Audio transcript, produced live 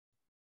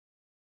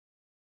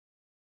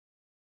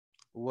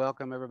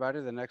Welcome, everybody,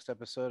 to the next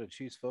episode of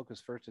Chiefs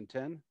Focus First and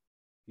 10.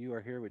 You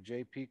are here with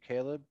JP,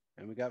 Caleb,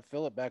 and we got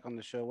Philip back on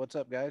the show. What's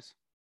up, guys?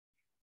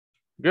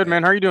 Good Hey,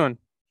 man. How are you doing?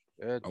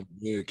 Good. I'm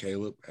good,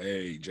 Caleb.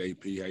 Hey,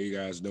 JP, how you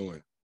guys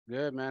doing?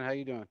 Good, man. How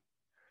you doing?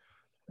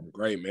 I'm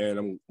great, man.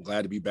 I'm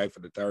glad to be back for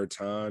the third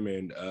time,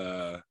 and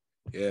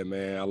yeah,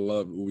 man, I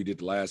love what we did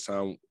the last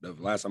time. The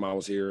last time I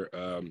was here,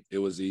 it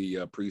was the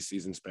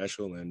preseason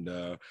special,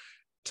 and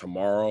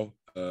tomorrow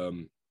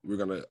we're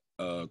gonna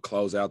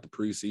close out the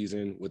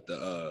preseason with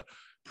the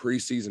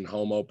preseason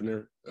home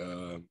opener.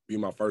 Be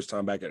my first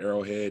time back at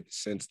Arrowhead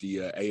since the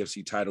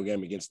AFC title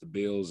game against the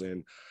Bills,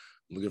 and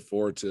looking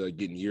forward to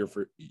getting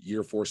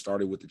year four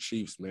started with the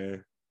Chiefs,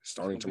 man. It's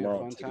Starting gonna be a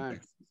tomorrow. fun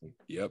time.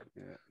 Yep,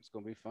 Yeah, it's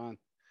gonna be fun.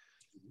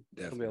 It's gonna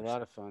be a definitely.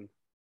 lot of fun.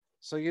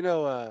 So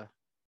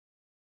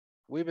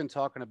we've been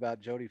talking about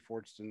Jody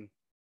Fortson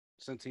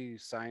since he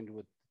signed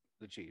with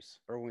the Chiefs,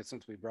 or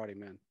since we brought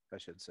him in, I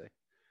should say.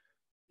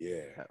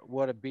 Yeah.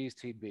 What a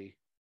beast he'd be,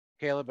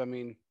 Caleb. I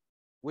mean,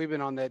 we've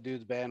been on that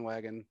dude's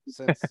bandwagon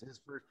since his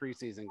first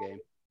preseason game.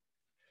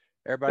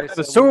 Everybody The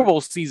said we Super were,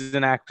 Bowl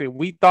season, actually,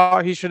 we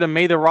thought he should have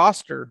made the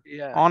roster.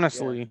 yeah, yeah,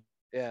 Honestly,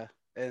 yeah.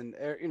 And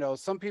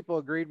some people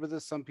agreed with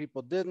us, some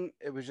people didn't.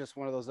 It was just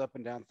one of those up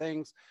and down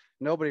things.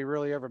 Nobody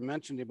really ever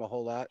mentioned him a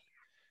whole lot.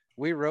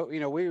 We wrote,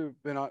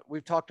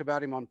 we've talked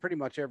about him on pretty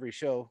much every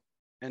show,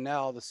 and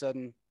now all of a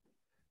sudden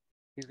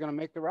he's going to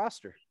make the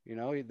roster.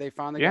 They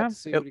finally got yeah, to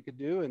see what he could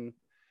do, and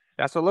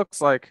that's what it looks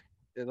like.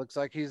 it looks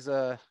like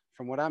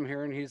from what I'm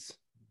hearing, he's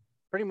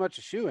pretty much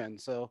a shoe in.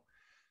 So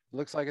it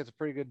looks like it's a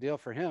pretty good deal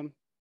for him.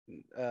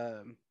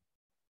 Um,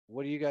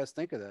 what do you guys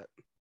think of that?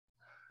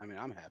 I mean,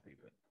 I'm happy,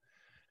 but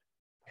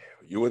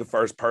You were the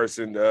first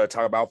person to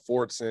talk about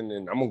Fortson,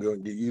 and I'm gonna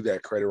give you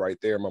that credit right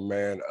there, my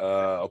man.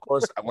 Of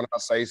course, when I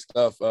say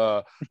stuff,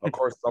 of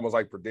course, it's almost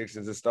like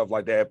predictions and stuff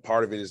like that.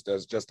 Part of it is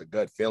just a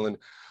gut feeling.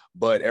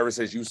 But ever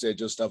since you said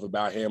your stuff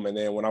about him, and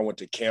then when I went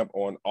to camp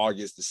on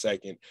August the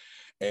 2nd,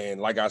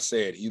 and like I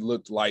said, he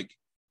looked like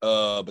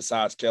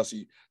besides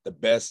Kelsey, the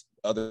best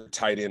other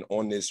tight end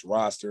on this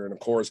roster. And of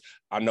course,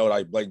 I know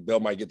like Blake Bell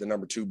might get the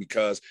number two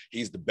because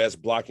he's the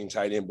best blocking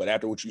tight end. But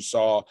after what you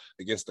saw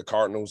against the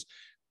Cardinals,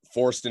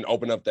 Forston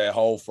opened up that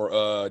hole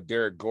for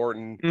Derek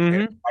Gordon. And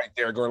Hmm. like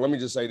Derek Gordon, let me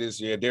just say this.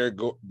 Yeah, Derek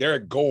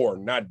Gore,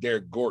 not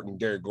Derek Gordon.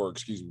 Derek Gore,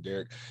 excuse me,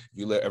 Derek. If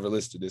you ever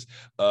listen to this.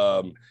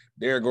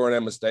 Derek Gore,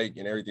 that mistake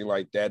and everything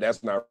like that,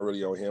 that's not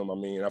really on him. I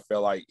mean, I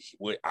felt like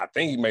I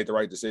think he made the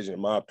right decision in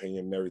my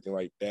opinion and everything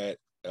like that.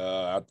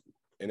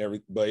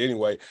 But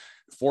anyway,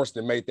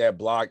 Forston made that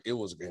block. It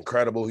was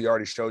incredible. He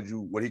already showed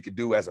you what he could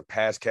do as a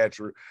pass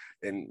catcher,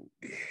 and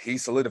he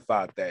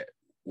solidified that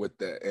with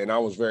that. And I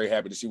was very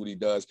happy to see what he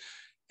does.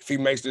 If he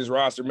makes this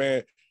roster,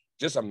 man,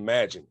 just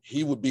imagine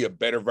he would be a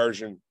better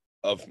version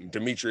of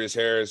Demetrius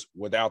Harris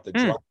without the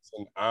Hmm. drops.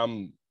 And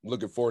I'm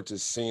looking forward to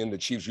seeing the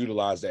Chiefs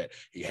utilize that.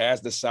 He has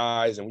the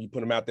size, and when you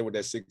put him out there with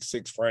that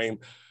 6'6" frame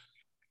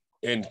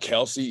and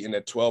Kelsey and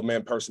that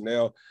 12-man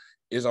personnel,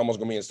 is almost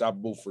going to be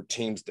unstoppable for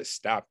teams to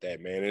stop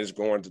that, man. It's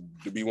going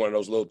to be one of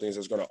those little things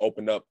that's going to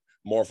open up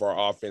more for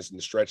our offense and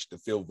to stretch the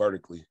field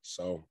vertically.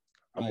 So oh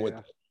I'm with yeah,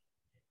 it.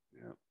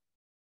 yeah.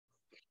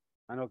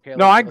 I know No,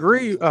 Caleb's I loved him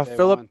agree, since day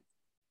Philip. one.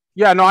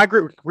 Yeah, no, I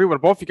agree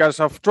with both you guys.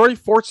 So Jordy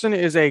Fortson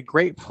is a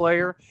great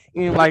player,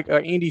 and like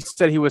Andy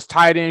said, he was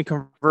tight end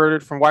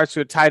converted from wide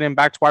receiver to tight end,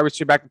 back to wide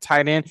receiver, back to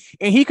tight end,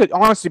 and he could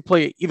honestly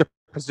play either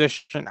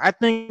position. I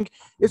think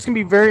it's gonna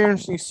be very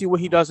interesting to see what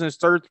he does in his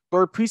third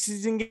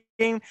preseason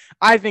game.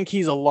 I think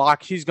he's a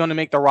lock. He's gonna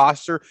make the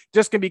roster.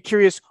 Just gonna be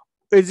curious.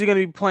 Is he going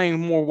to be playing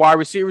more wide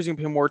receivers? Is he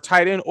going to be more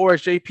tight end, or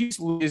is JP is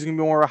going to be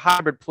more a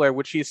hybrid player,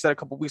 which he said a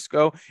couple weeks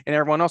ago, and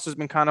everyone else has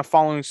been kind of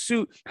following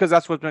suit because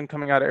that's what's been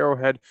coming out of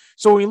Arrowhead.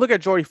 So when you look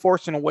at Jordy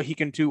Fortson and what he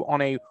can do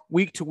on a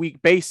week to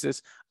week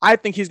basis, I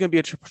think he's going to be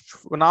a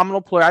phenomenal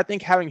player. I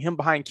think having him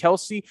behind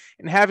Kelsey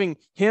and having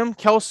him,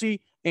 Kelsey,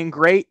 and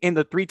Gray in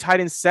the three tight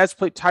end sets,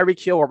 play Tyreek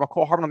Hill or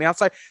McCall Harbin on the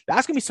outside.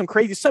 That's gonna be some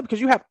crazy stuff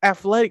because you have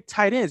athletic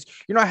tight ends.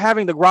 You're not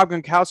having the Rob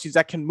Gronkowski's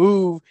that can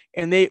move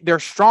and they're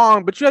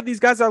strong, but you have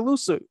these guys that are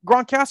elusive.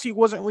 Gronkowski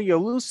wasn't really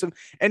elusive,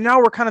 and now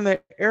we're kind of in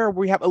the era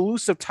where we have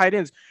elusive tight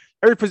ends.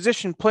 Every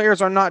position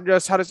players are not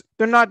just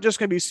they're not just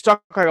going to be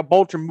stuck like a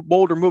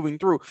boulder moving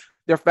through.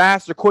 They're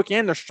fast, they're quick,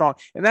 and they're strong,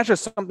 and that's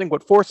just something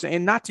with Force.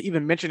 And not to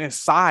even mention his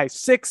size,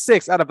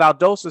 6'6" out of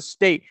Valdosta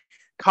State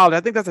College.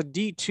 I think that's a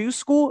D2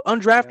 school, Yeah,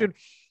 undrafted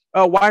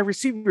wide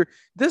receiver.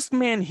 This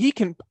man, he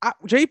can.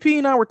 JP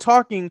and I were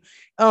talking.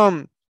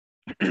 Um,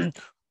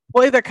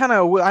 play that kind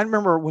of. I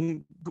remember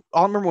when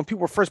people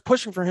were first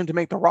pushing for him to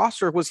make the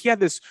roster was he had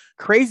this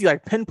crazy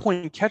like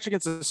pinpoint catch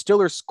against the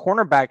Steelers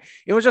cornerback.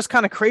 It was just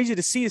kind of crazy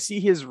to see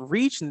his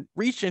reach and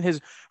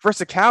his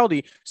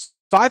versatility.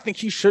 So I think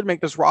he should make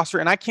this roster,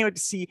 and I can't wait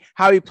to see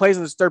how he plays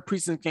in this third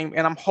preseason game.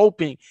 And I'm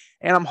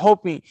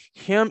hoping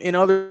him and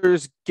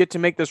others get to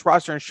make this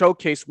roster and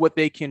showcase what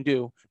they can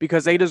do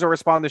because they yeah, deserve to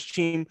respond to this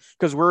team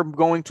because we're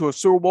going to a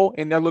Super Bowl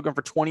and they're looking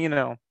for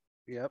 20-0.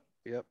 yep,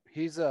 yep.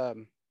 He's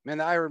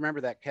man, I remember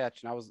that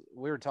catch, and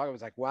we were talking. I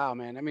was like, wow,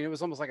 man. I mean, it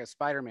was almost like a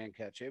Spider-Man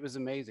catch. It was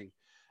amazing.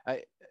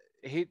 I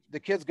the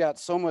kid's got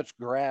so much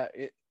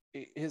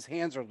his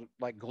hands are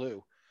like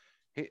glue.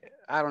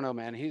 I don't know,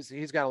 man.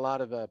 He's got a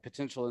lot of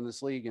potential in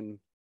this league, and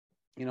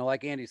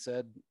like Andy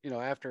said,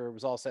 after it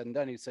was all said and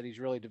done, he said he's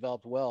really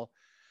developed well,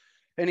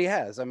 and he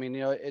has. I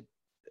mean,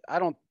 I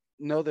don't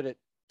know that it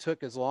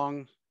took as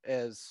long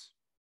as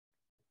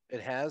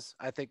it has.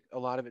 I think a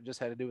lot of it just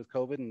had to do with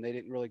COVID, and they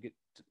didn't really get,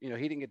 he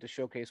didn't get to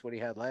showcase what he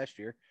had last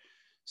year,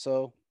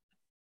 so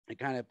it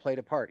kind of played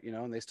a part,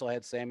 and they still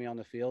had Sammy on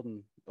the field,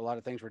 and a lot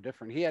of things were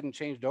different. He hadn't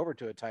changed over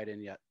to a tight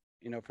end yet,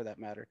 for that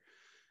matter.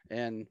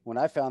 And when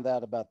I found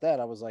out about that,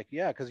 I was like,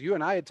 yeah, because you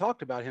and I had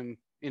talked about him,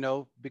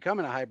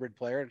 becoming a hybrid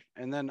player,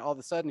 and then all of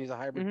a sudden he's a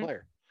hybrid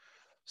player.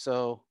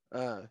 So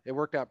it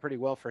worked out pretty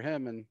well for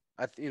him. And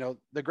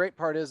the great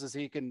part is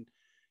he can,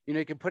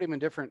 you can put him in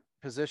different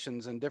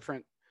positions and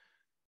different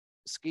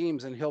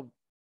schemes, and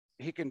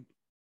he can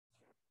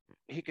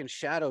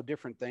shadow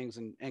different things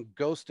and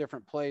ghost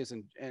different plays,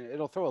 and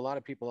it'll throw a lot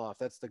of people off.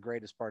 That's the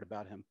greatest part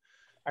about him.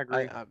 I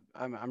agree.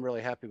 I'm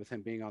really happy with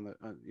him being on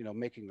the,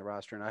 making the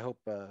roster, and I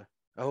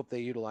hope they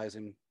utilize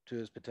him to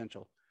his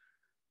potential.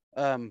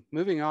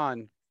 Moving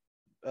on,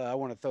 I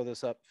want to throw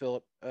this up,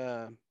 Philip.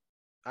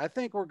 I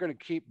think we're going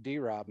to keep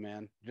D-Rob,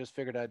 man. Just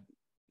figured I'd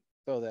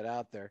throw that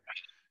out there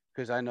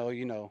because I know, I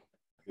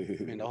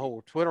mean, the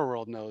whole Twitter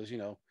world knows,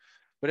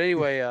 But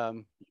anyway,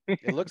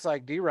 it looks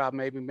like D-Rob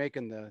may be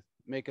making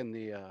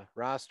the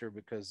roster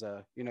because,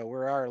 we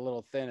are a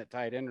little thin at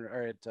tight end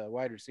or at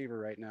wide receiver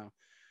right now,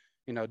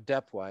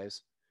 depth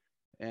wise.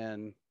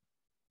 And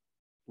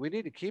we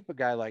need to keep a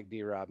guy like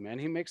D-Rob, man.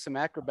 He makes some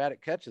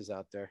acrobatic catches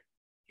out there.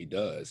 He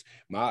does.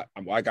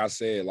 Like I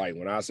said, like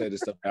when I said the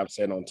stuff I've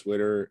said on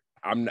Twitter,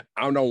 I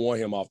don't want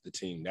him off the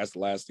team. That's the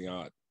last thing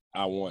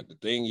I want. The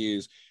thing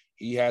is,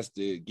 he has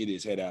to get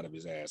his head out of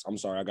his ass. I'm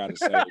sorry, I gotta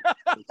say,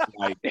 it's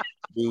like,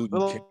 dude,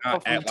 you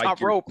cannot act like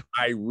you're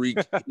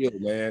Tyreek Hill,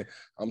 man.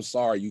 I'm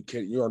sorry,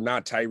 you are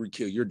not Tyreek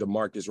Hill. You're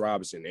Demarcus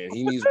Robinson, and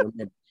he needs to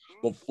remember.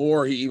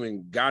 Before he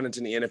even got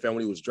into the NFL when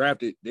he was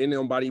drafted, didn't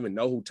nobody even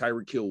know who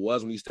Tyreek Hill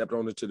was when he stepped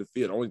onto the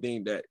field. The only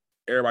thing that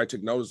everybody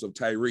took notice of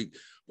Tyreek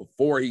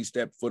before he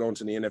stepped foot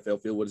onto the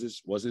NFL field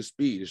was his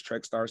speed, his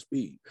track star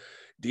speed.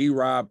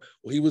 D-Rob,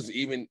 well, he was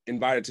even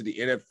invited to the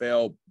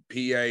NFL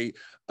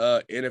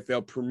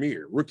NFL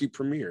Premier, Rookie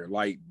Premier.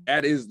 Like,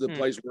 that is the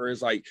place where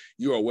it's like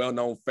you're a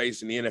well-known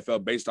face in the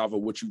NFL based off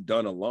of what you've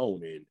done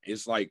alone. And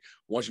it's like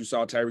once you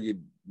saw Tyreek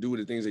do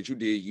the things that you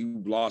did,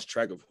 you lost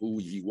track of who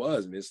he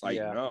was. And it's like,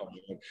 no,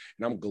 man.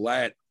 And I'm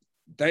glad,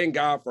 thank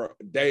God for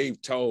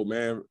Dave Toll,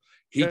 man.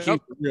 He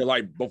keeps real.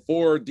 Like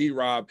before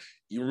D-Rob,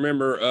 you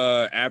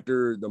remember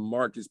after the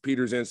Marcus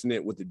Peters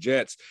incident with the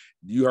Jets,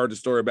 you heard the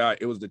story about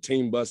it was the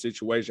team bus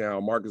situation, how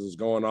Marcus was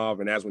going off.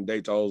 And that's when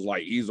Dave Toll was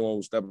like, he's the one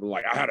who stepped up,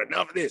 like, I had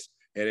enough of this.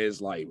 And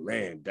it's like,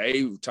 man,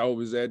 Dave Toll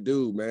is that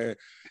dude, man.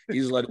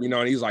 He's letting me know.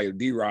 And he's like,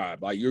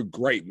 D-Rob, like, you're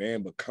great,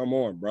 man, but come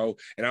on, bro.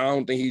 And I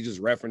don't think he just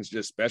referenced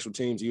just special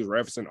teams. He was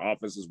referencing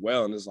offense as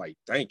well. And it's like,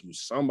 thank you.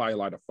 Somebody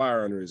light a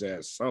fire under his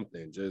ass,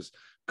 something. Just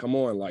come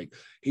on, like,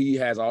 he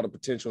has all the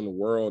potential in the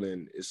world.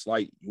 And it's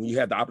like when you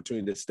have the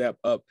opportunity to step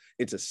up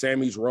into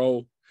Sammy's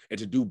role and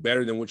to do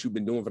better than what you've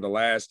been doing for the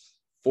last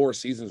 4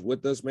 seasons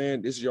with us,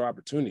 man, this is your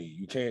opportunity.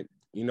 You can't,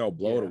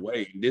 blow it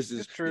away. This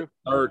is true.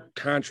 Third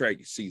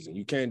contract season.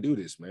 You can't do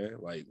this, man.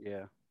 Like,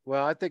 yeah.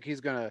 Well, I think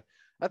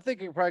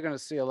you're probably gonna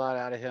see a lot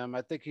out of him.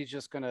 I think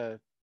he's gonna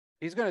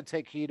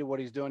take heed of what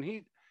he's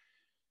doing.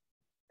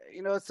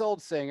 It's the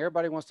old saying,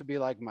 everybody wants to be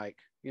like Mike,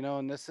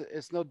 and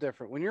it's no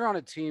different. When you're on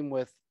a team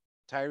with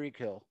Tyreek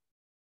Hill,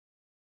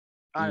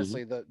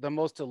 honestly, the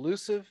most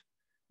elusive,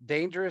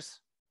 dangerous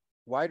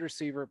wide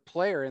receiver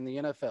player in the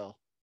NFL.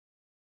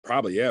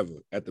 Probably ever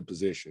at the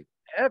position.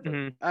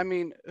 Ever. I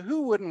mean,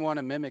 who wouldn't want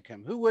to mimic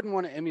him? Who wouldn't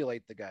want to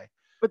emulate the guy?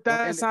 But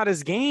that's not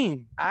his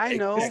game. I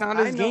know. It's not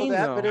his game,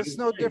 that, though. But it's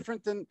no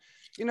different than,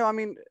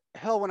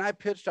 hell, when I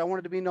pitched, I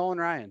wanted to be Nolan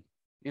Ryan.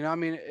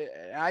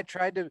 I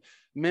tried to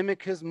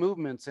mimic his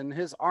movements and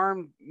his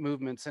arm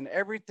movements and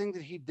everything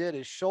that he did,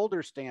 his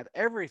shoulder stance,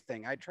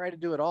 everything. I tried to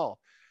do it all,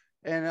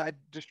 and I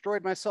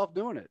destroyed myself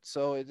doing it.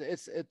 So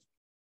it's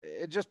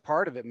just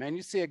part of it, man.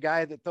 You see a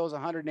guy that throws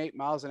 108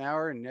 miles an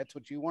hour, and that's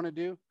what you want to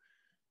do.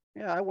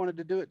 Yeah, I wanted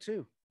to do it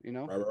too.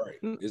 Right.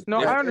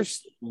 I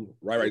understand.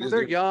 Right.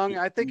 They're young.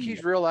 I think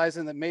he's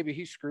realizing that maybe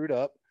he screwed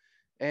up,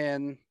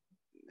 and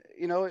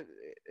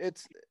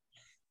it's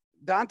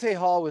Dante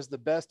Hall was the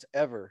best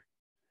ever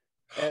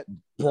at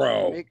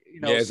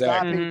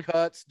stopping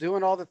cuts,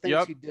 doing all the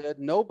things he did.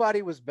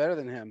 Nobody was better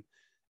than him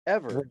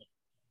ever.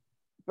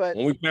 But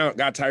when we got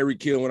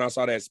Tyreek Hill, when I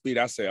saw that speed,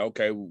 I said,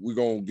 okay, we're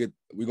gonna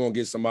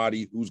get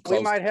somebody who's close.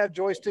 We might have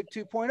joystick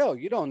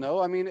 2.0. You don't know.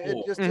 I mean, it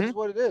just is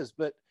what it is.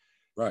 But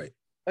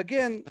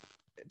again,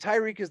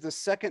 Tyreek is the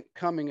second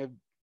coming of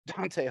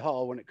Dante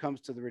Hall when it comes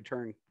to the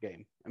return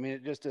game. I mean,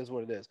 it just is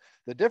what it is.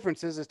 The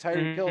difference is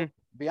Tyreek Hill, to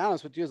be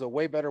honest with you, is a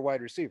way better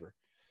wide receiver.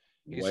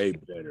 Way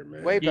better,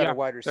 man. Way better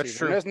wide receiver. That's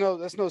true.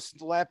 There's no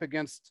slap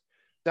against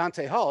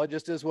Dante Hall. It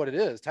just is what it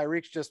is.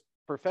 Tyreek's just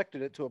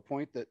perfected it to a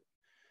point that,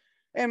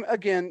 and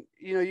again,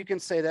 you can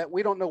say that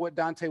we don't know what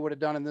Dante would have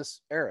done in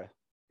this era.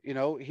 You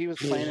know, he was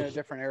playing in a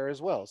different era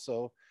as well.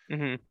 So,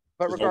 Mhm.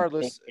 but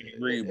regardless,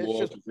 agree, it's boy,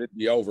 just, it'd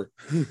be over.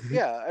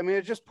 yeah, I mean,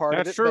 it's just part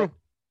That's of it. true. But,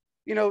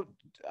 you know,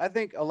 I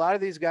think a lot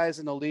of these guys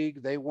in the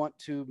league, they want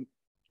to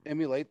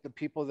emulate the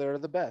people that are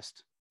the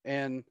best.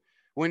 And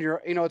when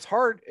you're, you know, it's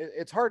hard.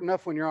 It's hard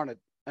enough when you're on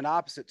an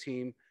opposite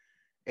team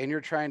and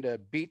you're trying to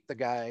beat the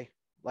guy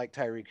like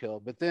Tyreek Hill,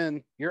 but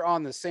then you're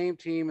on the same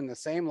team in the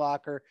same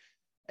locker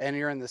and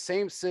you're in the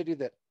same city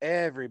that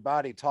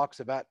everybody talks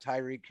about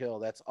Tyreek Hill.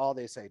 That's all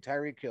they say.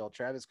 Tyreek Hill,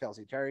 Travis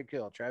Kelce, Tyreek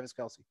Hill, Travis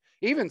Kelce.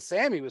 Even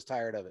Sammy was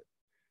tired of it.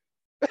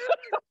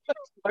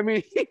 I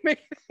mean,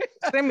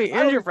 Sammy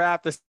injured for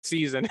half the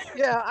season.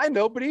 yeah, I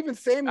know, but even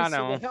Sammy I said,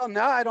 know. well, hell,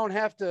 now I don't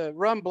have to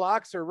run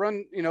blocks or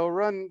run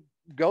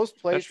ghost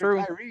plays That's for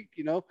true. Tyreek,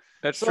 you know?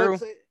 That's So true.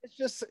 it's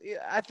just,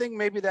 I think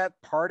maybe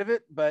that part of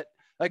it, but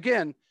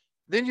again,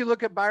 then you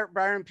look at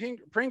Byron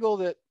Pringle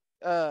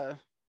that,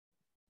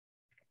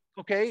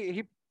 okay,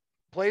 he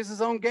plays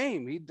his own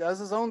game. He does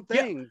his own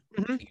thing.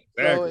 Mhm. So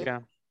Exactly. Yeah.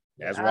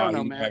 That's I why don't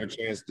know, he man. have a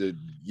chance to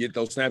get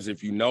those snaps.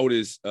 If you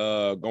notice,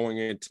 going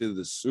into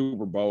the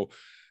Super Bowl,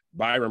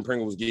 Byron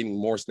Pringle was getting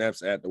more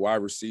snaps at the wide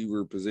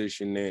receiver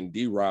position than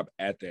D-Rob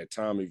at that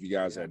time. If you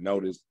guys had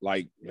noticed,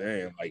 like,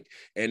 man, like,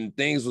 and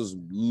things was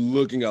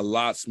looking a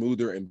lot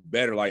smoother and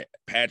better. Like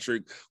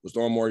Patrick was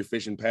throwing more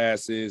efficient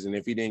passes, and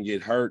if he didn't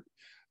get hurt,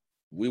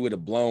 we would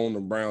have blown the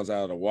Browns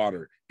out of the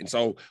water. And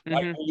so,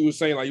 like you were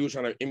saying, like you were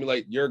trying to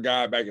emulate your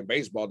guy back in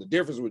baseball. The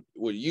difference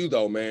with you,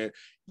 though, man,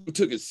 you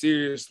took it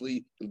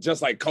seriously,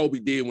 just like Kobe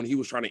did when he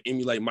was trying to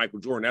emulate Michael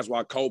Jordan. That's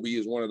why Kobe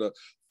is one of the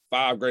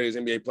 5 greatest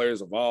NBA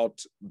players of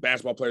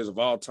basketball players of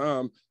all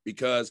time,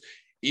 because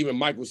even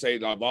Mike would say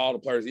of all the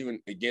players, even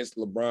against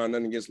LeBron,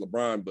 nothing against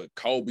LeBron, but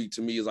Kobe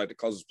to me is like the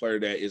closest player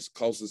that is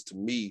closest to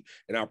me.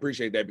 And I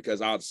appreciate that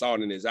because I saw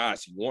it in his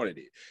eyes. He wanted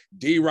it.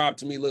 D-Rob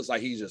to me looks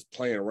like he's just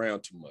playing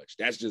around too much.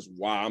 That's just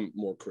why I'm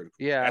more critical.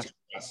 Yeah. That's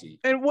what I see.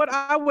 And what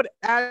I would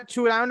add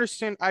to it, I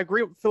understand, I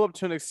agree with Philip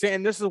to an extent,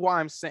 and this is why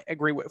I'm saying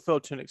agree with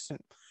Philip to an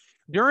extent.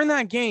 During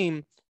that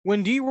game,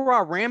 when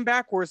D-Rob ran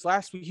backwards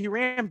last week, he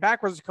ran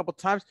backwards a couple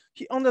times.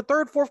 On the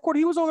third, fourth quarter,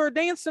 he was over there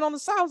dancing on the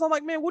sides. I'm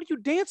like, man, what are you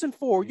dancing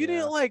for? You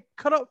didn't like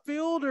cut up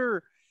field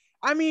or,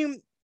 I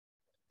mean,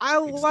 I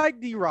like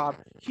D-Rob.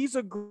 He's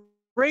a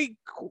great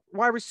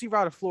wide receiver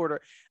out of Florida.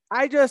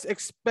 I just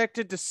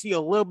expected to see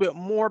a little bit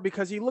more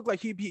because he looked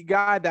like he'd be a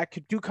guy that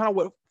could do kind of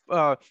what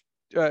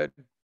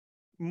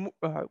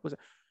was it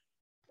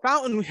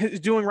Fountain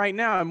is doing right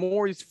now, and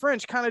Maurice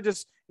French, kind of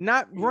just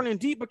not running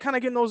deep, but kind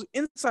of getting those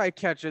inside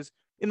catches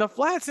in the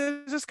flats.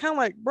 It's just kind of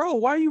like, bro,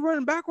 why are you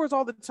running backwards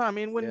all the time?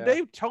 And when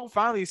Dave Toe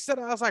finally said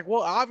it, I was like,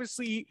 well,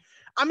 obviously,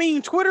 I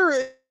mean, Twitter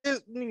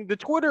is the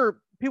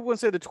Twitter. People would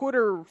say the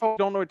Twitter folks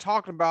don't know what you're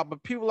talking about,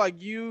 but people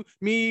like you,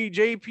 me,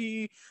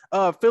 JP,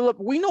 Philip,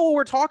 we know what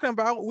we're talking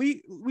about.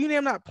 We may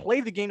have not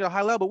played the game to a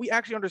high level, but we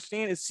actually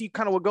understand and see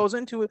kind of what goes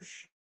into it.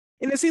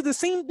 And to see the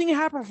same thing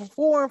happen for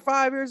 4 and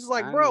 5 years, it's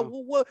like, bro,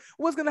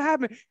 what's gonna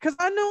happen? Because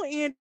I know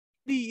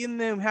Andy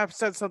and them have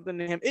said something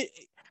to him.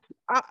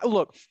 I'm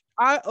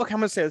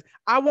gonna say this.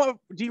 I want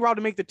D-Rob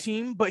to make the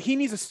team, but he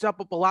needs to step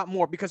up a lot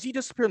more because he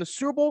disappeared in the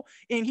Super Bowl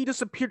and he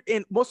disappeared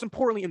in, most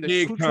importantly, in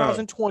the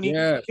 2020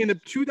 in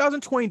the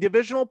 2020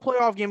 divisional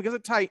playoff game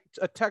against the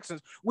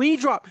Texans. We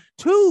dropped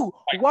 2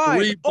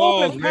 wide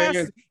open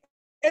passes.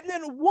 And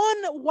then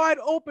 1 wide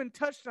open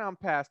touchdown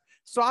pass.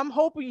 So I'm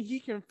hoping he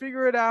can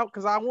figure it out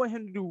because I want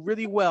him to do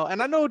really well.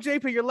 And I know,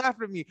 JP, you're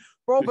laughing at me,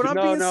 bro, but I'm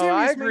being serious,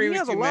 I man. agree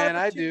with you, man.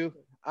 I do.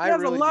 He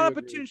has a lot of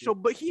potential,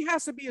 but he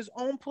has to be his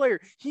own player.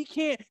 He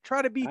can't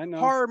try to be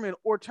Hardman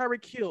or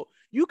Tyreek Hill.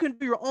 You can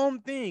do your own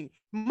thing.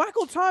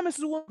 Michael Thomas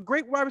is one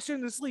great wide receiver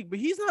in this league, but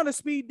he's not a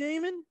speed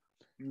demon.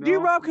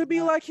 D-Rob could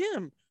be like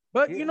him.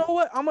 But you know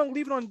what? I'm going to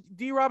leave it on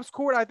D-Rob's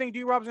court. I think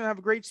D-Rob's going to have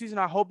a great season.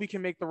 I hope he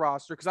can make the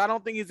roster because I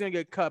don't think he's going to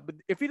get cut. But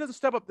if he doesn't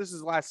step up, this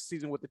is last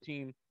season with the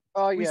team.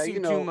 Oh, yeah,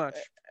 too much.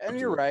 And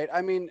you're right.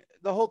 I mean,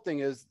 the whole thing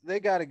is they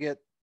got to get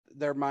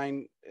their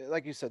mind,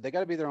 like you said, they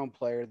got to be their own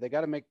player. They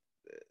got to make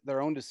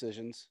their own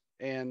decisions.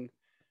 And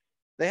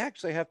they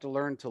actually have to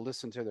learn to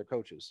listen to their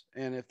coaches.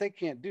 And if they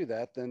can't do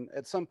that, then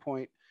at some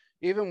point,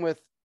 even with,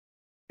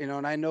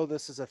 and I know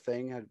this is a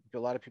thing, a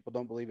lot of people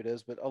don't believe it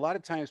is, but a lot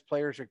of times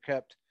players are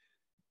kept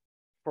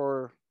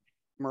for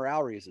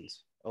morale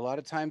reasons. A lot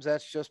of times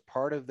that's just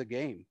part of the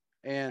game.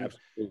 And,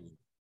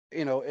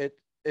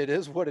 it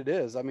is what it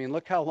is. I mean,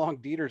 look how long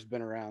Dieter's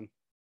been around.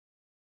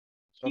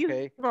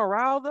 Okay.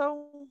 Morale,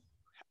 though?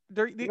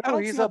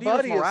 He's a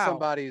buddy of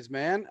somebody's,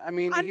 man. I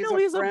mean,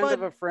 he's a friend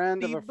of a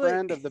friend of a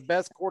friend of the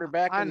best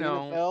quarterback in the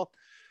NFL.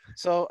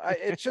 So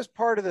it's just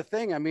part of the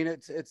thing. I mean,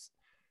 it's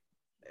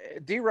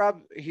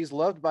D-Rob, he's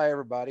loved by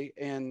everybody.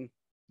 And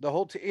the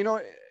whole team,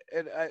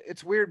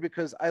 it's weird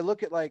because I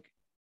look at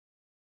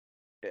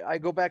I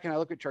go back and I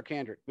look at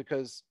Charkandrick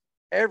because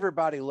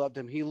everybody loved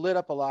him. He lit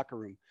up a locker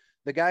room.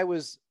 The guy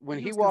was, when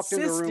he walked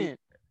in the room,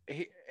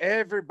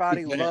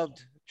 everybody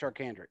loved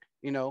Charkandrick,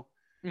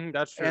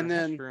 That's true. And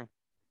then, that's true.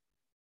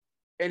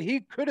 And he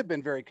could have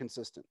been very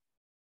consistent.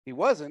 He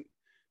wasn't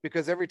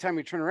because every time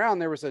you turn around,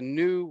 there was a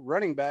new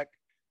running back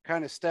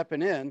kind of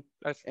stepping in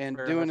and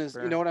doing his,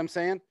 fair. you know what I'm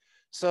saying?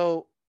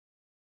 So,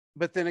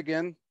 but then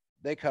again,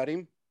 they cut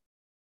him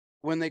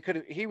when they could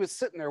have, he was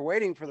sitting there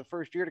waiting for the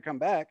first year to come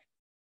back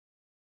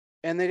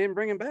and they didn't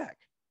bring him back.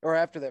 Or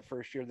after that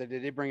first year, they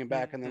did bring him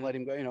back and then let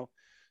him go, you know.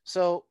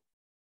 So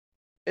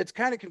it's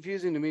kind of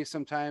confusing to me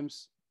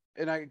sometimes.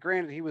 And I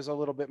granted he was a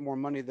little bit more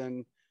money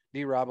than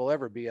D-Rob will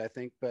ever be, I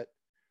think, but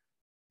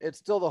it's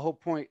still the whole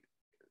point.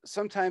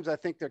 Sometimes I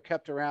think they're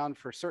kept around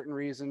for certain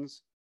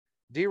reasons.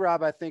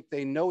 D-Rob, I think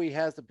they know he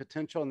has the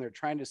potential and they're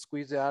trying to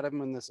squeeze it out of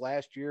him in this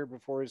last year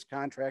before his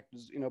contract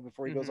is, you know,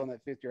 before he goes on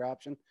that 5th year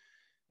option.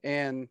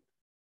 And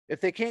if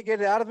they can't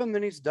get it out of him,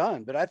 then he's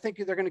done. But I think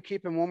they're going to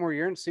keep him one more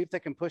year and see if they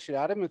can push it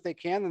out of him. If they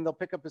can, then they'll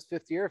pick up his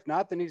 5th year. If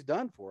not, then he's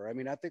done for. I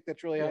mean, I think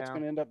that's really how it's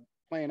going to end up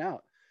playing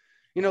out.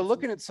 You know,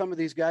 looking at some of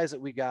these guys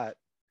that we got,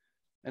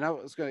 and I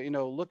was going to, you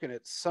know, looking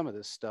at some of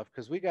this stuff,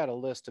 because we got a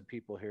list of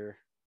people here.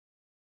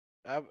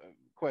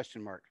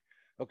 Question mark.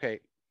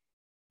 Okay.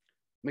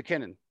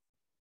 McKinnon.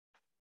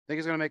 Think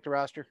he's going to make the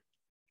roster?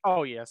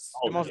 Oh, yes.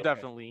 Most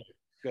definitely.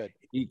 Good.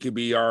 He could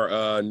be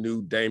our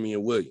new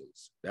Damian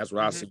Williams. That's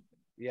what I see.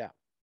 Yeah,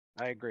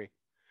 I agree.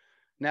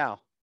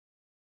 Now,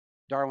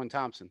 Darwin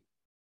Thompson.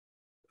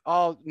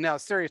 Oh, now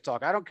serious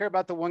talk. I don't care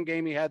about the one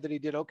game he had that he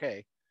did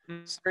okay.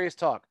 Serious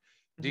talk.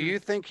 Do you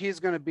think he's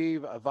going to be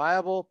a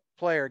viable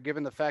player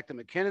given the fact that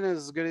McKinnon is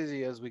as good as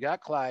he is? We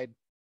got Clyde.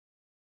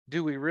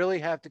 Do we really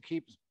have to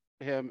keep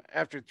him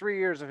after 3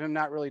 years of him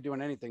not really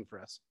doing anything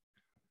for us?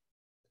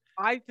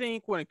 I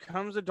think when it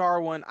comes to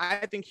Darwin,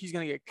 I think he's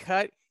going to get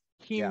cut.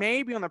 He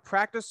may be on the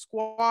practice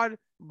squad,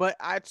 but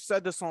I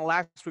said this on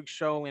last week's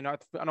show, and I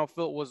know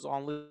Phil was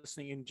on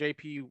listening, and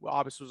JP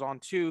obviously was on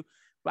too.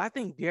 But I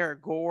think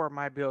Derek Gore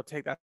might be able to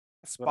take that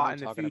spot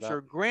in the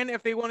future. Granted,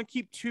 if they want to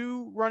keep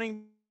 2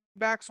 running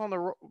backs on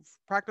the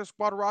practice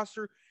squad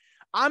roster,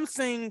 I'm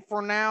saying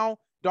for now,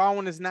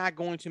 Darwin is not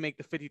going to make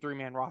the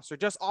 53-man roster,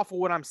 just off of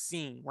what I'm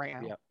seeing right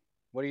now. Yeah.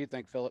 What do you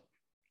think, Philip?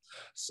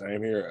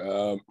 Same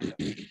here.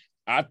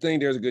 I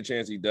think there's a good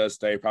chance he does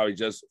stay, probably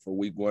just for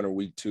week 1 or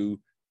week 2,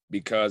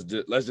 because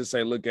let's just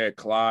say, look at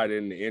Clyde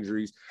and the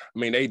injuries. I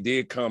mean, they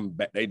did come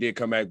back,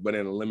 but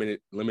in a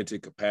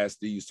limited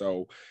capacity.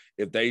 So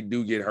if they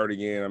do get hurt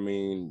again, I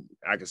mean,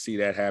 I can see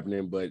that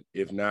happening. But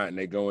if not, and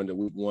they go into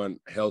week 1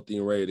 healthy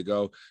and ready to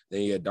go,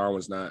 then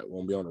Darwin's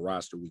won't be on the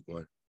roster week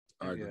 1.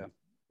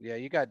 Yeah.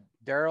 You got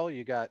Darrell,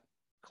 you got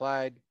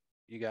Clyde,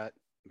 you got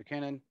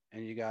McKinnon,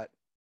 and you got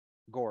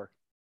Gore.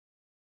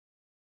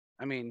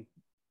 I mean,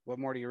 what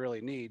more do you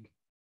really need?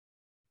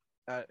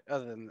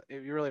 Other than,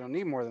 you really don't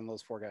need more than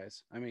those 4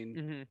 guys. I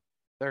mean,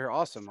 they're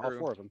awesome, all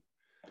 4 of them.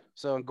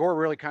 So, and Gore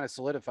really kind of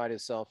solidified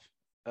himself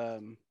for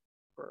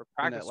a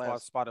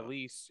practice spot at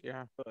least.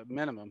 Yeah,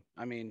 minimum.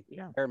 I mean,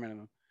 bare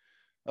minimum.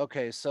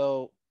 Okay,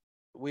 so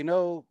we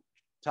know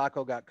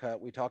Taco got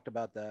cut. We talked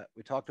about that.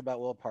 We talked about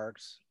Will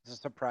Parks. This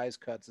is surprise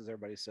cuts, as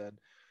everybody said.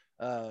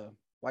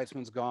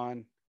 Weitzman's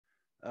gone.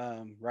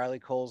 Riley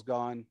Cole's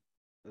gone.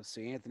 Let's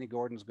see, Anthony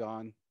Gordon's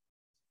gone.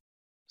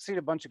 Seen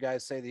a bunch of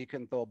guys say that he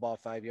couldn't throw a ball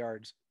 5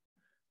 yards.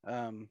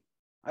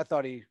 I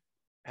thought he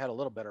had a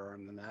little better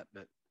arm than that,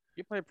 but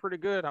he played pretty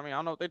good. I mean, I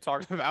don't know what they're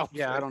talking about.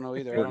 Yeah, I don't know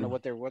either. I don't know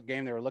what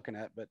game they were looking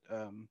at, but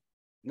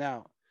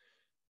now,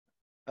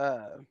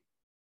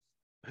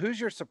 who's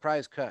your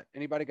surprise cut?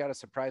 Anybody got a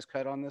surprise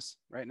cut on this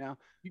right now?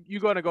 You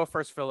going to go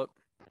first, Philip?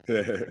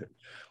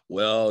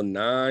 Well,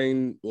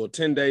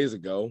 10 days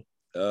ago,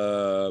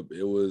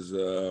 it was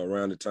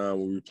around the time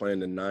when we were playing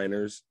the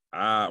Niners.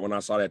 When I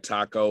saw that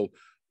Taco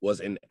was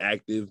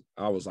inactive,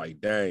 I was like,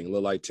 dang,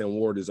 look like Tim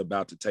Ward is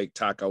about to take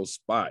Taco's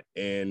spot.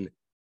 And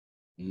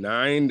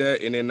 9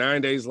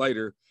 days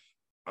later,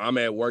 I'm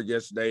at work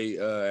yesterday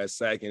at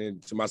SAC,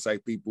 and to my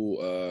SAC people,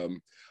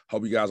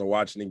 hope you guys are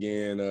watching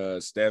again.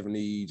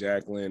 Stephanie,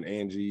 Jacqueline,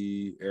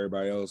 Angie,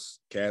 everybody else,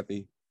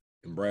 Kathy,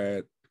 and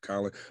Brad,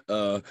 Colin.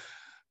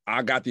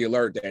 I got the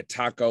alert that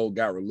Taco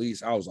got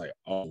released. I was like,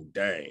 oh,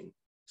 dang.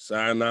 So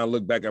I now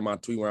look back at my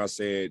tweet where I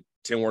said,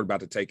 Tim Ward about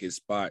to take his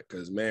spot,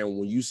 because, man,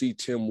 when you see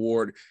Tim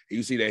Ward,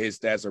 you see that his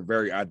stats are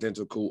very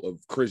identical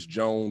of Chris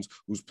Jones,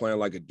 who's playing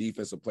like a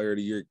defensive player of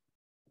the year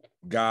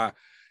guy.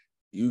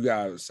 You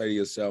got to say to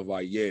yourself,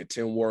 like, yeah,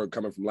 Tim Ward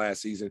coming from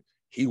last season,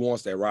 he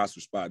wants that roster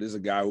spot. This is a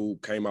guy who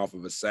came off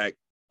of a sack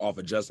off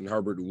of Justin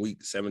Herbert in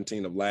week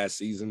 17 of last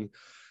season.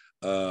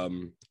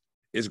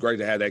 It's great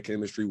to have that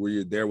chemistry where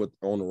you're there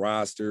on the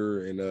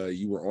roster, and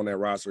you were on that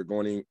roster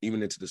going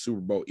even into the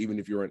Super Bowl, even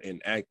if you're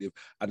inactive.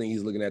 I think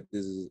he's looking at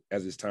this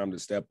as his time to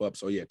step up.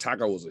 So, yeah,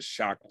 Taco was a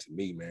shock to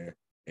me, man.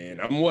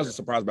 And I wasn't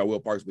surprised by Will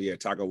Parks, but, yeah,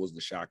 Taco was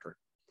the shocker.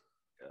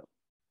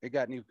 You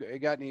got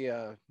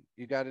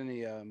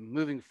any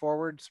moving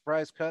forward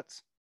surprise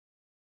cuts?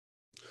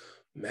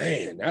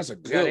 Man, that's a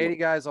good one. 80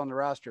 guys on the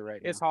roster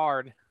right now. It's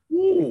hard.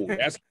 Ooh,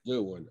 that's a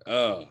good one.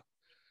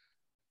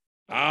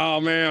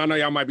 Oh, man, I know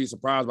y'all might be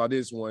surprised by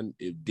this one.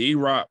 If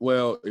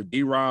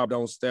D-Rob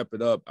don't step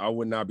it up, I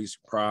would not be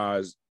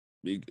surprised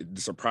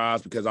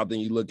because I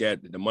think you look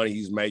at the money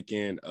he's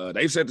making.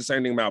 They said the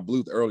same thing about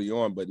Bluth early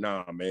on, but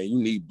nah, man, you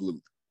need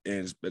Bluth.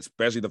 And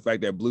especially the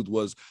fact that Bluth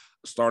was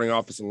starting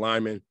offensive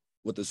lineman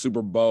with the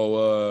Super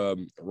Bowl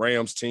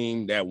Rams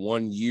team that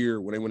 1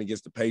 year when they went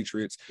against the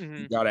Patriots.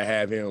 You got to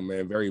have him,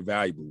 man. Very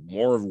valuable.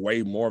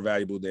 Way more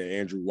valuable than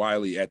Andrew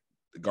Wiley at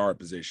the guard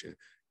position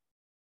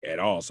at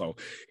all. So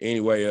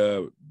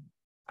anyway,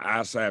 I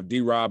also have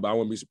D-Rob. I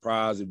wouldn't be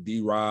surprised if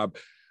D-Rob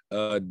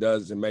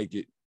doesn't make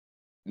it.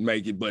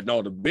 But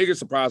no, the biggest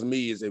surprise to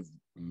me is if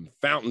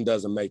Fountain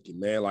doesn't make it,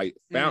 man. Like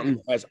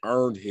Fountain has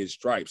earned his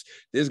stripes.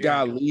 This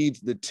guy leads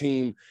the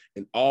team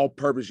in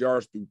all-purpose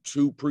yards through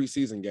 2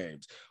 preseason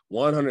games,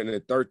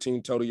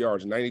 113 total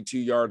yards, 92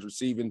 yards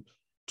receiving,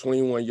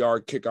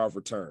 21-yard kickoff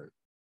return.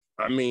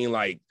 I mean,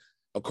 like,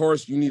 of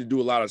course, you need to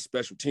do a lot of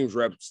special teams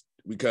reps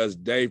because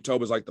Dave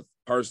Tobin's like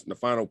the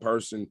final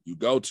person you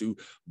go to.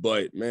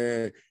 But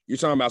man, you're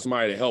talking about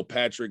somebody to help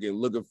Patrick and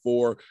looking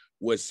for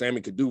what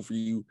Sammy could do for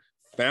you.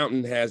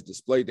 Fountain has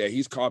displayed that.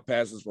 He's caught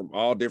passes from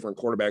all different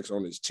quarterbacks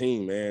on his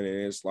team, man.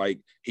 And it's like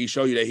he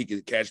showed you that he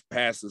could catch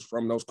passes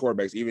from those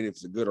quarterbacks, even if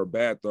it's a good or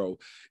bad throw.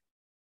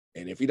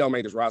 And if he don't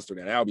make this roster,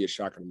 then that'll be a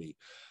shocker to me.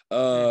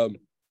 A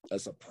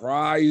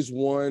surprise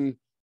one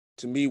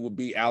to me would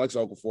be Alex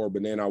Okafor,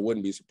 but then I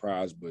wouldn't be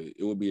surprised, but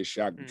it would be a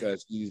shock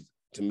because he's,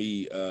 to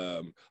me,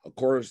 of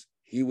course,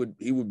 he would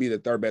be the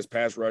 3rd best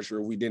pass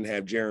rusher. We didn't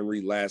have Jaron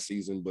Reed last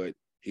season, but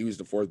he was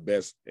the 4th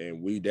best,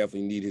 and we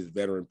definitely need his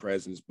veteran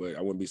presence, but I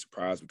wouldn't be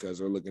surprised because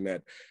they're looking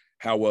at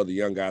how well the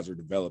young guys are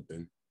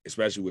developing,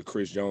 especially with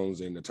Chris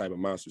Jones and the type of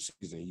monster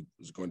season he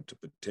was going to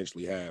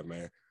potentially have,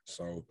 man.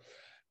 So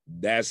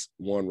that's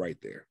one right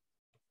there.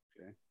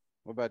 Okay.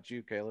 What about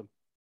you, Caleb?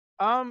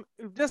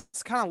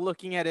 Just kind of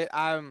looking at it,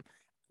 the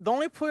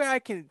only player I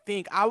can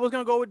think, I was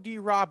going to go with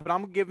D-Rob, but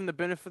I'm going to give him the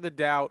benefit of the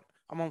doubt.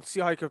 I'm going to see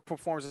how he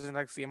performs in the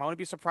next game. I wouldn't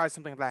be surprised if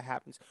something like that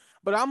happens.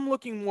 But I'm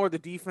looking more at the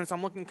defense.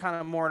 I'm looking kind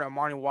of more at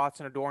Armani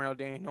Watson or Dorian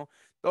O'Daniel.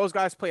 Those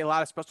guys play a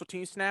lot of special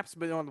team snaps,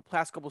 but in the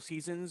past couple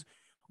seasons,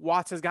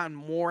 Watts has gotten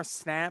more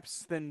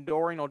snaps than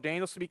Dorian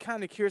O'Daniel. So be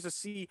kind of curious to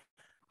see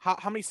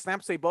how many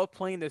snaps they both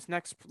play in this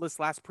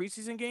last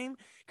preseason game,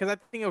 because I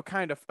think it'll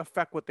kind of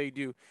affect what they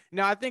do.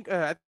 Now, I think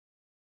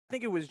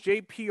it was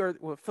JP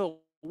or Phil.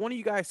 One of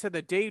you guys said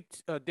that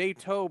Dave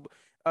Tobe,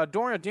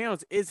 Dorian O'Daniel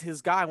is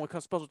his guy when it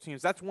comes to special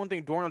teams. That's one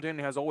thing Dorian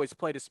O'Daniel has always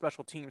played is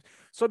special teams.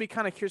 So I'd be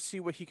kind of curious to see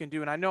what he can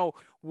do. And I know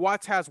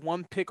Watts has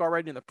 1 pick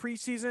already in the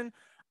preseason.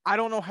 I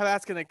don't know how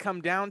that's going to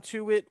come down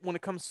to it when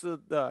it comes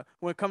down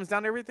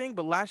to everything.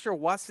 But last year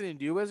Watts didn't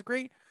do as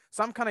great.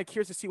 So I'm kind of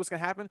curious to see what's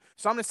going to happen.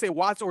 So I'm going to say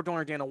Watts or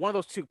Dorian O'Daniel. One of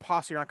those two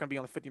possibly are not going to be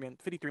on the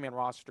 53-man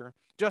roster,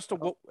 just to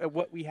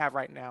what we have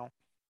right now.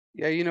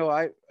 Yeah,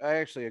 I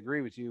actually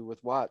agree with you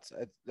with Watts.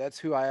 That's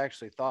who I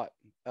actually thought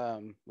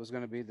was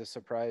going to be the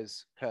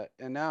surprise cut.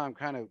 And now I'm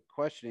kind of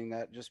questioning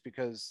that just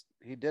because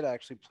he did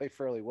actually play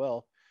fairly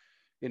well,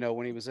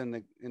 when he was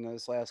in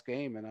this last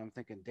game. And I'm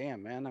thinking,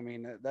 damn, man, I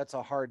mean, that's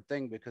a hard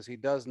thing because he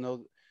does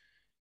know,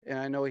 and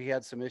I know he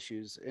had some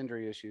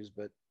injury issues,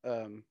 but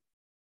and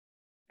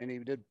he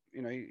did,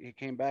 he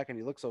came back and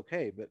he looks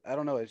okay. But I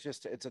don't know.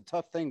 It's a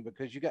tough thing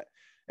because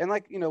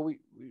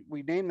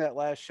we named that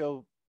last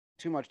show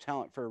Too Much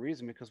Talent for a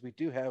reason, because we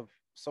do have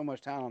so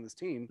much talent on this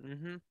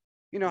team.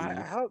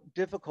 How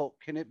difficult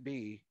can it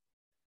be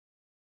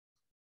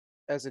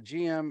as a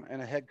GM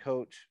and a head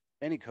coach,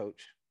 any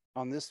coach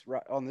in this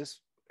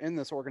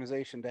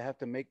organization, to have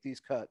to make these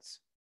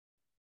cuts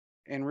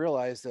and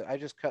realize that I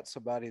just cut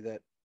somebody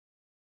that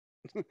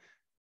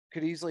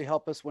could easily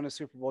help us win a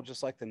Super Bowl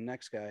just like the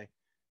next guy.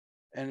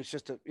 And it's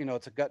just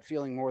it's a gut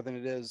feeling more than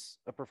it is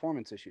a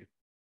performance issue.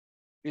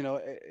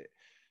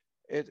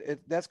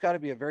 That's got to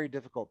be a very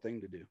difficult thing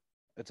to do.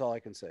 That's all I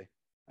can say.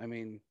 I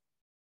mean,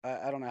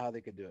 I don't know how they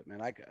could do it, man.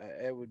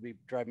 It would be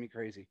driving me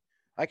crazy.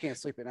 I can't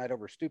sleep at night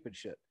over stupid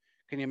shit.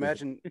 Can you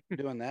imagine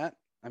doing that?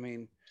 I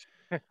mean,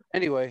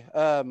 anyway,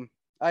 I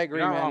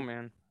agree,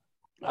 man.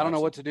 I don't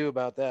know what to do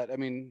about that. I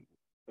mean,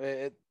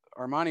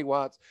 Armani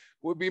Watts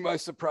would be my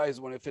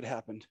surprise one if it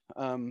happened.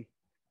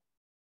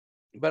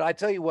 But I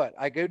tell you what,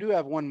 I do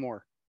have one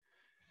more.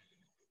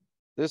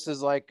 This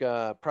is like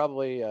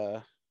probably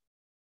a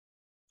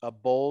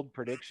bold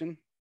prediction,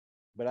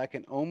 but I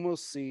can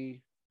almost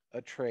see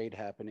a trade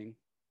happening.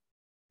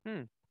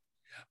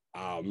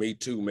 Me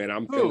too, man.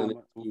 I'm feeling it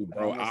too,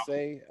 bro. I'm gonna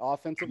say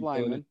offensive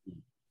lineman.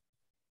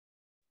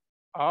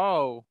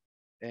 Oh,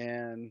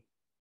 and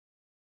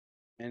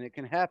it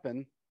can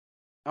happen.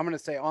 I'm gonna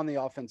say on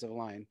the offensive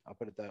line. I'll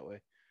put it that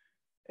way,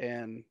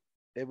 and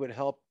it would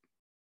help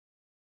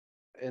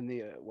in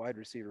the wide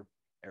receiver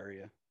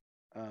area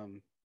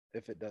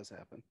if it does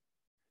happen,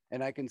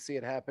 and I can see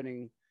it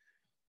happening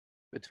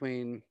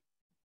between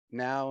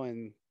now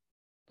and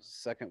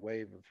second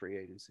wave of free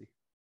agency.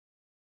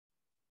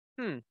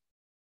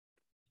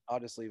 I'll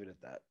just leave it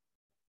at that.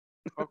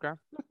 Okay.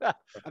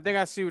 I think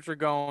I see what you're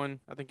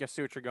going.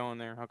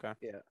 there. Okay.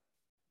 Yeah.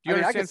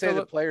 I can say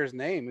the player's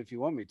name if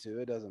you want me to.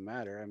 It doesn't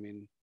matter. I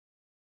mean,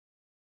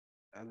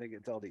 I think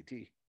it's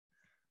LDT.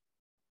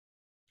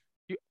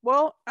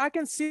 Well, I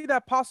can see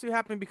that possibly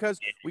happening because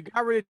we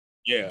got rid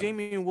of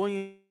Damian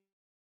Williams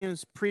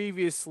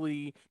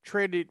previously,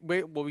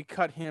 we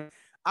cut him.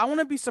 I want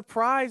to be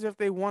surprised if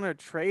they want to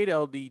trade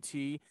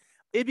LDT.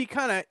 It'd be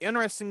kind of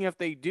interesting if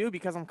they do,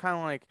 because I'm kind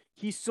of like,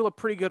 he's still a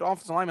pretty good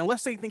offensive lineman,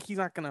 unless they think he's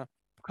not gonna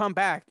come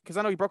back. Because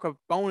I know he broke a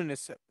bone in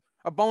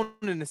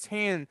his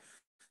hand,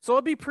 so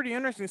it'd be pretty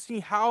interesting to see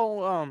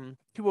how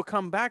he will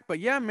come back. But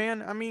yeah,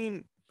 man, I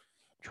mean,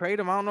 trade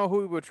him. I don't know who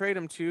we would trade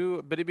him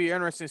to, but it'd be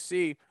interesting to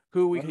see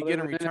who we could get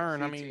in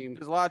return. I mean,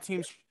 there's a lot of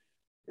teams.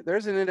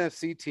 There's an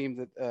NFC team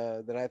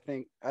that I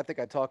think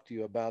I talked to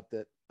you about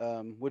that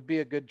would be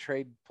a good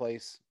trade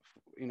place.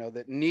 You know,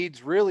 that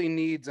really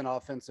needs an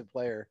offensive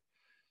player,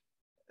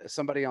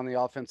 somebody on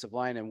the offensive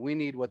line, and we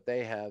need what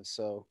they have.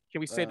 So can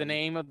we say the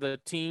name of the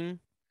team?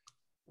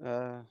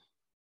 No,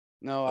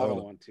 I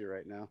don't want to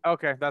right now.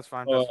 Okay, that's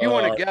fine. If you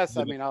want to guess,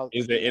 I mean,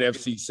 Is the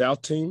NFC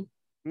South team?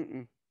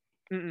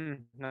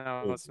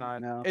 No, it's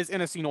not. No. It's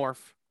NFC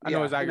North. I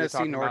know exactly what you're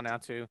talking about now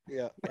too.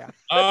 Yeah.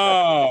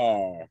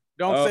 Oh.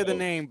 Don't say the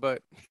name,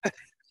 but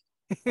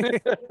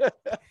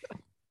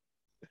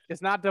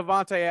it's not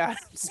Devontae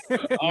Adams.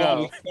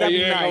 No, that'd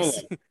be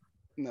nice.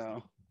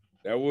 No,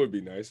 that would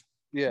be nice.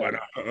 Yeah, but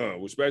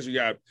especially you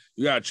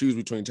got to choose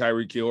between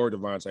Tyreek Hill or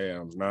Devontae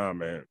Adams. Nah,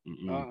 man.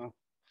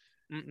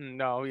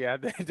 No, yeah,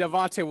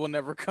 Devontae will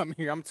never come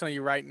here. I'm telling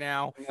you right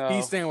now. No.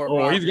 He's staying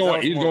where he's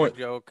going.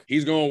 Joke.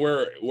 He's going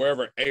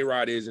wherever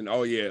A-Rod is, and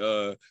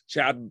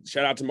shout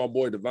out to my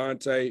boy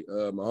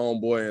Devontae, my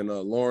homeboy, and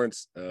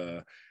Lawrence.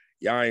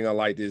 Y'all ain't gonna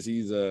like this.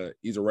 He's a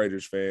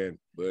Raiders fan,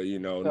 but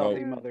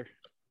mother.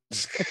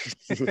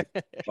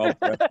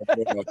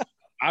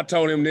 I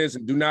told him this,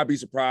 and do not be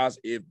surprised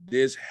if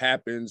this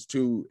happens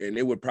too, and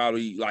it would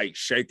probably like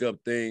shake up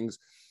things.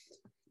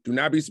 Do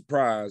not be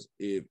surprised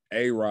if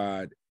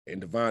A-Rod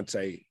and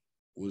Devontae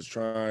was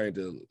trying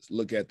to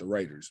look at the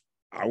Raiders.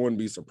 I wouldn't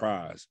be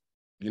surprised.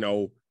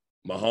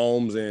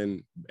 Mahomes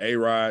and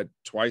A-Rod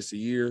twice a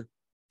year.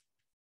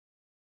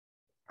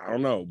 I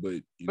don't know,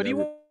 but he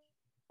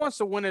wants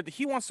to win it.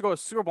 He wants to go to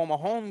Super Bowl.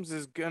 Mahomes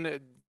is gonna.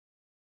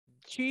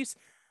 Chiefs.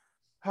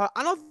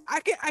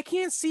 I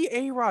can't see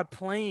A-Rod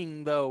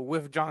playing though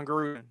with John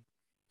Gruden.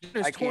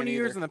 There's 20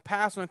 years in the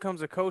past when it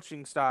comes to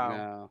coaching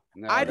style.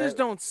 No, I just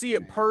don't see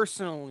it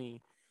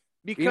personally,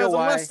 because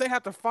unless they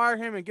have to fire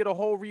him and get a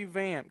whole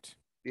revamped.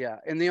 Yeah,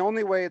 and the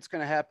only way it's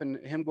going to happen,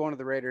 him going to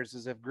the Raiders,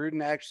 is if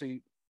Gruden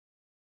actually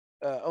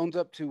owns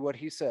up to what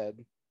he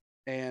said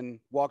and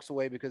walks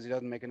away because he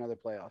doesn't make another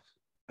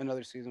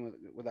season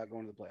without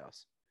going to the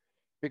playoffs.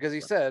 Because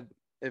he said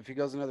if he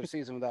goes another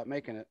season without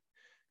making it,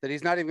 that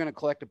he's not even going to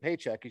collect a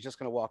paycheck. He's just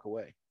going to walk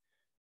away.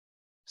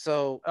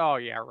 So, oh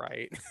yeah,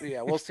 right.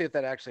 Yeah, we'll see if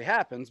that actually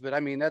happens. But I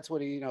mean, that's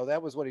what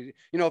that was what he,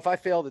 if I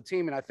fail the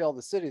team and I fail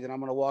the city, then I'm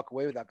going to walk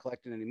away without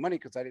collecting any money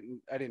because I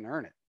didn't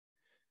earn it.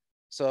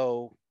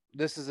 So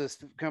this is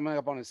coming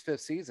up on his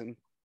 5th season,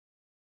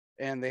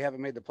 and they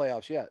haven't made the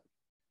playoffs yet.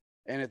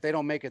 And if they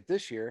don't make it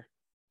this year,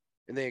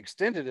 and they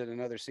extended it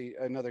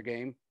another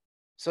game,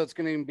 so it's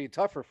going to even be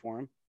tougher for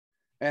him.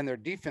 And their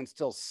defense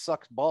still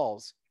sucks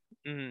balls.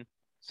 Mm-hmm.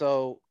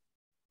 So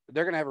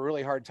they're going to have a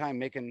really hard time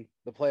making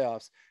the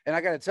playoffs. And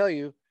I got to tell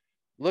you,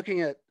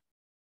 looking at,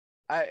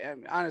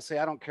 honestly,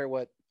 I don't care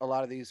what a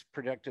lot of these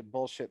projected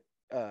bullshit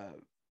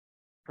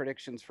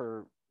predictions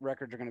for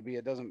records are going to be.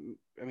 It doesn't,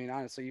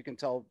 honestly, you can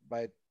tell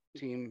by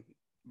team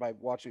by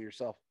watching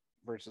yourself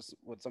versus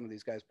what some of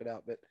these guys put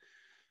out. But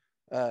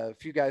a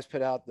few guys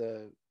put out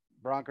the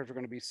Broncos are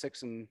going to be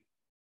 6-11.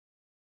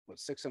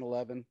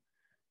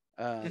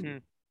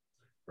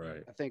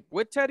 Right. I think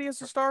with Teddy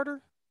as a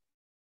starter.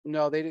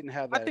 No, they didn't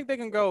have that. I think they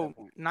can go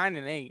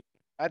 9-8.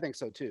 I think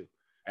so too.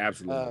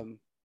 Absolutely.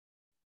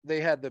 They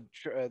had the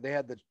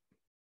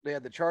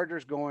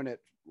Chargers going at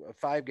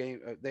 5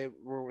 games. They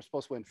were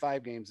supposed to win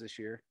 5 games this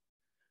year.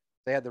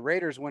 They had the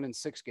Raiders winning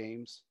 6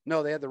 games.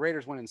 No, they had the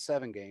Raiders winning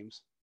 7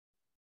 games.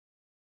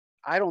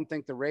 I don't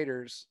think the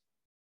Raiders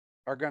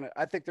are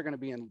I think they're gonna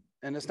be in,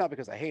 and it's not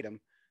because I hate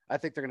them. I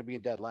think they're gonna be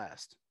in dead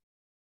last.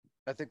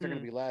 I think they're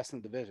gonna be last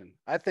in the division.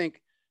 I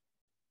think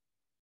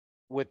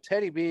with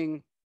Teddy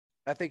being,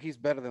 I think he's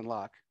better than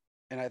Locke,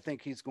 and I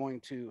think he's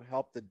going to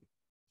help the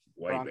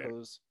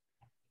Broncos.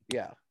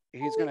 Yeah,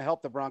 he's going to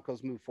help the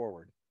Broncos move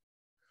forward.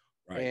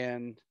 Right.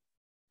 And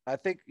I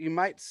think you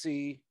might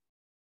see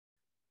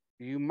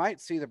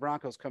the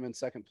Broncos come in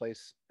 2nd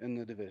place in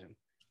the division.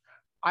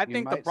 I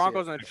think the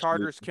Broncos and the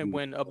Chargers can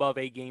win above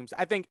 8 games.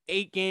 I think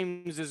 8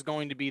 games is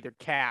going to be their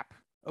cap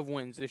of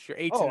wins this year.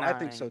 8 to 9. I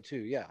think so too.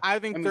 Yeah. I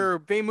think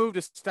they moved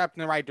a step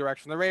in the right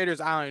direction. The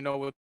Raiders, I don't even know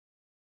what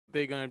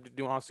they're going to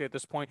do, honestly, at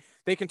this point.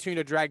 They continue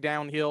to drag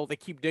downhill. They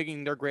keep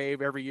digging their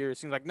grave every year. It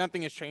seems like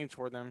nothing has changed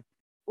for them.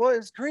 Well,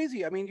 it's crazy.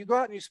 You go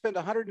out and you spend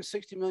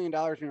 $160 million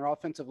in your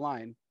offensive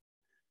line.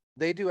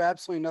 They do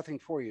absolutely nothing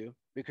for you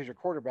because your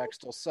quarterback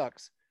still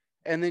sucks.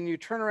 And then you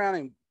turn around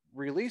and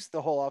release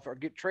the whole off or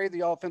trade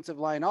the offensive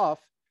line off,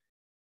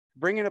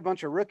 bring in a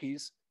bunch of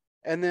rookies,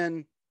 and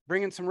then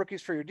bring in some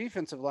rookies for your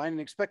defensive line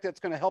and expect that's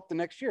going to help the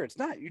next year. It's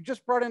not. You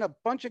just brought in a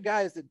bunch of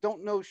guys that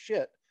don't know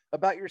shit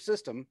about your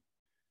system,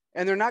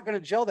 and they're not going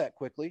to gel that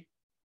quickly.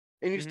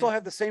 And you still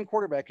have the same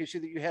quarterback issue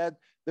that you had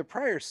the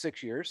prior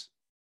 6 years.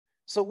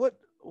 So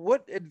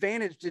what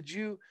advantage did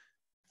you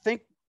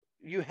think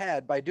you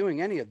had by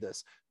doing any of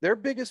this? Their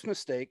biggest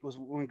mistake was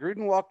when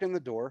Gruden walked in the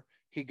door,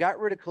 he got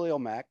rid of Khalil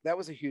Mack. That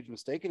was a huge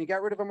mistake. And he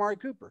got rid of Amari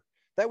Cooper.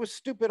 That was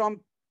stupid on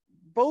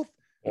both.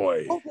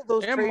 Boy. Both of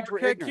those And trades were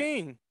Marquette ignorant.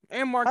 King.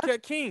 And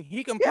Marquette King.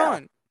 He can Yeah.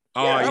 punt.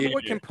 Oh, That yeah.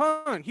 boy can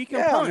punt. He can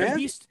Yeah, punt. man.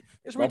 It's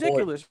My boy-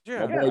 ridiculous. My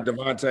Yeah. boy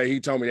Devontae, he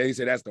told me that. He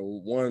said that's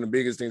one of the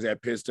biggest things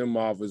that pissed him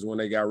off is when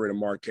they got rid of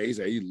Marquette. He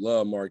said he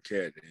loved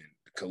Marquette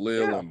and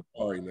Khalil and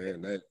Amari,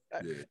 man. That,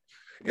 yeah. Then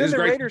It's the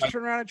great. Raiders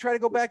turn around and try to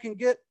go back and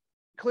get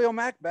Khalil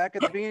Mack back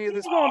at the beginning of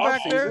this He's going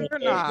back there.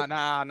 offseason.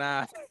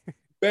 Nah.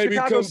 Baby,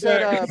 Chicago come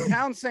said, back.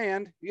 pound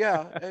sand.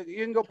 Yeah,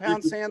 you can go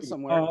pound sand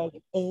somewhere. All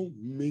on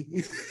me.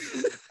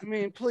 I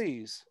mean,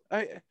 please.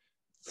 I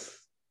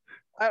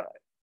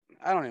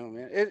don't know,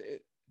 man.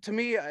 To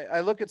me,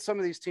 I look at some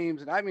of these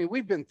teams, and I mean,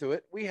 we've been through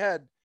it. We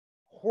had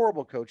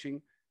horrible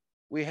coaching.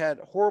 We had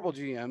horrible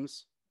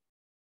GMs,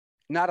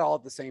 not all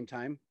at the same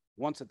time,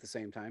 once at the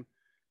same time.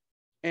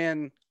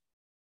 And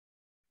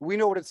we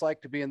know what it's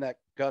like to be in that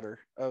gutter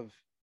of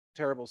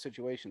terrible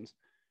situations.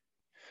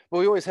 But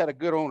we always had a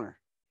good owner.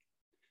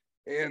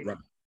 And Right.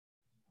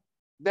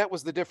 that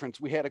was the difference.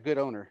 We had a good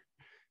owner.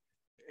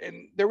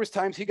 And there was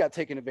times he got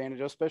taken advantage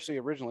of, especially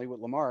originally with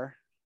Lamar.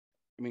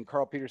 I mean,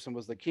 Carl Peterson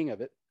was the king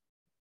of it.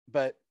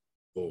 But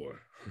Boy.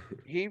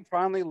 he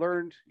finally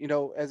learned,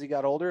 as he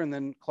got older. And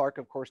then Clark,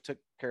 of course, took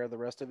care of the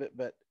rest of it.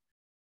 But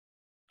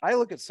I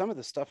look at some of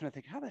this stuff and I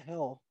think, how the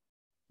hell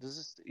does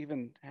this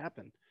even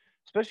happen?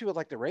 Especially with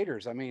like the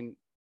Raiders. I mean,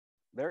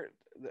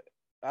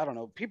 I don't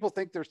know. People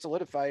think they're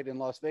solidified in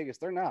Las Vegas.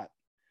 They're not.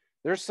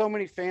 There's so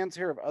many fans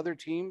here of other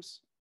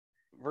teams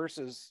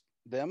versus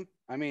them.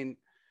 I mean,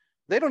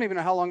 they don't even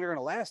know how long they're going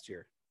to last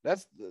here.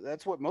 That's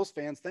what most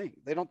fans think.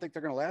 They don't think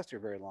they're going to last here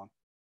very long.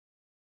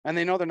 And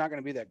they know they're not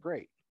going to be that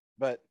great,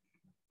 but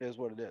it is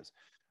what it is.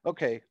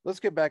 Okay, let's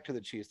get back to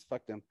the Chiefs.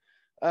 Fuck them.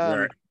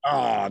 Right.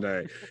 Oh,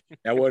 dang.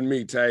 That wasn't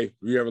me, Tay. If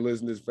you ever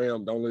listen to this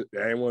film, that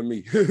ain't wasn't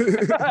me.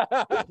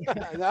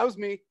 That was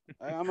me.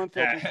 I'm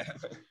unfiltered.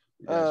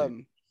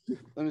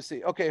 Let me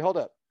see. Okay, hold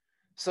up.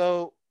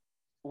 So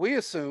we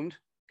assumed,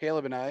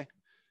 Caleb and I,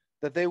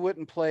 that they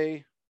wouldn't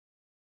play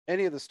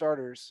any of the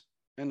starters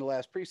in the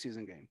last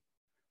preseason game.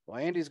 Well,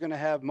 Andy's going to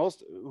have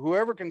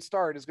whoever can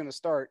start is going to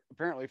start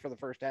apparently for the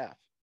first half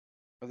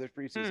of this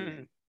preseason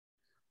game.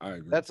 I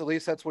agree. That's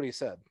what he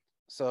said.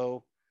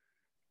 So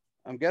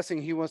I'm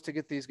guessing he wants to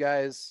get these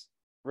guys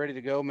ready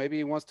to go. Maybe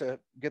he wants to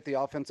get the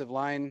offensive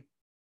line,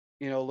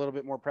 a little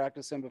bit more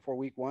practice in before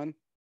week 1.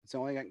 It's the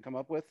only thing I can come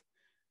up with,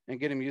 and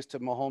get him used to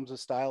Mahomes'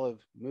 style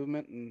of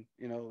movement and,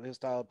 his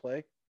style of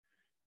play.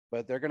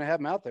 But they're going to have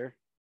him out there.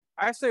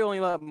 I say only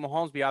let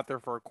Mahomes be out there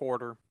for a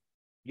quarter.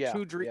 Yeah.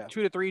 2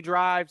 to 3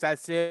 drives,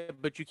 that's it.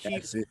 But you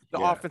keep the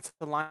offensive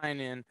line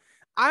in.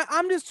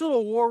 I'm just a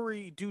little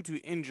worried due to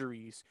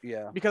injuries.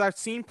 Yeah. Because I've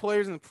seen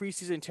players in the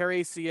preseason tear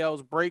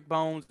ACLs, break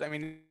bones. I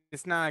mean,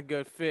 it's not a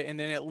good fit, and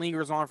then it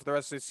lingers on for the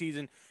rest of the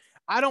season.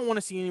 I don't want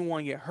to see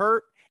anyone get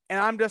hurt, and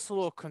I'm just a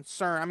little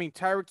concerned. I mean,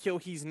 Tyreek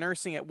Hill,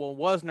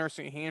 was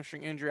nursing a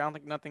hamstring injury. I don't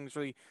think nothing's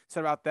really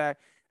said about that.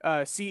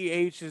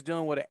 CEH is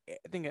dealing with, I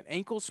think, an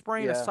ankle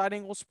sprain, a side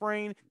ankle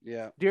sprain.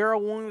 Yeah.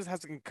 Darrell Williams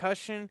has a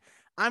concussion.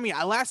 I mean,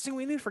 last thing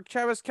we need for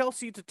Travis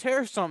Kelce to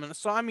tear something.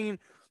 So, I mean,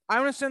 I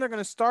understand they're going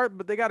to start,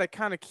 but they got to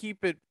kind of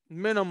keep it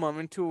minimum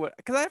into it.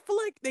 Because I feel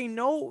like they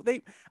know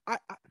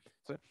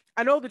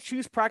I know the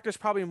Chiefs practice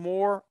probably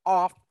more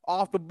off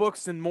the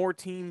books than more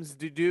teams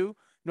do.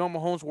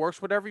 Normal Mahomes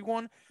works with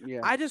everyone.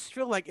 Yeah. I just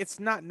feel like it's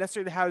not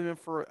necessary to have them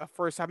for a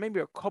first half, maybe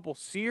a couple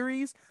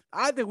series.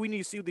 I think we need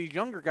to see what these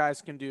younger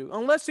guys can do,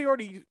 unless they've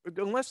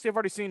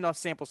already seen enough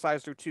sample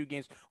size through 2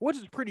 games, which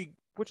is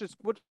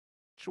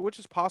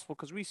possible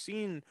because we've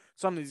seen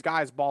some of these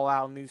guys ball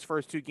out in these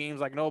first 2 games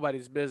like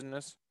nobody's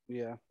business.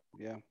 Yeah.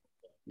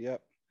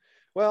 Yep.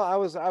 Well, I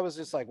was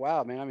just like,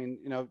 wow, man. I mean,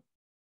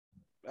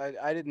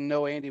 I didn't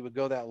know Andy would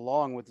go that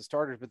long with the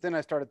starters, but then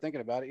I started thinking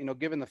about it,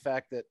 given the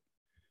fact that,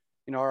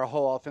 our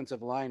whole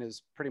offensive line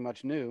is pretty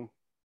much new.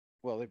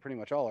 Well, they pretty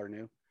much all are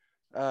new.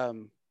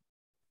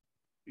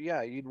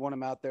 Yeah, you'd want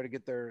them out there to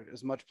get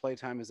as much play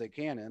time as they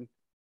can in,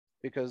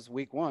 because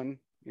week 1,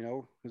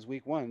 because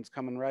week 1's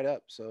coming right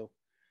up. So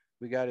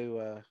we got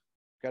to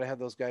have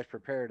those guys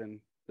prepared, and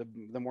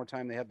the more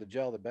time they have to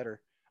gel, the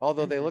better.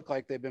 Although they look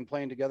like they've been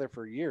playing together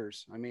for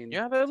years. I mean,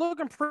 yeah, they're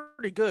looking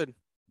pretty good.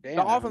 Damn,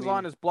 the offensive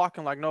line is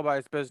blocking like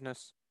nobody's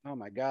business. Oh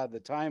my God, the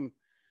time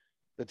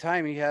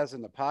he has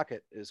in the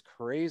pocket is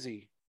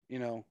crazy.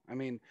 I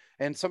mean,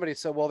 and somebody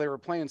said, well, they were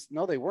playing.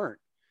 No, they weren't.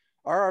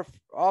 Our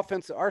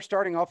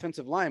starting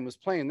offensive line was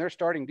playing their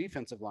starting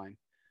defensive line,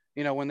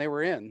 when they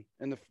were in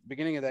the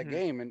beginning of that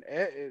game. And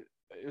it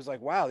was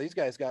like, wow, these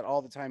guys got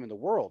all the time in the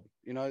world.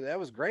 That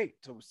was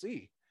great to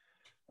see.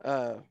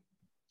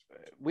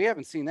 We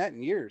haven't seen that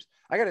in years.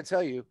 I got to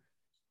tell you,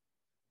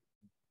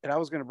 and I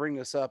was going to bring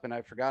this up and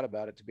I forgot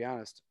about it, to be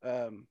honest.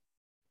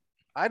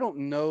 I don't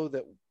know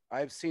that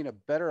I've seen a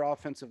better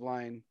offensive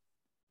line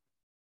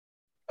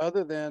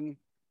other than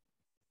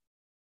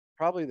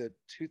probably the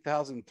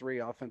 2003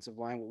 offensive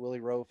line with Willie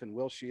Roaf and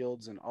Will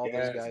Shields and all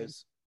those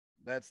guys.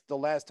 That's the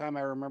last time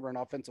I remember an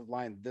offensive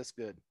line this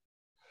good.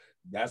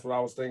 That's what I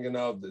was thinking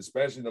of,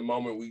 especially the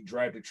moment we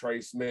drafted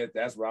Trey Smith.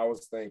 That's what I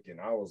was thinking.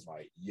 I was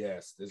like,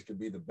 yes, this could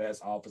be the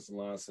best offensive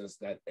line since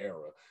that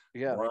era.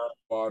 Yeah. Ron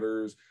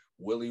Waters,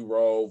 Willie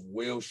Rove,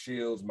 Will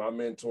Shields, my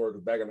mentor,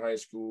 back in high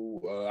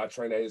school. I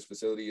trained at his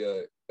facility,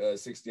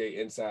 68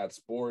 Inside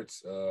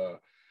Sports.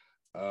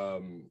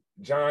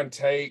 John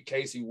Tate,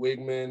 Casey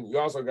Wigman. You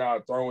also got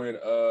to throw in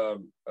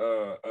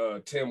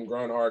Tim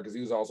Grunhard, because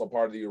he was also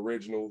part of the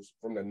originals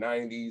from the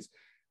 90s.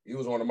 He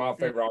was one of my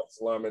favorite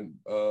offensive linemen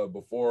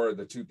before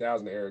the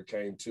 2000 era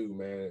came too,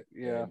 man.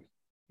 Yeah. And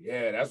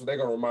yeah, that's what they're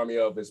going to remind me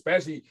of,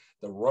 especially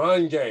the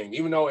run game.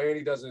 Even though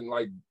Andy doesn't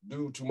like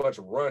do too much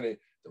running,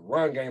 the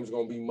run game is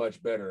going to be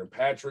much better. And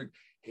Patrick,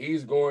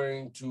 he's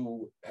going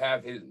to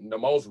have the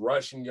most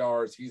rushing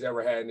yards he's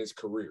ever had in his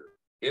career.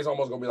 It's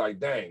almost going to be like,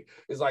 dang.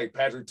 It's like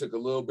Patrick took a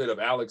little bit of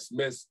Alex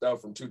Smith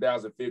stuff from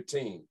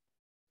 2015.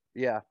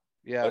 Yeah.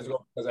 Yeah.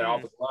 Because that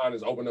offensive line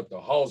has opened up the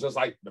holes. Just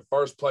like the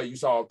first play, you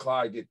saw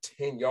Clyde get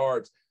 10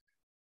 yards.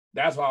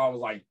 That's why I was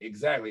like,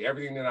 exactly.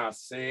 Everything that I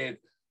said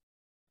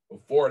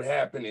before it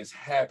happened is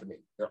happening.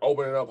 They're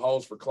opening up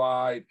holes for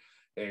Clyde,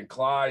 and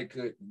Clyde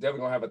could definitely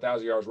going to have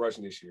 1,000 yards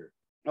rushing this year.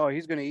 Oh,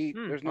 he's going to eat.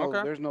 There's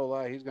no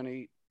lie. He's going to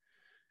eat.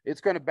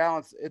 It's going to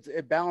balance.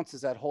 It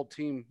balances that whole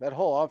team. That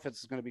whole offense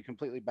is going to be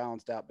completely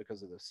balanced out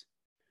because of this.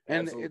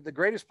 And the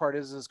greatest part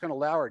is it's going to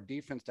allow our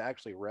defense to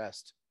actually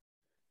rest.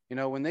 You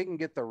know, when they can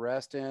get the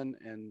rest in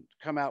and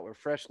come out with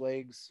fresh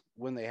legs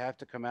when they have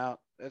to come out,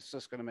 that's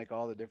just going to make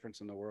all the difference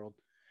in the world.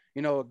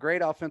 You know, a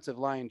great offensive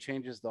line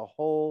changes the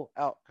whole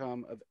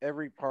outcome of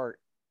every part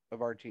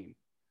of our team.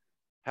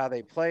 How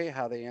they play,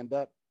 how they end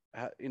up,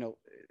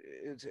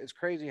 it's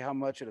crazy how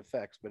much it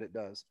affects, but it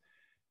does.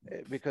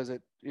 Because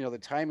the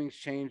timing's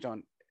changed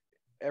on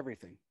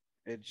everything.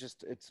 It's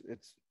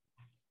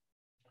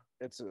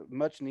a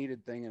much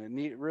needed thing, and it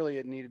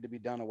needed to be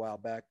done a while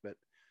back, but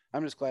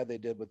I'm just glad they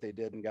did what they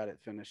did and got it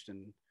finished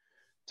and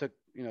took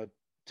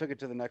it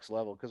to the next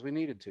level, because we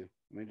needed to.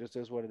 I mean, it just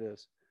is what it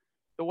is.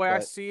 The way I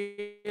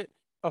see it.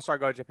 Oh, sorry.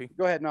 Go ahead, JP.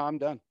 Go ahead. No, I'm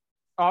done.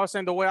 I was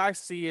saying the way I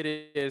see it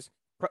is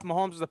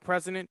Mahomes is the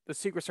president. The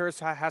Secret Service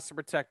has to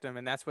protect him,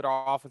 and that's what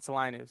our offensive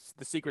line is.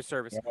 The Secret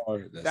Service.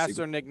 That's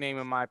their nickname,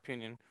 in my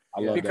opinion.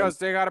 Because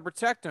they got to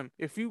protect him.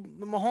 If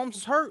Mahomes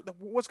is hurt,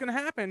 what's going to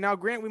happen? Now,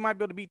 Grant, we might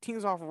be able to beat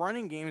teams off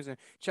running games, and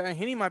Chad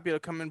Henne might be able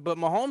to come in, but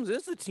Mahomes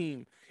is the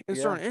team in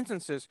certain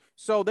instances.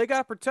 So they got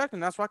to protect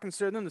him. That's why I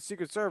consider them the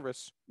Secret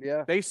Service.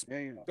 Yeah. They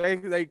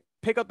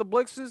pick up the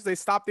blitzes, they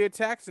stop the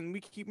attacks, and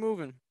we keep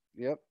moving.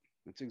 Yep,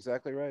 that's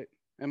exactly right.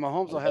 And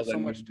Mahomes will have so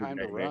much time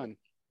to run.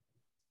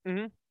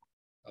 Mm-hmm.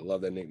 I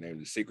love that nickname,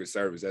 the Secret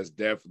Service. That's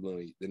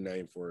definitely the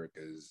name for it,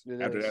 because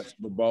after that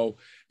Super Bowl,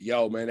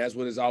 man, that's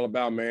what it's all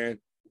about, man.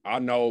 I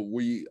know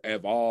we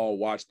have all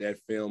watched that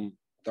film,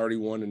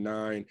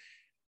 31-9.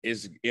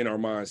 It's in our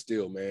minds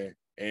still, man.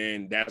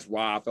 And that's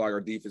why I feel like our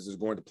defense is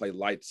going to play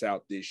lights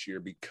out this year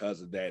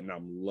because of that, and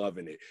I'm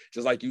loving it.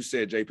 Just like you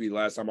said, JP,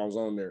 last time I was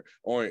on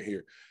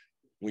here,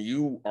 when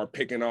you are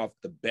picking off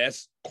the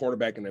best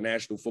quarterback in the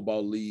National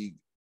Football League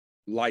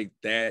like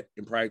that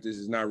in practice,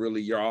 is not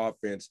really your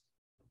offense.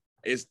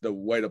 It's the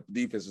way the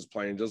defense is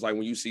playing. Just like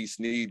when you see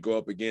Snead go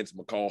up against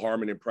McCall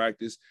Harmon in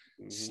practice,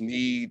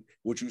 Snead,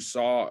 what you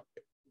saw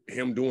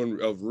him doing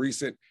of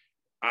recent,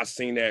 I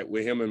seen that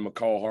with him and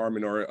McCall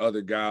Harmon or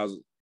other guys,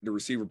 the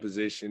receiver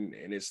position,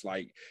 and it's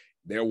like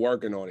they're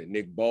working on it.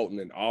 Nick Bolton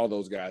and all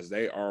those guys,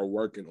 they are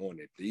working on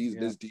it.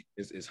 This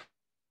defense is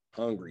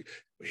hungry.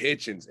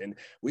 Hitchens, and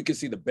we could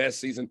see the best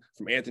season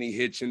from Anthony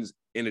Hitchens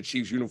in the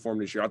Chiefs uniform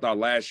this year. I thought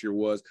last year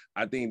was.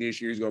 I think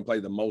this year he's going to play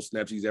the most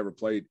snaps he's ever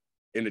played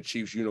in the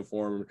Chiefs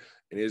uniform,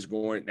 and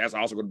that's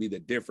also going to be the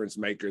difference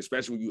maker,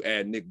 especially when you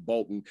add Nick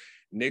Bolton.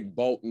 Nick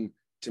Bolton,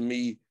 to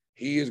me,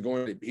 he's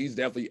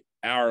definitely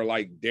our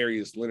like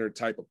Darius Leonard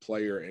type of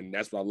player, and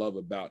that's what I love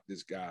about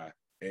this guy.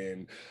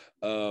 And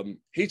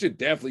he should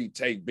definitely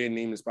take Ben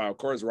Niemann's spot. Of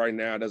course, right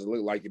now it doesn't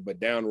look like it,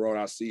 but down the road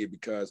I see it,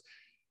 because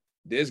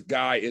this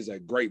guy is a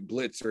great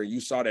blitzer.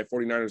 You saw that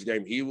 49ers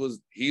game. He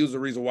was the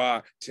reason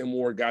why Tim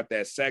Ward got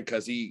that sack,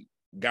 because he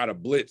got a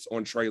blitz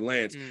on Trey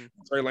Lance.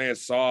 Trey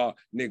Lance saw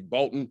Nick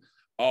Bolton.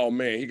 Oh,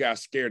 man, he got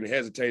scared and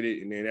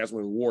hesitated, and then that's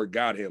when Ward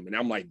got him. And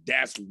I'm like,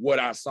 that's what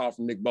I saw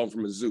from Nick Bolton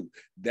from Mizzou.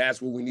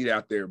 That's what we need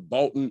out there.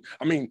 Bolton,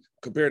 I mean,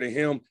 compared to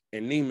him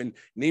and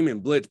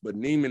Neiman blitz, but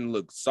Neiman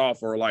looked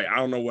soft, or like, I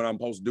don't know what I'm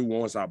supposed to do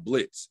once I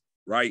blitz,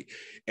 right?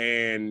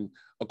 And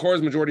of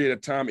course, majority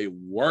of the time it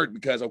worked,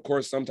 because of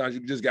course, sometimes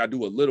you just got to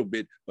do a little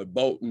bit, but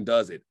Bolton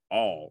does it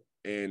all.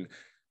 And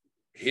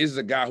he's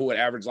a guy who would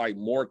average like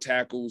more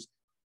tackles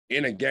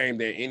in a game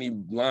than any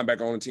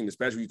linebacker on the team,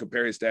 especially when you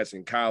compare his stats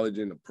in college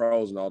and the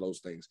pros and all those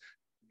things.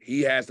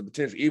 He has the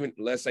potential, even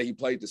let's say he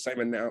played the same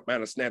amount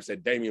of snaps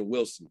that Damian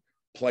Wilson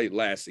played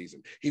last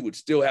season, he would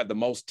still have the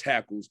most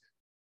tackles,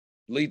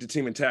 lead the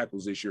team in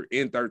tackles this year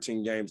in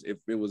 13 games if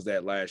it was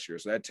that last year.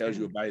 So that tells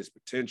you about his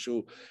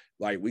potential.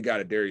 Like, we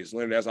got a Darius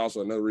Leonard. That's also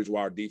another reason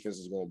why our defense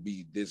is going to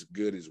be this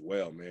good as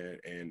well, man.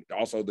 And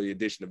also the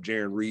addition of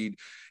Jarran Reed.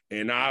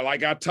 And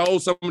I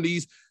told some of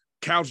these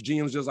couch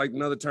GMs, just like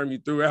another term you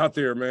threw out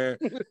there, man.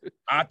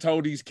 I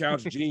told these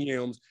couch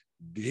GMs,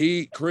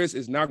 Chris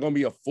is not going to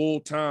be a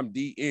full-time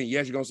DN.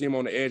 Yes, you're going to see him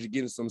on the edge,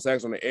 getting some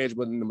sacks on the edge,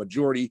 but in the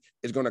majority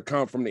is going to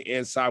come from the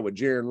inside with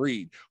Jarran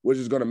Reed, which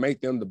is going to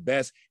make them the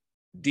best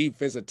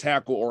defensive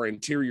tackle or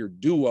interior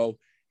duo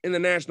in the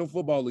National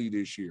Football League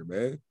this year,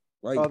 man.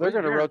 Like, oh, they're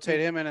going to rotate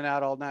him in and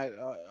out all night,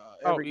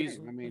 every game.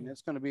 Easily. I mean,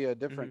 it's going to be a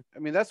different. I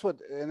mean, that's what,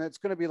 and it's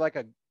going to be like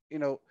a,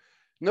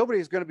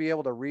 nobody's going to be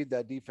able to read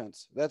that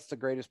defense. That's the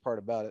greatest part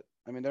about it.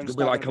 I mean, they're going to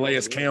be like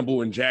Calais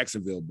Campbell in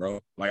Jacksonville, bro.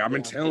 Like I've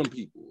been telling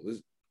people,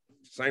 it's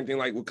same thing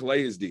like what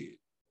Calais did.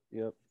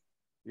 Yep.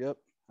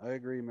 I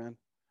agree, man.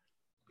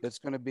 It's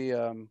going to be,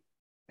 and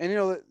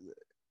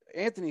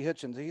Anthony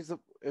Hitchens,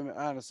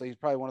 honestly, he's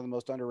probably one of the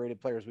most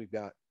underrated players we've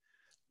got.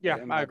 Yeah,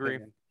 I agree.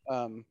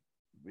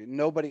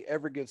 Nobody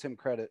ever gives him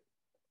credit.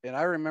 And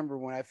I remember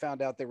when I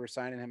found out they were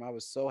signing him, I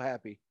was so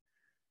happy.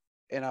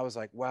 And I was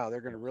like, wow,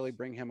 they're going to really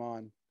bring him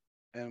on.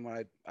 And when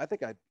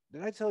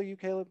did I tell you,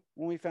 Caleb,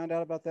 when we found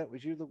out about that?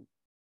 Was you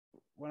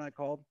when I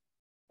called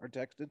or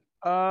texted?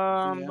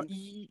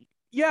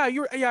 Yeah, I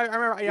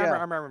remember. Yeah,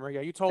 I remember.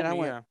 Yeah, you told me.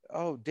 Went,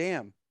 oh,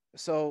 damn.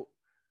 So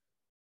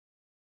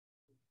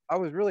I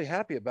was really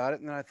happy about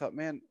it. And then I thought,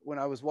 man, when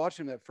I was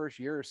watching that first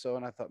year or so,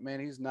 and I thought, man,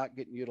 he's not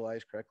getting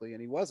utilized correctly.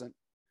 And he wasn't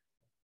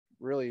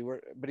really,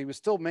 but he was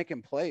still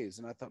making plays.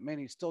 And I thought, man,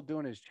 he's still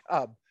doing his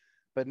job.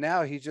 But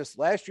now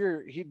last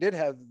year, he did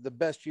have the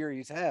best year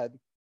he's had.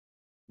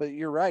 But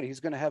you're right. He's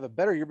going to have a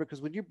better year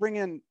because when you bring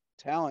in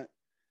talent,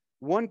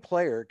 one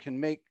player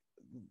can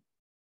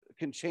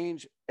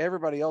change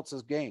everybody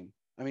else's game.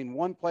 I mean,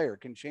 one player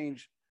can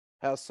change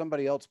how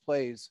somebody else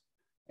plays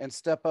and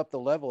step up the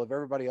level of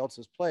everybody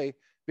else's play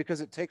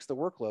because it takes the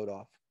workload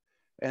off.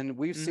 And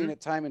we've seen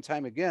it time and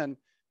time again,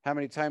 how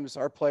many times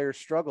our players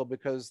struggle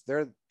because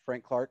they're,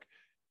 Frank Clark,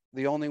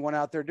 the only one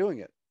out there doing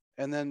it.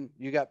 And then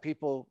you got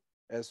people,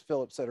 as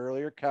Philip said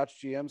earlier,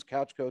 couch GMs,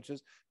 couch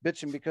coaches,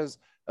 bitching because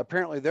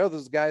apparently they're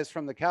those guys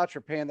from the couch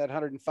are paying that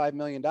 $105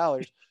 million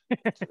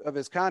of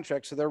his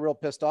contract. So they're real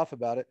pissed off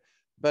about it.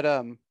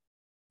 But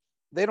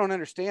they don't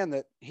understand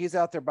that he's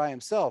out there by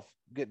himself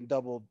getting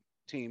double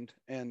teamed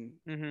and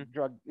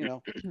drug,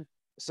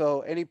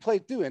 So, and he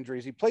played through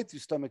injuries. He played through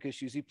stomach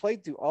issues. He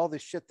played through all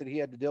this shit that he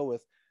had to deal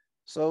with.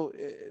 So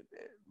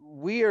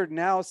we are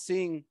now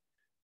seeing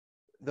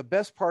the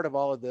best part of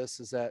all of this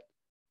is that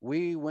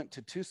we went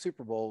to 2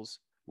 Super Bowls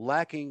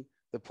lacking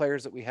the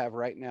players that we have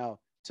right now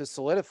to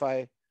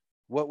solidify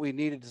what we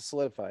needed to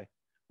solidify.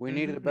 We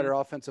needed a better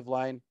offensive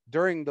line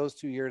during those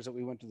 2 years that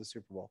we went to the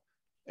Super Bowl.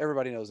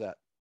 Everybody knows that.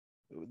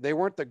 They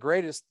weren't the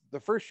greatest the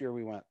first year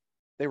we went.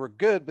 They were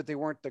good, but they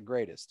weren't the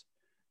greatest.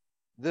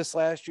 This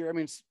last year, I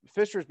mean,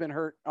 Fisher's been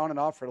hurt on and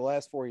off for the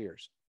last 4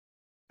 years.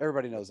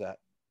 Everybody knows that.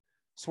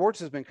 Schwartz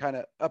has been kind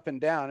of up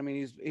and down. I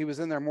mean, he was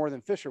in there more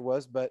than Fisher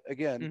was, but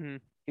again,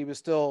 he was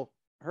still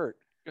hurt.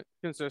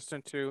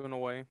 Consistent too, in a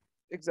way.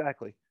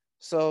 Exactly.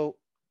 So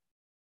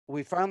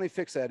we finally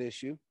fixed that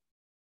issue.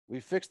 We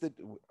fixed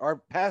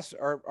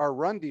our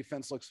run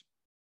defense looks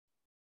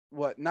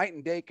night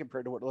and day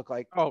compared to what it looked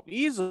like. Oh,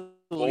 easily,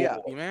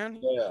 man.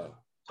 Yeah.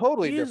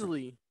 Totally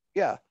easily. Different.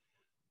 Yeah.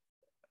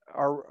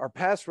 Our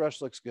pass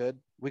rush looks good.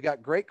 We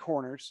got great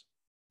corners.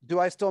 Do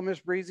I still miss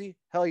Breezy?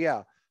 Hell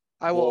yeah.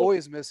 I will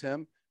always miss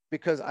him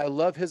because I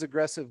love his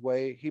aggressive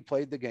way he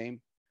played the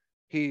game.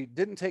 He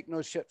didn't take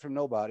no shit from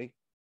nobody.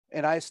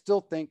 And I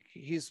still think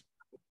he's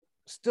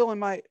still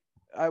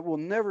I will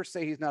never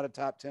say he's not a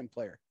top 10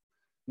 player.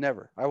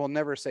 Never. I will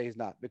never say he's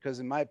not because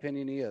in my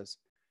opinion, he is.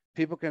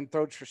 People can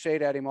throw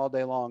shade at him all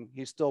day long.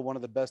 He's still one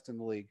of the best in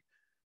the league.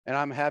 And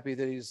I'm happy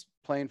that he's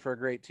playing for a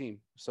great team.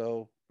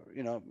 So,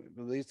 at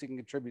least he can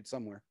contribute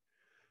somewhere.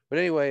 But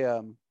anyway,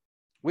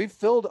 we've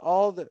filled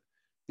all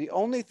the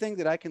only thing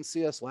that I can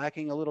see us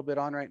lacking a little bit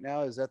on right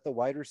now is at the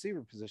wide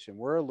receiver position.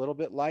 We're a little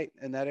bit light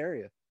in that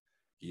area.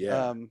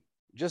 Yeah.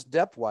 Just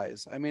depth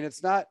wise. I mean,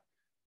 it's not,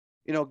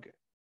 in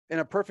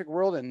a perfect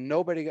world and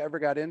nobody ever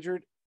got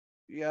injured.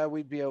 Yeah,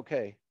 we'd be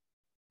okay,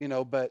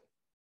 but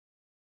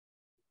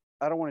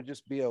I don't want to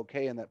just be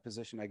okay in that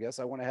position. I guess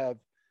I want to have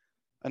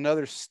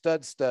another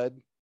stud,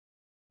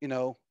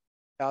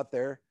 out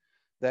there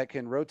that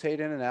can rotate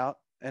in and out.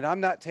 And I'm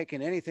not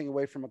taking anything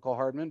away from McCall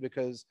Hardman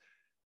because,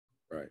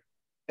 right.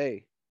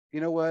 Hey,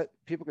 you know what?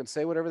 People can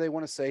say whatever they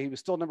want to say. He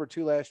was still number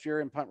 2 last year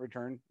in punt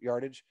return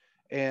yardage.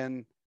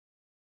 And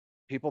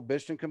people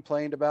bitched and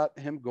complained about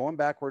him going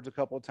backwards a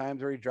couple of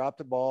times or he dropped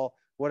the ball,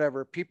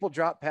 whatever. People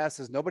drop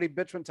passes. Nobody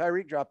bitched when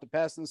Tyreek dropped the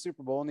pass in the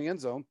Super Bowl in the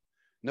end zone.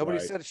 Nobody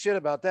said shit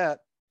about that,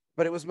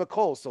 but it was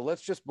McCall. So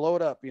let's just blow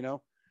it up,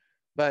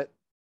 But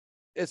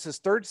it's his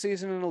 3rd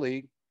season in the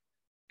league.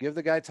 Give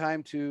the guy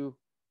time to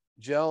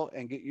gel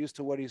and get used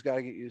to what he's got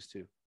to get used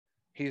to.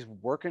 He's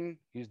working.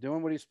 He's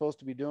doing what he's supposed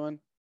to be doing.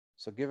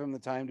 So give him the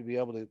time to be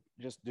able to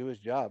just do his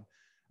job.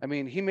 I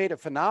mean, he made a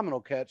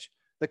phenomenal catch.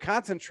 The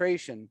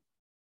concentration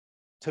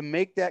to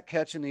make that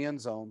catch in the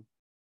end zone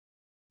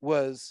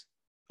was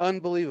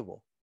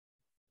unbelievable.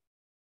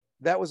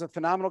 That was a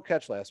phenomenal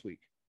catch last week.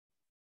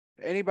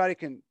 Anybody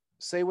can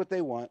say what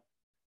they want.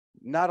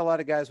 not a lot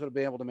of guys would have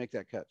been able to make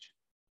that catch.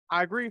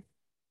 I agree.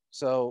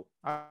 So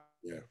I,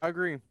 Yeah. I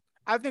agree.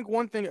 I think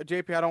one thing,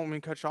 JP, I don't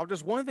mean to cut you off.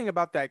 Just one thing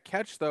about that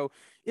catch, though,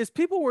 is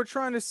people were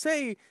trying to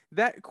say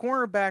that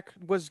cornerback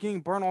was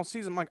getting burned all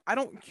season. Like, I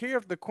don't care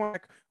if the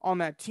cornerback on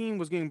that team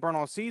was getting burned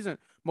all season.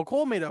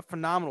 McCole made a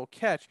phenomenal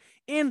catch,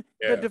 and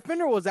the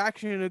defender was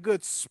actually in a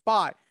good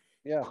spot.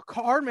 yeah,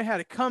 Hardman had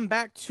to come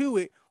back to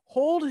it,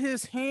 hold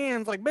his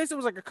hands, like basically it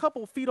was like a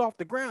couple feet off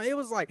the ground. It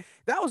was like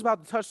that was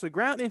about to touch the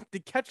ground, and to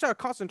catch that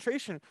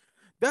concentration,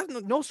 that's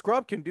no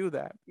scrub can do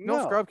that. No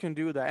No. scrub can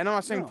do that. And I'm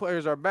not saying No.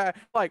 players are bad.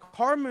 Like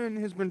Hardman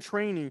has been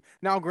training.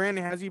 Now,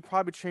 granted, has he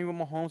probably trained with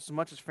Mahomes as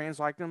much as fans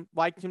liked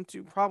him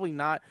to? Probably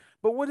not.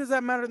 But what does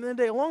that matter at the end of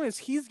the day? As long as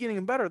he's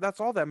getting better, that's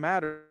all that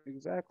matters.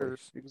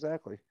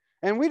 Exactly.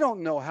 And we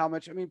don't know how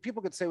much. I mean,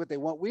 people could say what they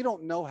want. We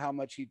don't know how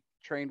much he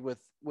trained with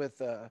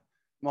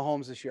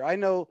Mahomes this year. I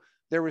know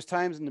there was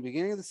times in the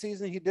beginning of the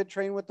season he did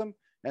train with them,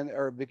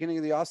 or beginning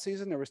of the off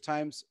season. There was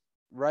times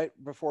right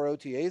before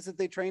OTAs that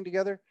they trained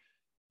together.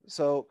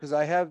 So,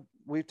 because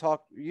we've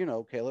talked,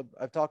 Caleb,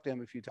 I've talked to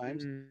him a few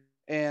times,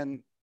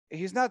 and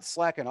he's not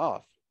slacking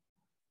off.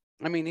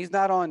 I mean, he's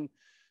not on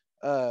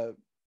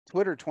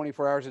Twitter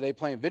 24 hours a day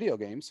playing video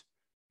games.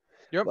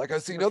 Yep, like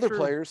I've seen other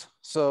players.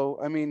 So,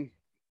 I mean,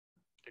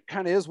 it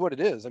kind of is what it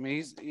is. I mean,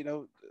 he's,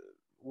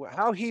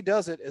 how he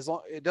does it,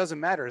 it doesn't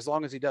matter as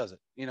long as he does it.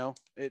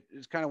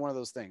 It's kind of one of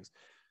those things.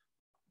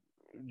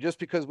 Just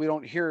because we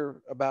don't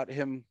hear about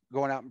him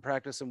going out and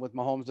practicing with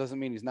Mahomes doesn't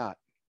mean he's not.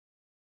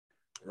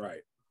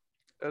 Right.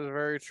 That's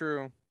very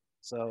true.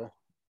 So,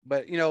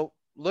 but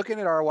looking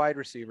at our wide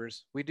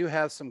receivers, we do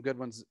have some good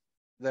ones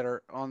that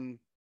are on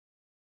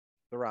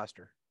the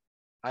roster.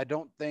 I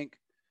don't think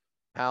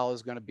Powell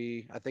is going to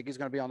be. I think he's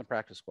going to be on the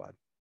practice squad.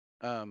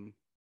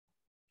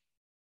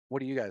 What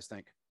do you guys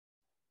think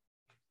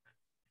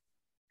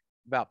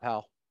about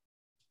Powell?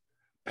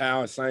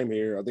 Powell, same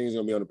here. I think he's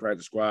going to be on the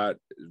practice squad,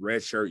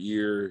 red shirt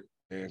year,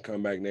 and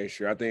come back next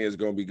year. I think it's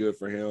going to be good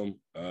for him.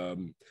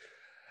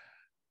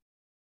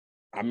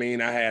 I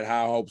mean, I had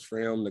high hopes for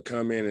him to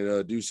come in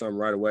and do something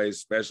right away,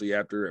 especially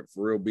after,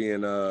 for real,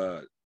 being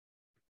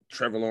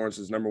Trevor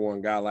Lawrence's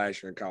 #1 guy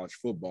last year in college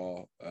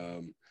football.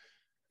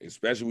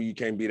 Especially when you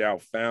can't beat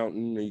out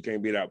Fountain, and you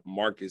can't beat out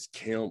Marcus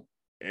Kemp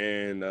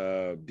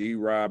and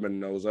D-Rob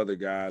and those other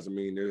guys. I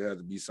mean, there has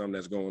to be something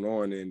that's going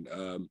on.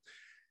 And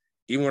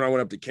even when I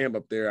went up to camp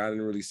up there, I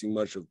didn't really see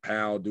much of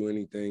Powell do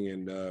anything.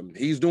 And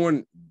he's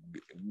doing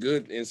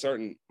good in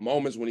certain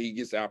moments when he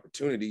gets the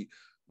opportunity,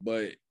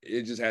 but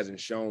it just hasn't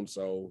shown.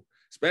 So,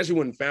 especially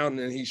when Fountain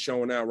and he's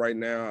showing out right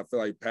now, I feel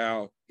like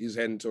Powell, he's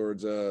heading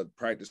towards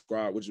practice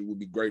squad, which would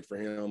be great for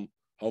him.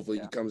 Hopefully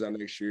he comes out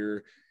next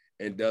year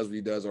and does what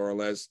he does, or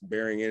unless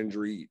bearing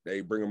injury, they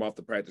bring him off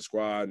the practice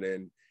squad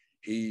and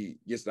he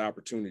gets the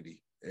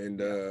opportunity.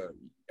 And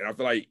I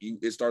feel like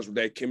it starts with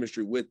that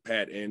chemistry with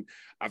Pat. And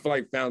I feel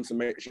like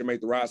Fountain should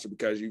make the roster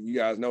because you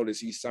guys notice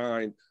he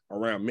signed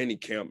around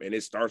minicamp, and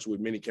it starts with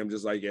minicamp,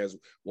 just like as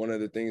one of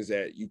the things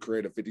that you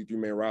create a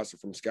 53-man roster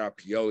from Scott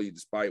Pioli,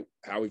 despite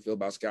how we feel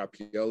about Scott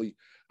Pioli.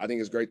 I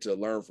think it's great to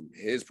learn from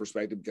his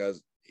perspective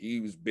because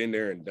he's been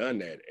there and done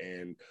that.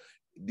 And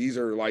these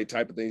are like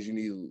type of things you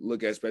need to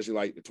look at, especially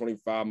like the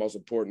 25 most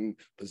important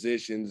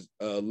positions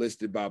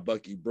listed by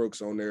Bucky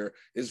Brooks on there.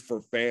 Is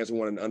for fans who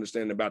want to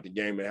understand about the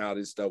game and how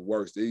this stuff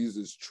works. These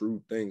is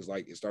true things.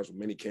 Like it starts with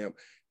minicamp,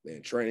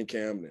 then training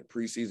camp, then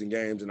preseason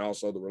games, and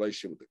also the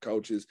relationship with the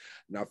coaches.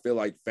 And I feel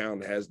like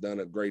Fountain has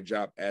done a great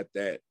job at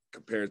that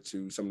compared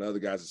to some of the other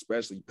guys,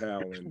 especially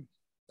Powell. And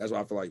that's why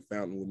I feel like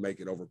Fountain will make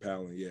it over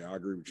Powell. And yeah, I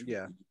agree with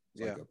you.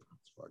 Yeah.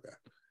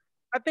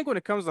 I think when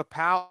it comes to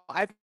Powell,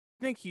 I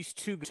think he's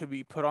too good to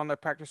be put on the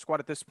practice squad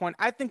at this point.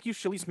 I think you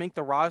should at least make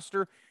the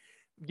roster,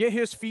 get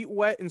his feet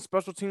wet in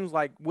special teams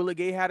like Willie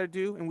Gay had to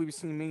do, and we've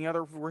seen many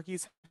other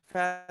rookies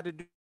have had to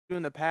do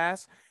in the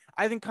past.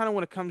 I think kind of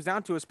when it comes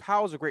down to is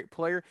Powell's a great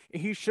player,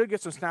 and he should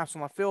get some snaps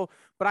on the field.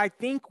 But I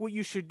think what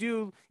you should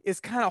do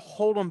is kind of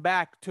hold him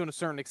back to a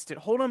certain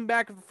extent. Hold him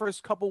back for the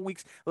first couple of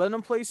weeks, let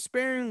him play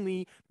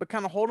sparingly, but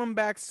kind of hold him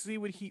back, see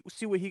what he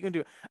can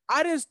do.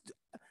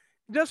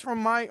 Just from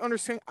my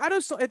understanding,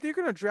 if you're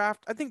going to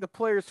draft, I think the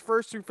players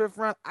 1st through 5th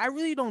round, I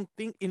really don't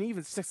think, and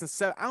even 6th and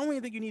 7th, I don't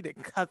even think you need to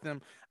cut them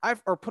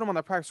or put them on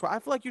the practice squad. I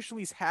feel like you should at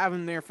least have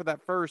them there for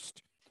that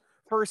first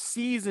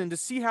season to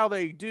see how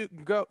they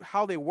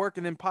how they work,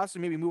 and then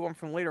possibly maybe move on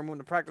from later, move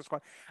to practice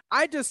squad.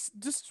 I just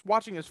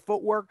watching his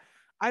footwork,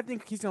 I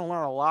think he's going to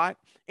learn a lot,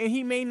 and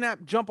he may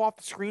not jump off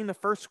the screen the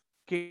first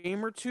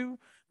game or two,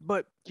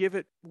 but give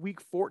it week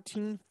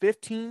 14,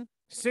 15,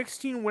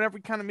 16, whenever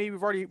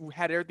we've already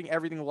had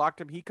everything locked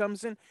up, he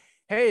comes in.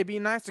 Hey, it'd be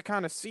nice to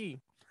kind of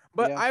see.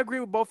 But I agree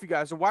with both of you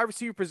guys. The wide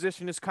receiver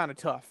position is kind of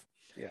tough.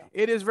 Yeah.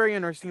 It is very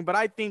interesting, but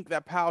I think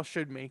that Powell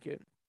should make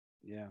it.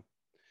 Yeah.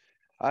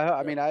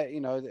 I mean,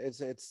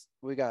 it's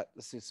we got,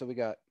 let's see. So we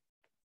got,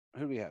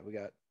 who do we have? We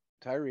got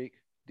Tyreek,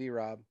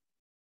 D-Rob.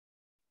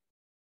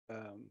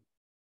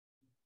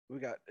 We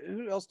got,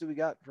 who else do we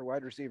got for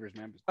wide receivers,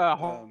 man?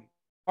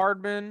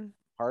 Hardman.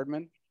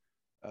 Hardman.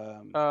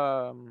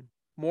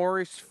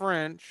 Maurice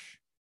French.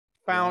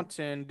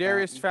 Fountain,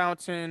 Darius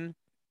Fountain,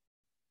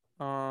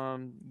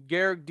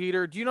 Garrett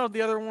Dieter. Do you know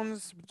the other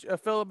ones,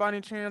 Philip, by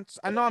any chance?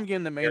 I know I'm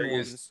getting the main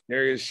ones.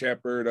 Darius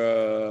Shepard,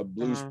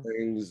 Blue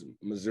Springs,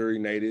 Missouri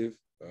native.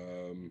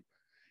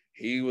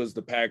 He was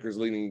the Packers'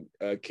 leading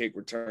kick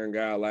return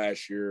guy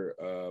last year.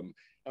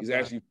 He's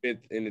actually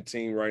fifth in the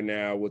team right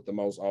now with the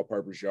most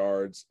all-purpose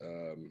yards,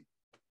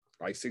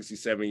 like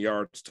 67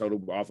 yards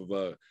total off of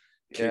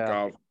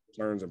kickoff,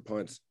 returns, and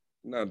punts.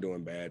 Not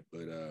doing bad,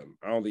 but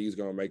I don't think he's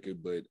going to make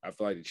it. But I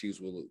feel like the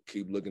Chiefs will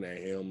keep looking at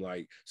him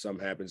like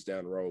something happens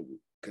down the road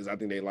because I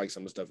think they like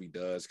some of the stuff he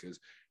does because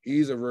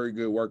he's a very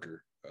good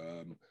worker.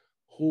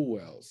 Who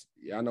else?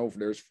 Yeah, I know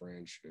there's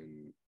French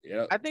and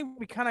I think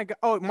we kind of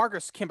got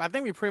Marcus Kemp. I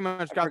think we pretty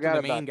much got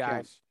to the main guys.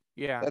 Kemp.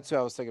 Yeah, that's what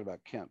I was thinking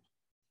about.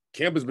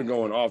 Kemp has been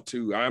going off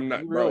too. I'm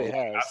not, he really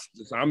has.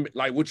 I'm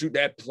like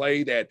that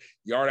play, that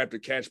yard after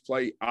catch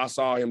play. I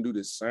saw him do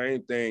the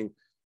same thing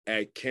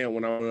at Kemp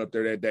when I went up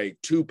there that day.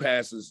 2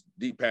 passes,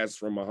 deep passes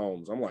from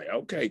Mahomes. I'm like,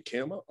 okay,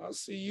 Kemp, I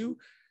see you.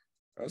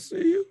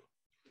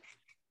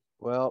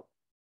 Well,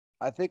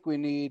 I think we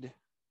need.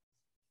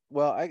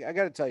 Well, I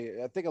got to tell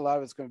you, I think a lot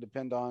of it's going to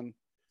depend on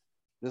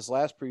this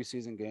last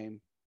preseason game.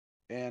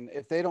 And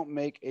if they don't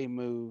make a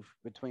move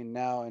between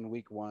now and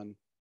week 1,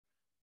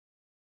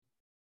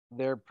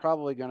 they're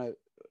probably going to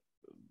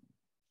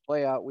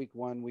play out week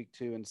 1, week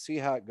 2, and see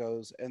how it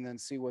goes. And then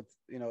see what,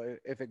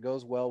 if it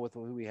goes well with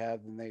who we have,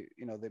 then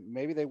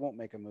maybe they won't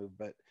make a move.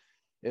 But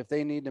if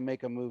they need to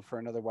make a move for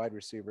another wide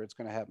receiver, it's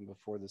going to happen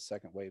before the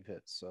second wave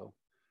hits. So,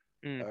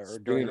 or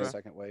during the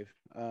second wave.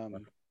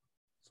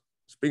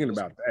 Speaking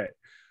about that,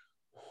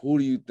 who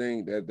do you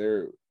think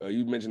that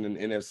you mentioned in the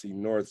NFC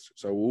North,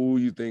 so who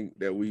do you think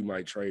that we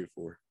might trade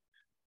for?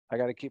 I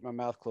got to keep my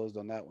mouth closed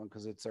on that one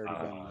because it's already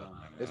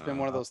been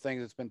one of those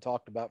things that's been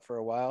talked about for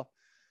a while.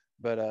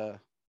 But,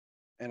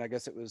 and I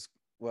guess it was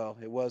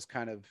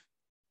kind of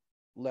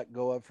let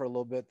go of for a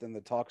little bit. Then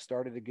the talk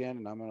started again,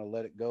 and I'm going to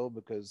let it go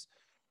because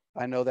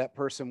I know that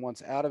person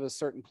wants out of a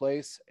certain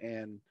place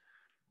and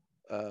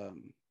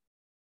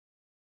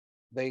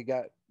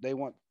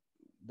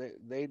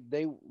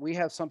we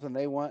have something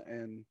they want,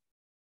 and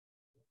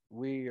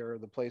we are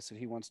the place that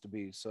he wants to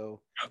be. So,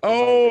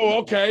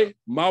 okay,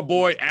 my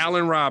boy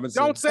Allen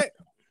Robinson. Don't say,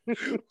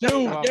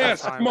 dude.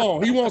 Yes, come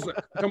on. He wants it.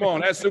 Come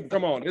on, that's super.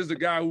 Come on, this is the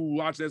guy who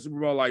watched that Super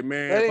Bowl. Like,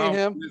 man, that ain't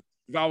him.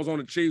 If I was on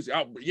the Chiefs,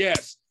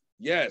 yes.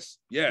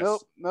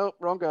 Nope,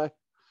 wrong guy.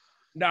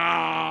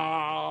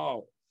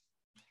 No,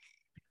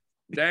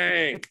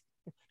 dang.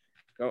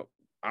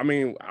 I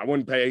mean, I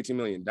wouldn't pay $18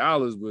 million,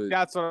 but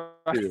that's what.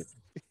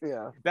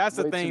 Yeah, that's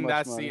the thing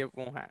that I see it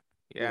won't happen.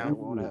 Yeah, it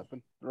won't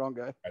happen. Wrong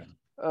guy.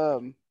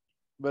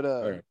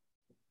 But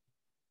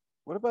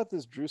what about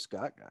this Drew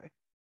Scott guy?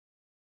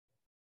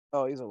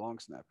 Oh, he's a long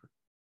snapper.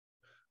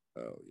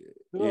 Oh yeah.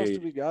 Who else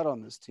do we got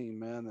on this team,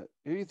 man?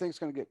 Who do you think's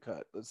going to get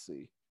cut? Let's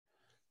see.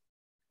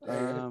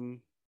 Who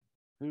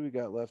do we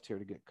got left here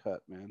to get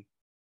cut, man?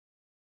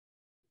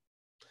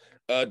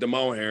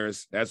 Damone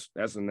Harris. That's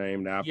the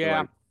name now.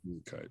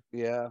 Cut.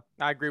 Yeah,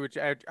 I agree with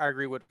you. I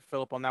agree with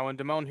Philip on that one.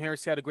 Damone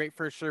Harris had a great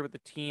first year with the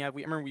team. I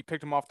remember we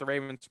picked him off the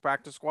Ravens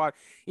practice squad.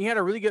 He had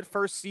a really good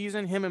first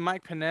season. Him and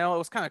Mike Pennell. It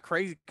was kind of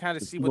crazy, kind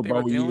of see what they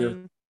were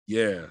doing.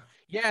 Yeah,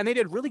 and they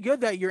did really good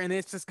that year. And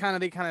it's just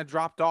they kind of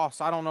dropped off.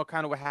 So I don't know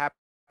kind of what happened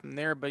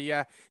there, but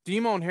yeah,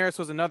 Damone Harris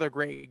was another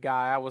great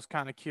guy. I was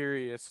kind of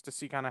curious to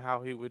see kind of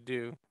how he would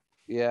do.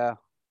 Yeah.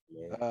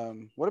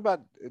 What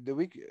about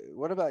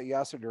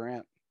Yasser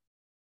Durant?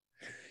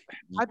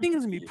 I think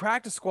it's gonna be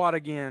practice squad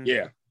again.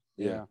 Yeah.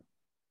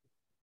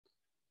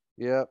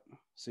 Yep.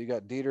 So you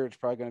got Dieter. It's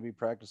probably gonna be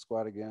practice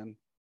squad again.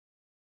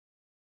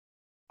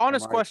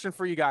 Honest question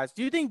for you guys: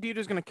 do you think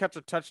Dieter's gonna catch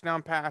a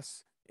touchdown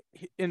pass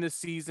in this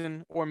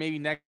season, or maybe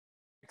next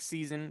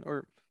season,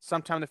 or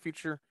sometime in the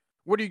future?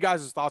 What are you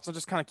guys' thoughts? I'm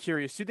just kind of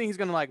curious. Do you think he's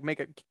gonna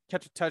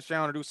catch a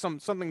touchdown or do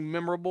something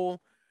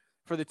memorable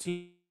for the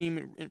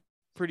team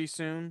pretty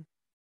soon?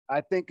 I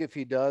think if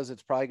he does,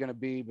 it's probably gonna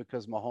be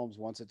because Mahomes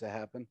wants it to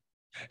happen.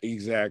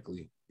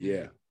 Exactly.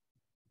 Yeah.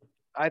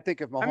 I think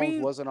if Mahomes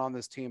wasn't on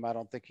this team, I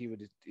don't think he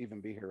would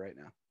even be here right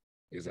now.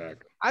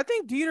 Exactly. I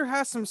think Dieter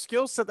has some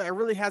skill set that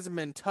really hasn't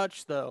been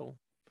touched, though.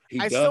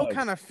 I still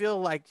kind of feel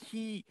like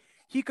he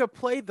could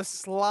play the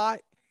slot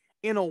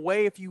in a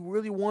way if you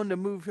really wanted to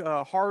move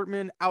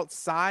Hardman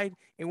outside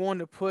and wanted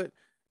to put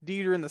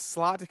Dieter in the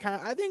slot to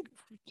I think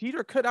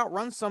Dieter could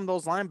outrun some of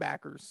those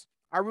linebackers.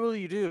 I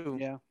really do.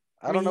 Yeah.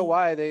 I don't know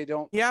why they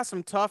don't. He has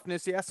some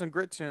toughness. He has some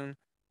grit to him.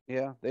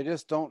 Yeah. They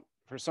just don't.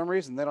 For some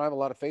reason, they don't have a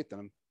lot of faith in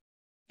him.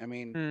 I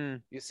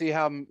mean, you see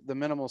how the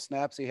minimal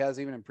snaps he has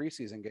even in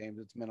preseason games,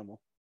 it's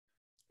minimal.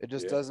 It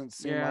just doesn't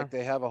seem like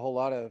they have a whole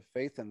lot of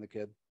faith in the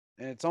kid.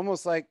 And it's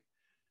almost like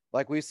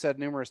we said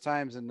numerous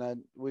times, and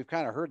we've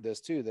kind of heard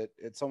this too, that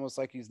it's almost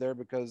like he's there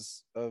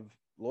because of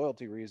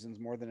loyalty reasons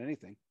more than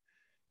anything.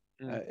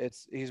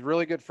 He's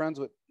really good friends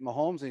with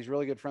Mahomes, and he's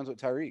really good friends with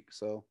Tyreek.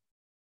 So,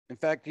 in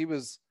fact, he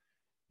was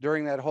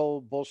during that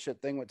whole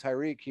bullshit thing with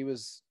Tyreek, he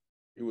was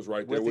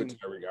right there with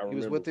Tyreek. He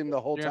was with him the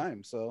whole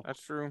time. So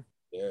that's true.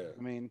 Yeah.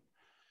 I mean,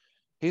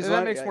 He's And that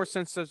like makes more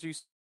sense as you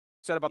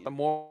said about the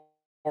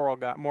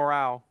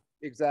morale.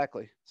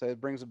 exactly. So it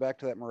brings it back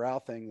to that morale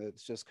thing.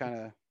 That's just kind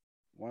of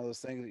one of those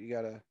things that you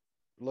got to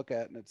look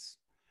at, and it's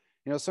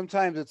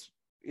sometimes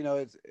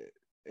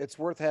it's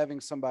worth having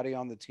somebody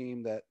on the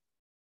team that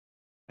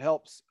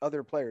helps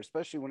other players,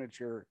 especially when it's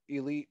your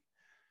elite,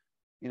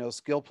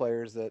 skill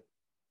players that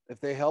if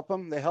they help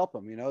them, they help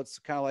them. It's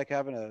kind of like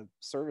having a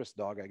service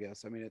dog, I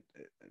guess. I mean,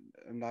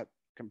 I'm not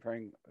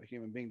comparing a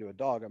human being to a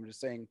dog. I'm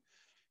just saying,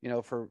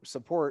 for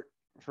support,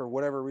 for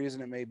whatever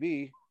reason it may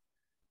be,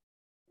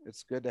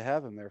 it's good to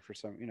have him there for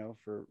some,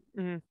 for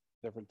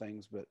different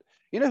things. But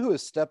who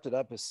has stepped it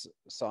up is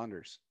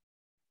Saunders.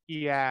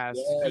 Yes,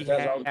 Yeah, he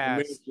that's what I was has.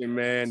 mentioning,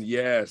 man.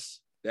 Yes,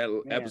 that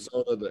Man.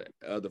 episode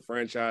of the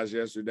franchise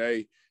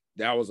yesterday,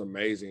 that was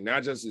amazing.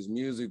 Not just his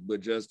music,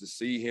 but just to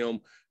see him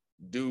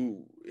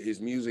do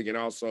his music and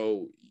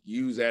also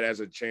use that as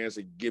a chance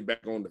to get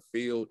back on the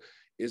field.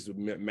 It's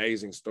an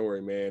amazing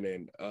story, man.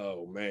 And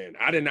oh man,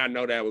 I did not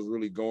know that was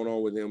really going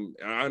on with him.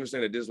 I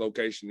understand the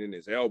dislocation in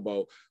his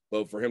elbow,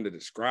 but for him to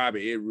describe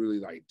it, it really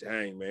like,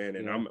 dang, man.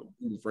 And I'm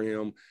rooting for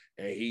him,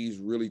 and he's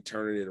really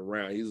turning it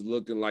around. He's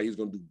looking like he's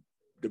going to do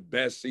the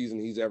best season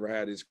he's ever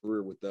had his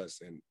career with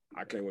us, and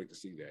I can't wait to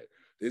see that.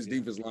 This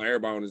defense line,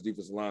 everybody on this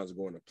defense line is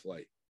going to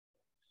play.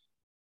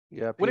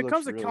 Yeah, When it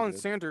comes to really Kellen good.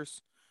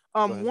 Sanders,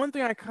 one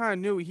thing I kind of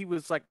knew he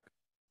was like,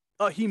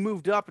 he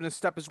moved up in a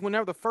step is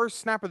whenever the first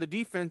snap of the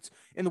defense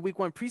in the week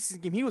 1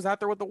 preseason game, he was out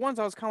there with the ones.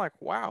 I was kind of like,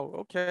 wow,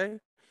 okay.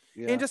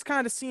 Yeah. And just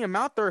kind of see him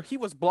out there, he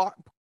was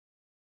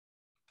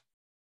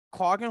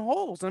clogging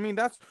holes. I mean,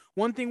 that's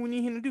one thing we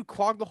need him to do,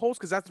 clog the holes,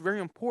 because that's very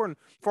important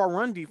for our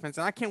run defense.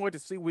 And I can't wait to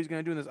see what he's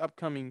going to do in this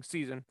upcoming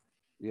season.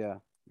 Yeah,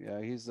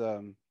 he's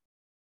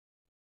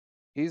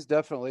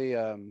definitely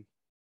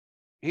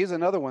he's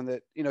another one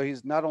that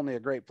he's not only a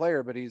great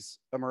player, but he's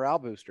a morale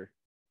booster.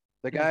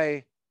 The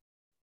guy,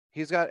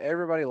 he's got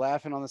everybody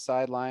laughing on the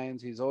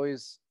sidelines. He's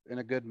always in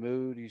a good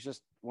mood. He's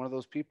just one of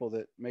those people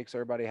that makes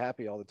everybody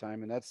happy all the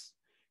time, and that's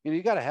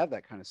you got to have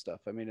that kind of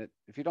stuff. I mean,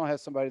 if you don't have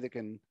somebody that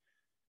can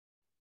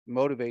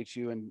motivate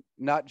you, and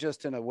not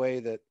just in a way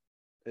that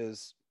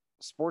is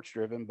sports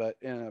driven, but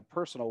in a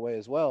personal way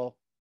as well,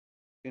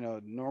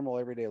 normal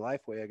everyday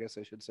life way, I guess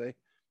I should say.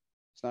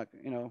 It's not,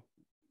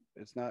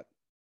 it's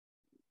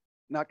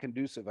not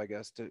conducive, I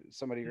guess, to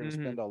somebody you're going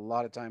to spend a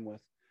lot of time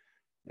with.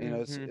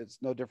 It's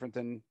no different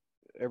than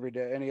every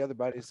day, any other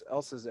body's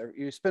else's.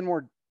 You spend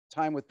more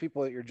time with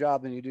people at your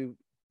job than you do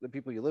the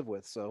people you live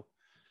with. So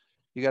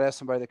you got to have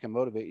somebody that can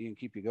motivate you and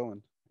keep you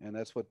going. And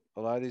that's what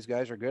a lot of these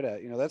guys are good at.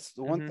 That's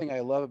the one thing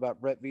I love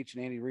about Brett Veach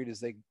and Andy Reid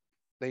is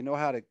they know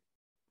how to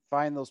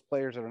find those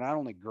players that are not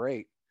only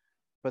great,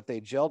 but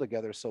they gel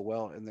together so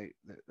well, and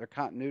their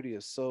continuity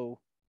is so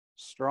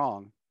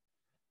strong.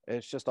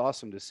 It's just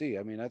awesome to see.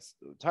 I mean, that's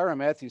Tyrann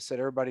Mathieu said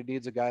everybody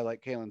needs a guy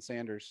like Kalen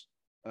Sanders,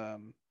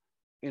 on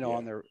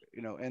their,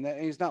 and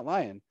he's not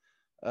lying.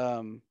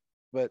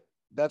 But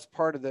that's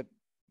part of the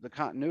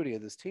continuity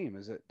of this team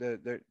is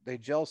that they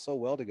gel so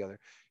well together.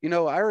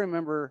 I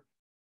remember,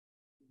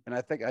 and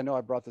I know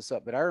I brought this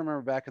up, but I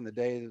remember back in the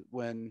day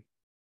when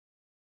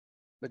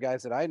the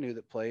guys that I knew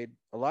that played,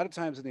 a lot of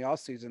times in the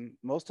off season,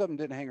 most of them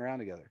didn't hang around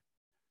together.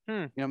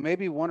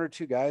 Maybe one or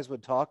two guys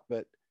would talk,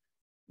 but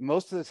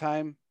most of the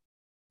time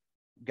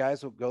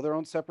guys would go their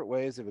own separate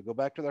ways. They would go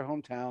back to their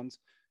hometowns,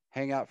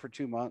 hang out for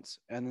 2 months,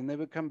 and then they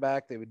would come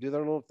back. They would do their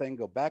little thing,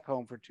 go back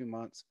home for 2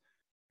 months.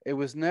 It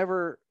was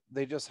never,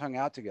 they just hung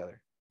out together.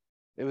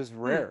 It was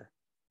rare.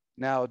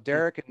 Now,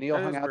 Derek and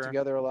Neil hung out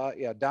together a lot.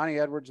 Yeah. Donnie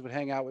Edwards would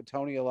hang out with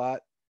Tony a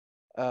lot.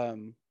 Yeah,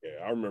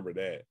 I remember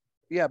that.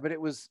 Yeah, but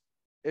it was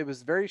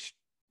very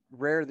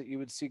rare that you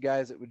would see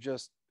guys that would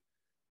just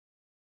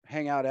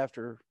hang out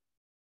after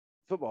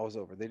football was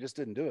over. They just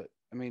didn't do it.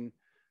 I mean,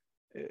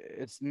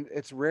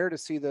 it's rare to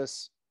see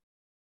this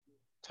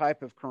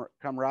type of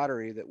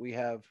camaraderie that we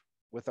have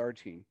with our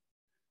team.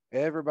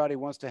 Everybody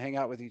wants to hang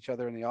out with each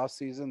other in the off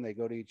season. They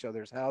go to each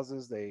other's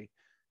houses. They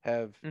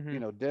have,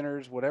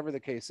 dinners, whatever the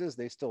case is,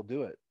 they still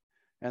do it.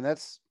 And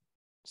that's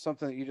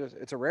something that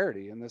it's a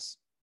rarity in this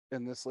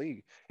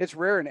league. It's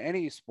rare in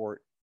any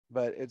sport,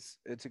 but it's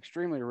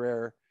extremely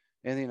rare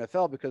in the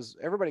NFL because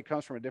everybody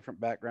comes from a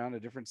different background, a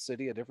different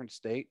city, a different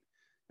state.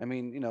 I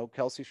mean,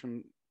 Kelsey's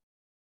from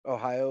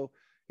Ohio,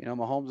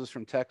 Mahomes is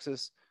from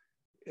Texas.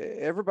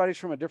 Everybody's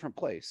from a different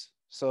place.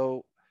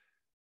 So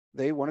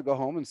they want to go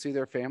home and see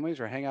their families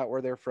or hang out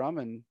where they're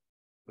from.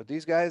 But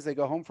these guys, they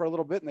go home for a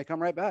little bit and they come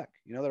right back.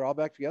 They're all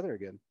back together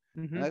again.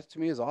 And that to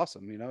me is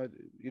awesome.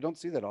 You don't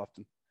see that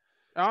often.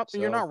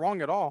 You're not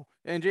wrong at all.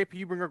 And JP,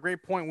 you bring a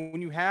great point.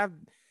 When you have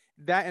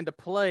that into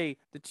play,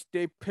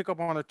 they pick up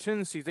on their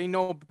tendencies. They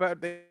know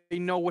better. They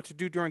know what to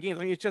do during games.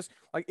 I mean, it's just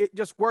like it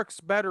just works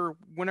better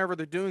whenever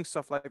they're doing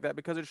stuff like that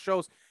because it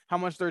shows how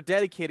much they're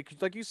dedicated.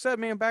 Because, like you said,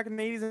 man, back in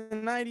the 80s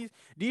and 90s,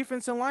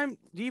 defense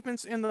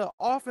and the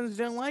offense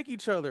didn't like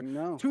each other.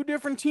 No. Two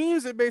different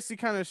teams. It basically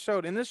kind of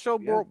showed. In this show,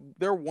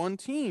 they're one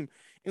team.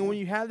 And when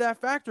you have that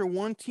factor,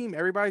 one team,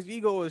 everybody's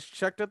ego is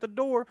checked at the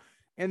door.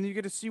 and you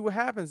get to see what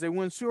happens. They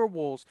win Super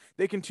Bowls.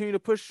 They continue to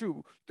push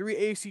through 3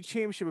 AC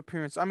championship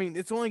appearances. I mean,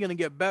 it's only going to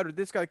get better.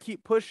 This got to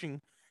keep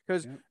pushing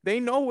because they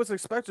know what's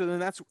expected,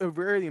 and that's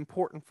very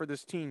important for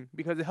this team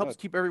because it helps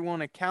keep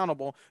everyone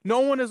accountable. No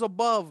one is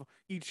above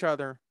each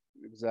other.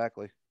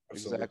 Exactly.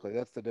 Exactly.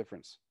 That's the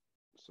difference.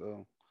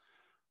 So,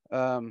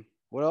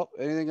 what else?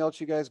 Anything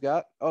else you guys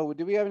got? Oh,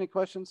 do we have any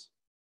questions?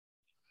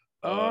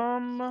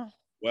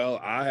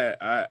 Well,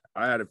 I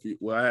had a few.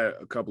 Well, I had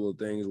a couple of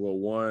things. Well,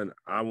 one,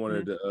 I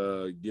wanted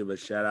to give a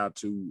shout out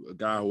to a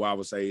guy who I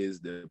would say is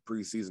the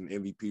preseason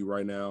MVP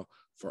right now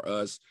for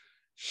us,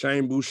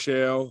 Shane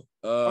Buechele,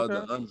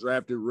 the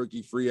undrafted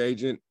rookie free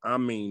agent. I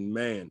mean,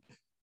 man,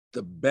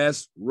 the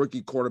best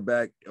rookie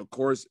quarterback. Of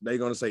course, they're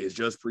gonna say it's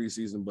just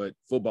preseason, but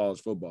football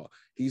is football.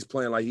 He's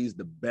playing like he's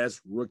the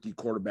best rookie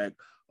quarterback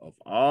of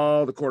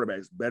all the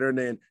quarterbacks, better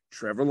than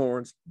Trevor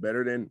Lawrence,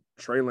 better than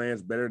Trey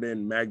Lance, better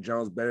than Mac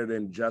Jones, better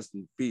than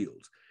Justin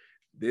Fields.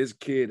 This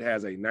kid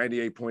has a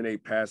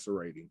 98.8 passer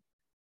rating,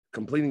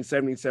 completing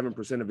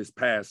 77% of his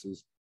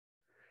passes.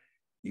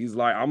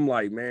 I'm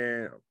like,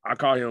 man, I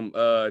call him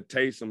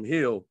Taysom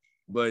Hill,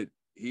 but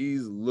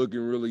he's looking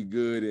really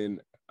good, and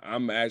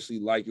I'm actually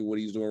liking what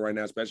he's doing right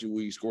now, especially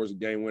when he scores a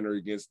game winner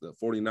against the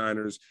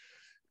 49ers,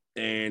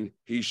 and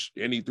he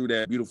threw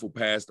that beautiful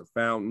pass to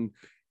Fountain.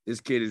 This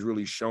kid is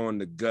really showing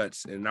the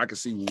guts, and I can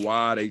see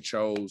why they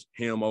chose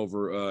him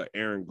over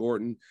Aaron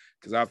Gordon,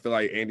 because I feel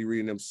like Andy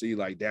Reid and them see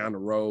like down the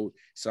road,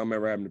 something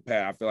ever happened to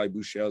Pat. I feel like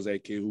Buechele's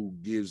that kid who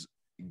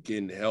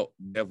getting help,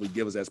 definitely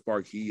give us that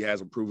spark. He has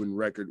a proven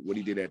record, what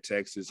he did at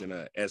Texas and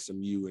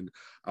SMU, and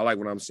I like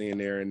what I'm seeing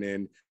there. And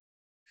then,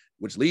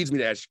 which leads me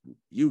to ask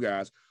you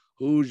guys,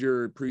 who's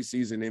your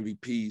preseason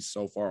MVP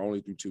so far, only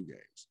through 2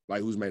 games?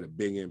 Like, who's made a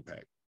big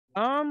impact?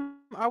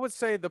 I would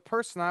say the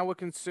person I would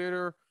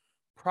consider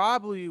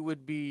probably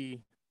would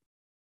be,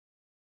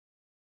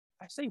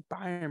 I say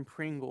Byron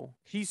Pringle.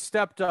 He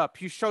stepped up.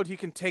 He showed he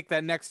can take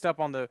that next step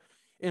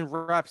in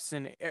reps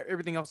and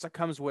everything else that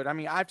comes with it. I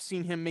mean, I've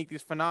seen him make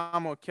these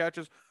phenomenal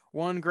catches,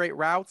 run great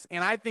routes,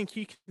 and I think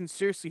he can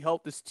seriously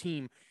help this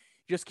team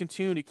just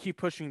continue to keep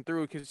pushing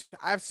through because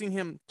I've seen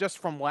him just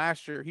from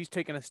last year. He's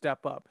taken a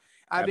step up.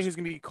 I think he's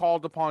going to be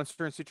called upon in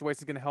certain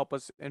situations, going to help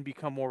us and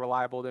become more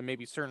reliable than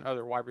maybe certain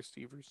other wide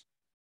receivers.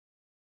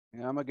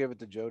 Yeah, I'm going to give it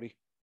to Jody.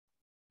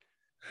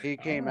 He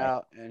came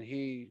out and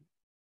he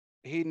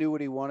knew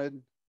what he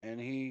wanted, and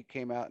he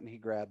came out and he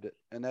grabbed it.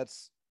 And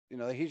that's,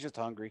 he's just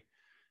hungry.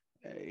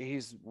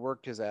 He's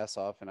worked his ass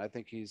off, and I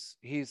think he's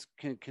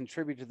can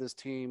contribute to this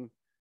team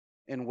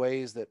in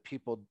ways that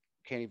people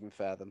can't even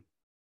fathom.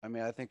 I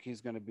mean, I think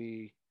he's going to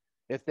be,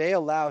 if they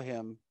allow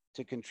him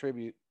to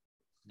contribute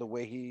the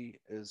way he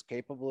is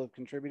capable of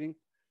contributing,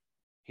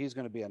 he's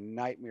going to be a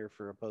nightmare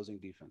for opposing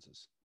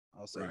defenses.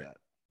 I'll say that.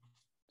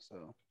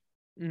 So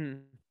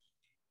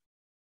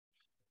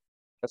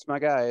that's my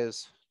guy,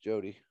 is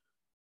Jody.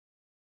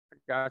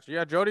 Gotcha.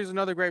 Yeah, Jody's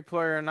another great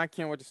player, and I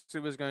can't wait to see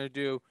what he's going to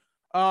do.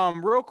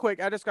 Real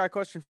quick, I just got a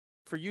question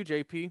for you,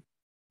 JP.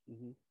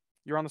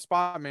 You're on the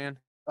spot, man.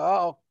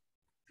 Oh.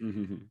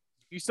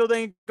 You still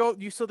think they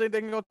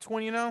can go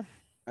 20-0?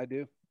 I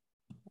do.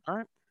 All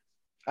right.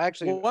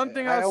 Actually, one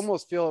thing I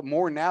almost feel it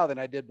more now than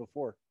I did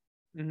before.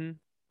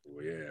 Oh,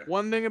 yeah.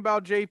 One thing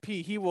about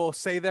JP, he will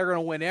say they're going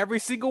to win every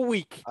single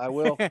week. I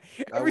will.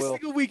 Every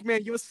single week,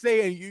 man. You'll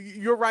say it.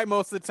 You're right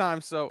most of the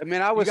time. So, I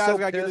mean, I was so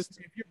pissed.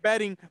 If you're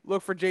betting,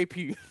 look for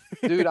JP.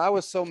 Dude, I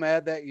was so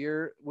mad that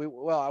year.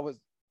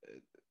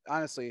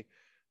 Honestly,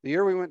 the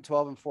year we went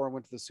 12-4 and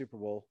went to the Super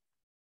Bowl,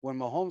 when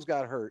Mahomes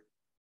got hurt,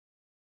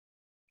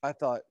 I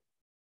thought,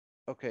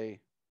 okay,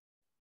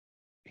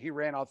 he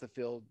ran off the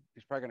field.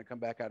 He's probably going to come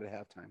back out at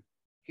halftime.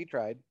 He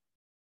tried.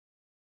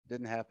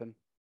 Didn't happen.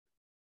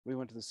 We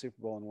went to the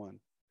Super Bowl and won.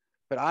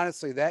 But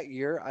honestly, that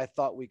year, I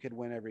thought we could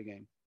win every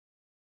game.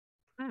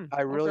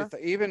 I really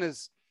thought, even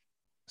as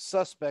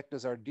suspect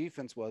as our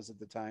defense was at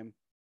the time,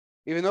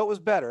 even though it was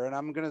better,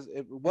 and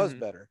it was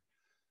better,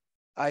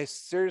 I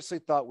seriously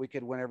thought we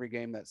could win every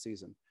game that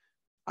season.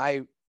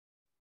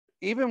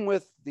 Even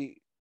with the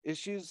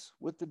issues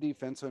with the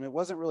defense, and it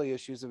wasn't really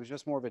issues, it was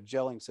just more of a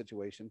gelling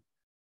situation.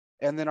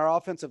 And then our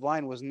offensive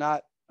line was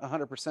not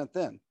 100%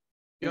 then.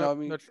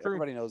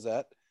 Everybody knows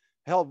that.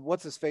 Hell,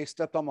 what's his face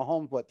stepped on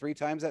Mahomes 3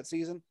 times that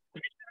season?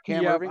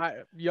 Cam Irving.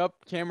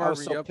 Cam Irving. I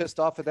was so pissed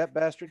off at that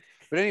bastard.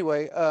 But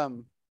anyway,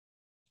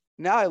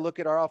 now I look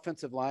at our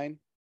offensive line,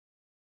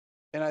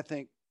 and I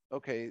think,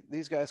 okay,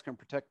 these guys can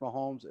protect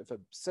Mahomes if a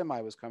semi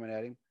was coming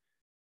at him,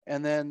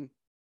 and then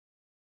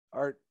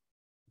our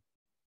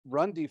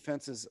run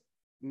defense is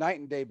night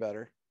and day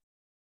better.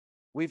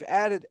 We've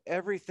added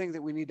everything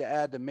that we need to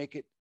add to make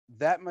it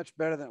that much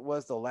better than it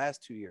was the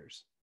last 2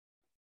 years.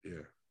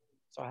 Yeah.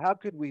 So how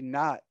could we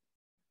not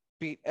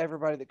beat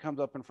everybody that comes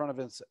up in front of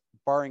us,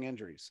 barring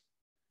injuries?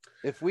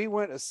 If we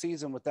went a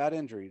season without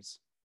injuries,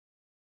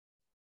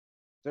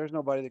 there's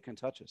nobody that can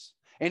touch us.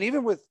 And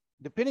even with,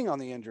 depending on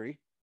the injury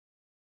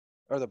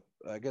or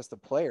the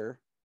player,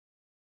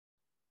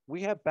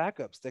 we have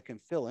backups that can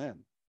fill in.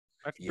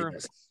 That's true.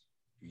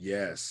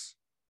 Yes.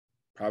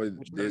 Probably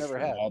which we this never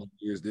from had. all the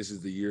years. This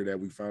is the year that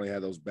we finally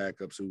had those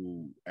backups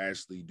who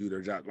actually do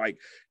their job. Like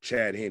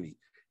Chad Henne,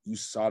 you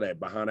saw that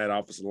behind that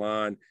offensive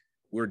line.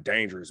 We're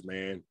dangerous,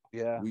 man.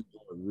 Yeah. We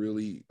are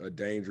really a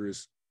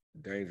dangerous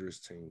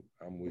team.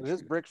 I'm with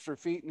His you. bricks for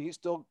feet, and he's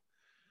still.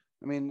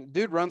 I mean,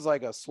 dude runs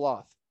like a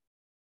sloth.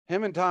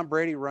 Him and Tom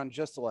Brady run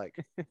just alike.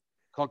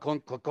 Clunk,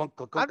 clunk, clunk, clunk,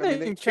 clunk, I clunk.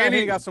 think Chad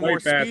Henne got some more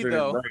speed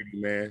though.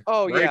 Brady, man.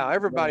 Oh Brady, yeah,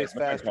 everybody's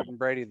man, faster than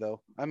Brady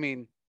though. I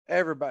mean,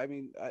 everybody. I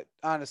mean,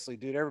 honestly,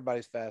 dude,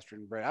 everybody's faster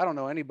than Brady. I don't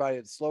know anybody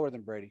that's slower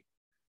than Brady.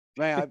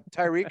 Man,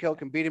 Tyreek Hill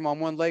can beat him on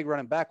one leg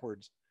running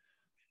backwards.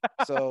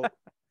 So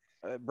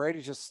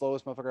Brady's just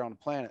slowest motherfucker on the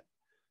planet.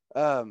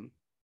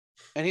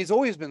 And he's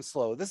always been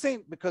slow. This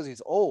ain't because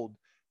he's old,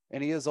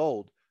 and he is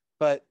old,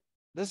 but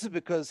this is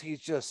because he's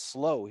just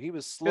slow. He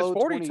was slow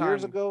 20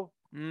 years ago.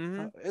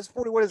 It's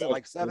 40. What is it,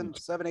 like 7,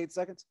 8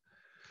 seconds?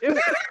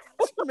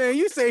 Man,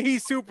 you say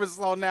he's super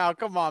slow now.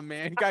 Come on,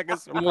 man. You gotta get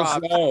some He was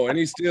props. slow, and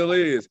he still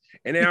is.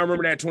 And then I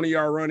remember that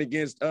 20-yard run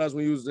against us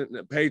when he was in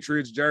the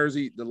Patriots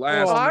jersey. The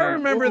last. Oh, I man.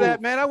 remember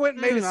that, man. I went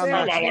and made a I'm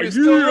sandwich. I'm He like, was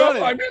still running.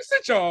 I'm like, man,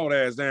 sit your old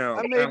ass down.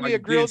 I made me like a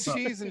grilled did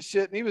something. cheese and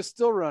shit, and he was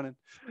still running.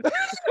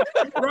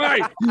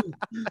 Right.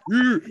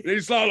 And he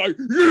saw like,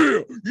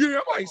 yeah.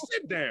 I'm like,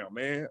 sit down,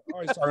 man.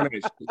 Always talking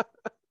that shit.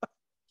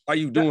 How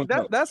you doing?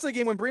 That's the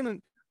game when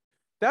Breland.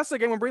 That's the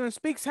game when Breland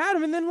Speaks had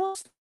him and then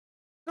lost.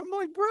 I'm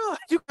like, bro,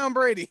 you count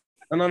Brady.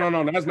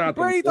 No. That's not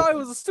Brady thought it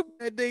was a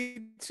stupid day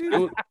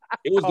too.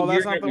 It was Oh, the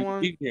that's year not that the we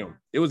one? beat him.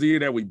 It was the year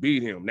that we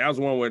beat him. That was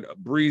the one when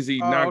Breezy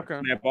knocked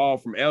that ball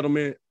from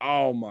Edelman.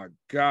 Oh my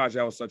gosh,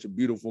 that was such a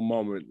beautiful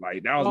moment.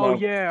 Like that was Oh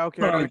yeah,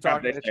 okay. Probably We're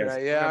talking. That's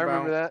right. Yeah, I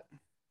remember that.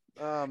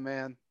 Oh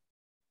man,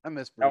 I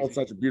miss Breezy. That was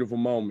such a beautiful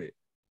moment.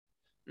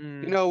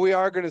 You know, we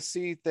are going to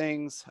see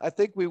things. I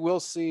think we will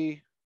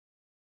see,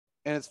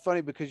 and it's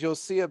funny because you'll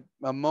see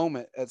a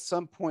moment at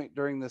some point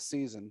during this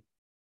season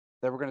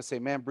that we're going to say,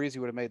 man, Breezy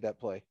would have made that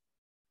play.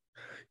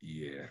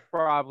 Yeah,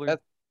 probably.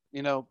 That's,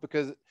 you know,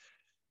 because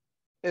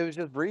it was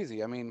just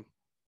Breezy. I mean,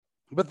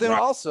 but then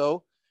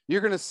also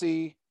you're going to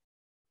see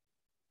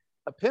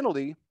a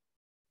penalty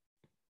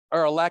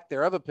or a lack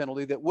thereof a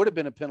penalty that would have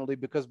been a penalty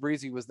because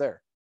Breezy was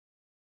there.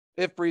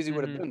 If Breezy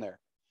would have been there,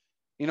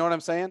 you know what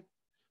I'm saying?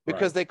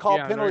 Because they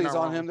called penalties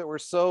on him that were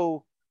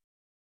so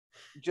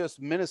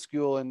just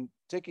minuscule and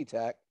ticky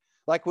tack.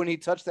 Like when he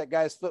touched that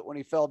guy's foot when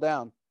he fell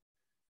down.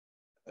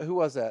 Who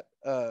was that?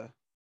 It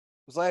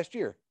was last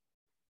year.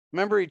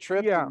 Remember he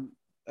tripped? Yeah.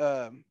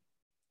 And,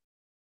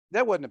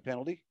 that wasn't a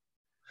penalty.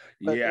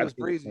 But yeah, it was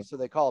Breezy, so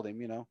they called him,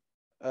 you know.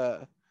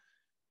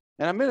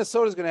 And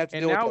Minnesota's going to have to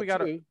deal with that we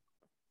gotta, too.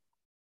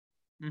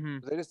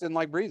 They just didn't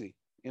like Breezy,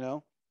 you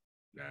know.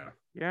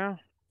 Yeah.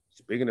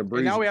 Speaking of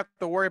Breezy, and now we have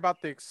to worry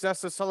about the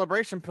excessive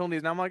celebration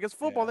penalties. Now I'm like, it's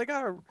football.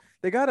 Yeah.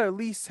 They gotta at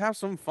least have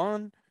some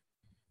fun.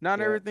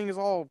 Not everything is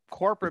all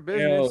corporate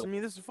business. I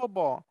mean, this is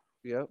football.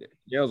 Yep.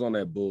 Yale's on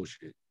that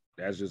bullshit.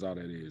 That's just all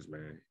that is,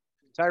 man.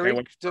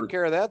 Tyreek took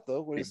care of that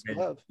though with his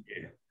glove.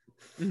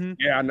 Yeah.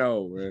 Yeah, I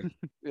know, man.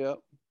 Yep.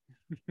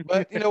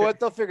 But you know what?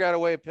 They'll figure out a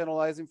way of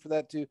penalizing for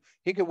that too.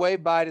 He could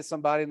wave bye to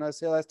somebody and they'll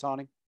say that's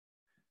taunting.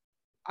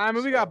 I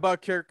mean, we got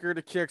Buck Kicker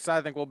to kick, so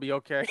I think we'll be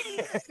okay.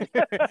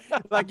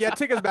 Like, yeah,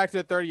 take us back to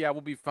the 30. Yeah, we'll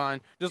be fine.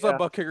 Just let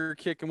Buck Kicker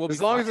kick, and we'll be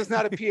as long fine. as it's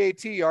not a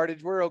PAT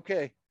yardage, we're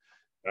okay.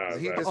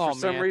 He just for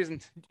some reason,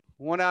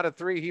 1 out of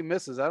 3 he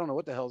misses. I don't know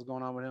what the hell's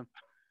going on with him.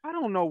 I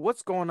don't know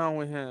what's going on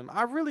with him.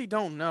 I really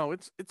don't know.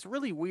 It's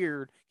really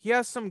weird. He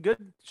has some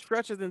good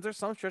stretches, and there's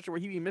some stretches where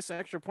he be missing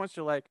extra points.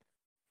 You're like,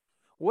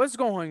 what's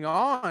going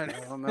on?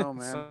 I don't know,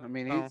 man. I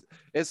mean,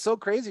 it's so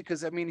crazy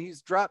because I mean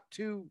he's dropped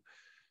 2.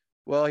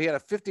 Well, he had a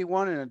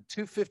 51 and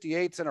 2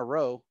 58s in a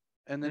row,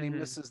 and then he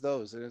misses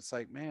those. And it's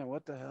like, man,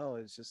 what the hell?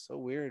 It's just so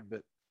weird.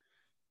 But,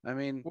 I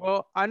mean.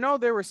 Well, I know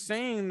they were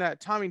saying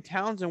that Tommy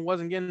Townsend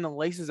wasn't getting the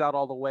laces out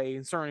all the way.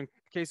 In certain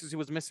cases, he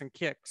was missing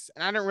kicks.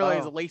 And I didn't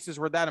realize the laces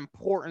were that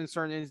important in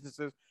certain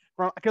instances.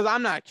 Because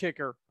I'm not a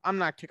kicker. I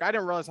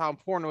didn't realize how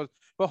important it was.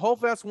 But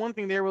hopefully that's one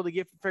thing they really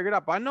get figured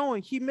out. But I know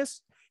he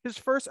missed his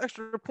first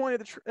extra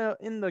point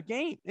in the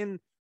game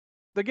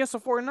against the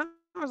 49ers.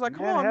 I was like,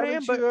 come on, man.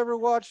 Haven't you ever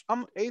watched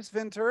Ace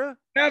Ventura?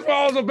 That's what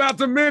I was about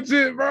to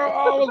mention, bro.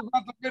 I was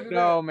about to mention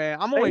No,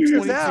 man. I'm only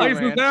 22,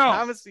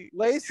 man.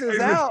 Laces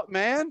out,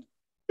 man.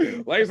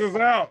 Laces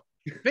out.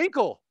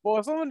 Finkel.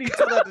 Well, somebody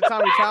told that to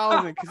Tommy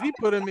Townsend because he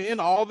put him in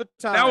all the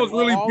time. That was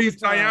really Pete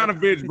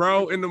Stoyanovich,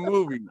 bro, in the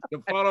movie.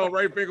 The photo of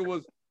Ray Finkel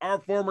was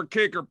our former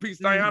kicker, Pete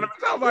Stoyanovich.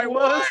 I was like,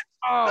 what?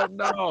 Oh,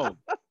 no.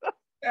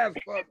 That's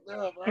fucked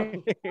up,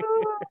 bro.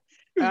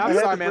 I'm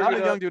sorry, man. I'm a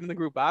young dude in the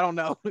group. I don't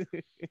know.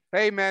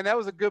 Hey, man, that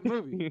was a good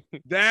movie.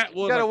 That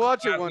was. You gotta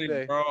watch it one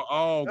day, bro.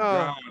 Oh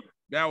God,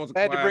 that was.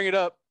 I had to bring it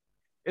up.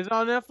 Is it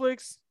on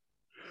Netflix?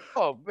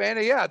 Oh man,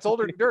 yeah, it's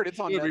older than dirt. It's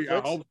on Netflix. I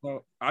hope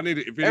so. I need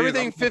it. If it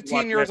everything is,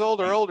 15 years old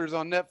or older is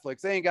on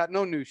Netflix. They ain't got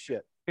no new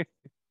shit.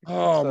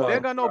 Oh my! They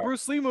ain't got no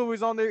Bruce Lee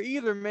movies on there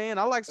either, man.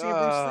 I like seeing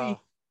Bruce Lee.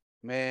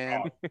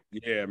 Man.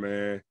 Yeah,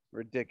 man.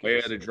 Ridiculous. Way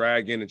of the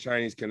Dragon, The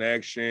Chinese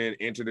Connection,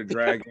 Enter the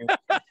Dragon.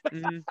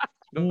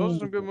 Those are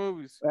some good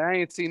movies. I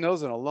ain't seen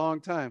those in a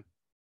long time.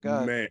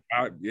 God. Man,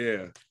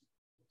 yeah.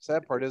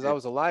 Sad part is I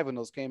was alive when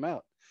those came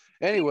out.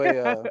 Anyway,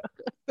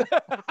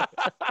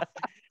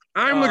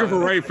 I'm looking for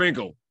Ray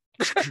Finkel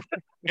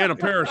and a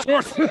pair of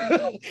shorts.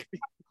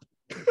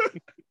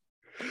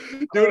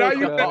 Dude, I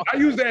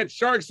use that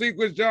shark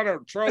sequence, John, to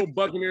troll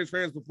Buccaneers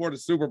fans before the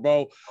Super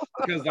Bowl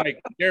because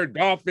like their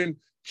Dolphin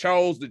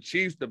chose the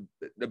Chiefs to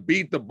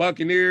beat the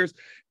Buccaneers,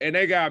 and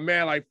they got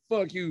mad like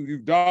 "fuck you, you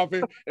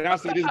Dolphin." And I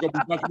said, "This is gonna be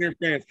Buccaneer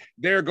fans.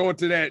 They're going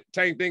to that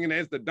tank thing, and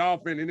it's the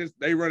Dolphin, and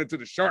they run into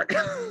the shark."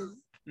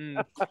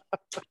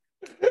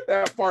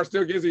 That part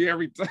still gives me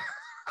every time.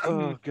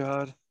 Oh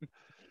God.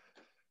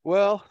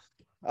 Well,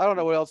 I don't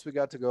know what else we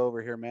got to go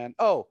over here, man.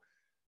 Oh,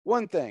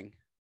 one thing.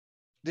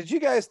 Did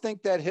you guys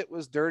think that hit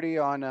was dirty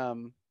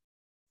on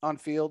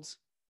Fields?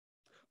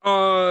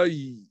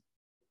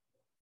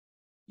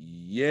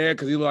 Yeah,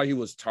 because he looked like he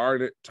was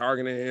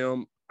targeting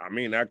him. I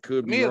mean, that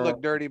could be. To me, it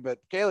looked dirty, but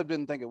Caleb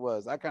didn't think it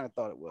was. I kind of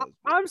thought it was.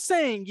 I'm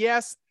saying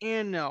yes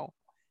and no,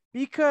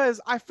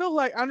 because I feel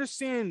like I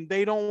understand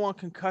they don't want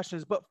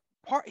concussions, but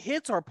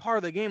hits are part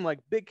of the game. Like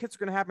big hits are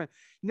going to happen.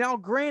 Now,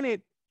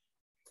 granted,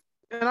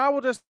 and I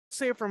will just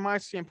say it from my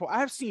standpoint, I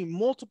have seen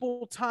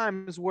multiple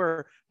times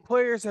where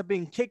players have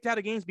been kicked out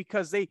of games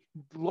because they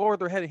lowered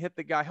their head and hit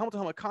the guy, helmet to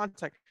helmet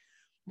contact.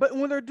 But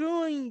when they're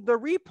doing the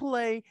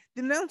replay,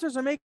 the announcers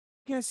are making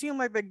it seem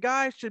like the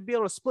guy should be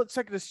able to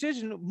split-second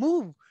decision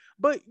move.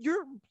 But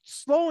you're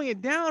slowing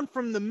it down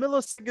from the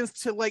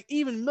milliseconds to like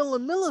even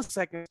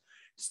milliseconds.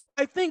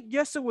 I think,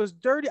 yes, it was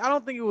dirty. I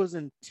don't think it was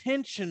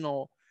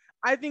intentional.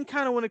 I think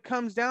kind of when it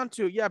comes down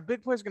to it, yeah,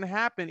 big plays are going to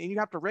happen and you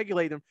have to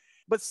regulate them.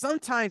 But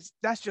sometimes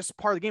that's just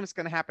part of the game. It's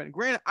going to happen.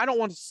 Granted, I don't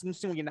want to see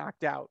someone get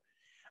knocked out.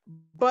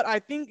 But I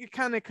think it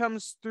kind of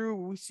comes through.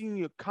 We've seen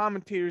your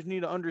commentators need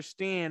to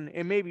understand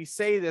and maybe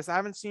say this. I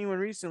haven't seen one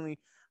recently,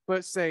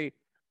 but say,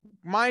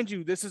 mind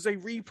you, this is a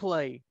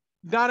replay,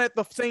 not at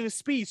the same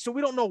speed. So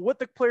we don't know what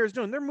the player is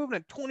doing. They're moving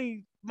at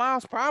 20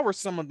 miles per hour,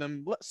 some of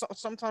them,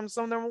 sometimes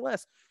some of them are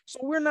less. So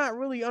we're not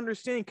really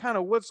understanding kind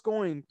of what's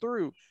going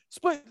through.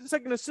 Split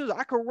second decision,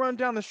 I could run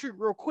down the street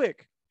real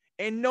quick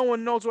and no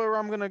one knows where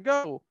I'm going to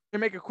go and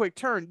make a quick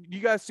turn.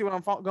 You guys see what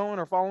I'm going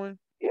or following?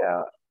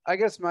 Yeah. I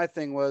guess my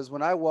thing was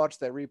when I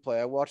watched that replay,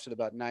 I watched it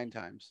about 9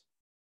 times.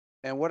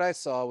 And what I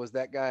saw was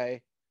that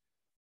guy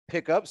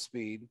pick up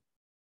speed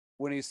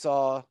when he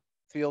saw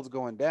Fields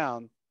going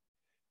down.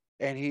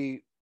 And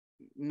he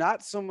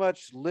not so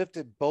much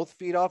lifted both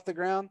feet off the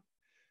ground,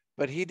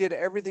 but he did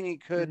everything he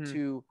could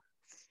to,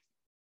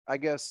 I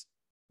guess,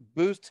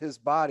 boost his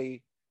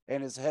body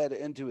and his head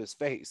into his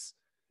face.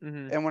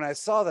 And when I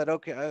saw that,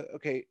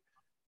 okay,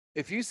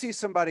 if you see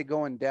somebody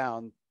going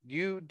down,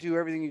 you do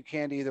everything you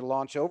can to either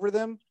launch over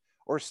them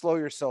or slow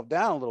yourself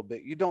down a little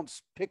bit. You don't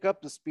pick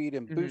up the speed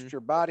and boost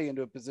your body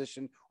into a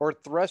position or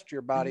thrust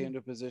your body into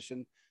a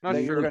position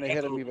that you're going to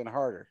hit them even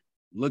harder.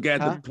 Look at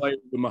the play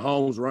with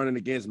Mahomes running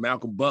against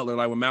Malcolm Butler.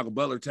 Like when Malcolm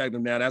Butler tagged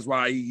him down, that's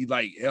why he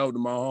like held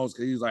him Mahomes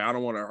because he's like, I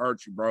don't want to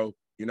hurt you, bro.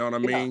 You know what I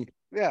mean?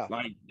 Yeah.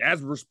 Like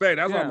that's respect.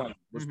 That's why I'm like,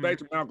 respect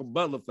to Malcolm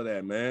Butler for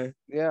that, man.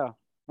 Yeah.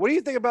 What do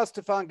you think about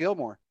Stephon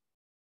Gilmore?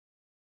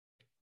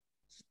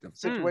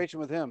 Situation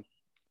with him.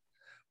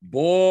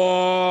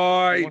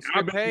 Boy,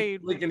 I've been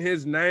looking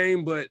his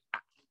name, but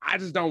I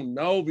just don't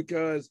know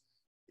because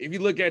if you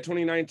look at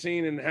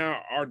 2019 and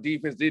how our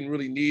defense didn't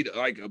really need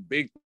like a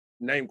big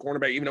name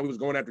cornerback, even though he was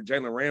going after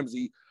Jalen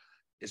Ramsey,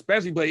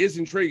 especially, but it's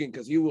intriguing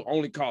because he will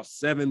only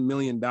cost $7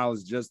 million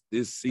just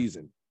this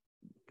season.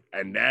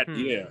 And that,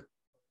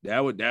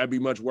 that'd be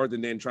much worth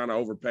it than trying to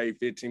overpay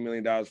 $15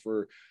 million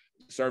for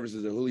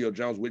services of Julio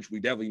Jones, which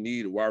we definitely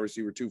need a wide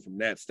receiver too from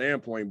that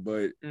standpoint.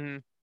 But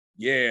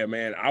yeah,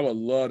 man, I would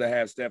love to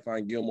have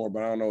Stephon Gilmore,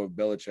 but I don't know if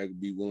Belichick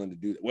would be willing to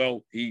do that.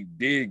 Well, he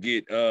did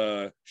get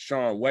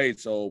Sean Wade,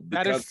 so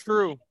that is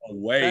true.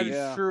 That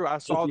is true. I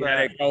saw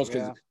that.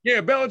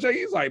 Belichick,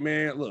 he's like,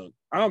 man, look,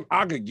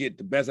 I could get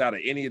the best out of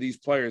any of these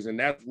players, and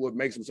that's what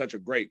makes him such a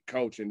great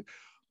coach. And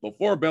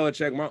before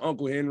Belichick, my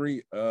Uncle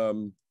Henry,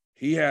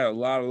 he had a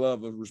lot of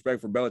love and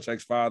respect for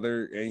Belichick's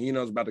father, and he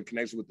knows about the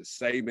connection with the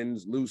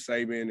Sabins, Lou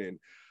Saban, and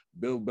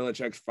Bill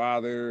Belichick's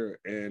father,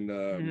 and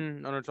I know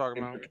what I'm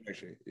talking about.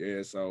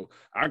 Yeah, so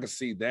I could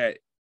see that.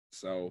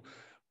 So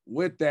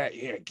with that,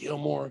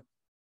 Gilmore,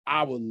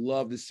 I would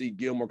love to see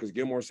Gilmore because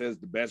Gilmore says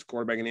the best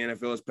quarterback in the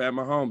NFL is Pat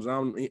Mahomes.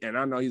 And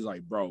I know he's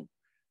like, bro,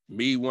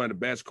 me, one of the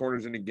best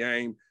corners in the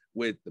game,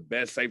 with the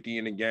best safety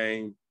in the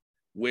game,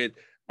 with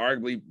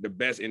arguably the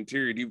best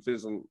interior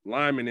defensive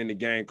lineman in the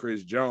game,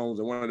 Chris Jones,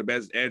 and one of the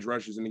best edge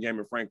rushers in the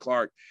game, Frank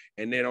Clark.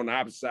 And then on the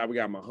opposite side, we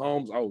got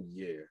Mahomes. Oh,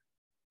 yeah.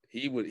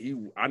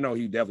 I know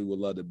he definitely would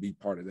love to be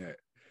part of that.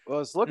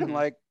 Well, it's looking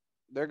like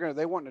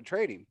they want to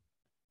trade him.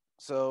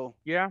 So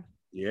yeah.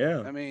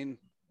 I mean,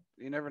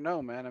 you never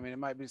know, man. I mean, it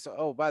might be so.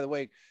 Oh, by the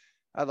way,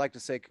 I'd like to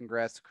say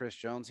congrats to Chris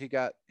Jones.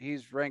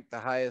 He's ranked the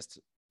highest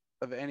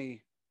of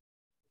anybody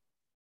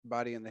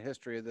in the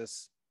history of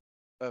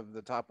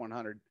the top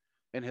 100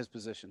 in his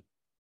position.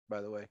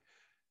 By the way,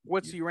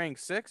 what's he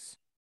ranked? 6?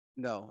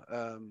 No.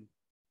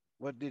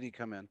 What did he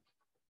come in?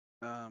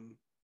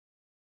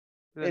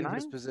 In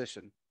his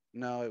position.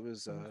 No, it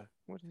was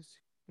What is?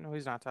 No,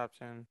 he's not top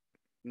 10.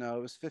 no,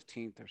 it was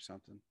 15th or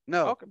something.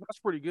 No, Okay, that's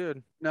pretty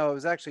good. no, it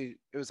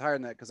was higher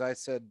than that because I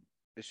said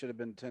it should have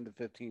been 10 to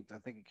 15th. I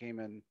think it came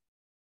in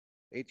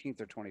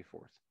 18th or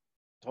 24th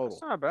total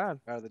That's not bad.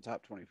 out of the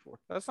top 24.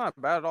 That's not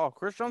bad at all.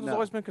 Chris Jones has No.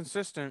 always been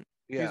consistent.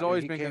 Yeah, He's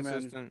always he been came in-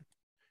 consistent.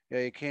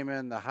 Yeah, he came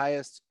in the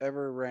highest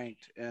ever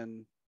ranked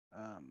in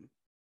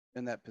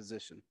that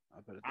position.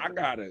 I'll put it. I that way.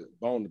 got a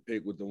bone to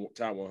pick with the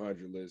top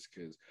 100 list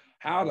because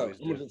how the Always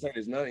I'm do. just saying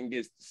there's nothing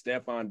against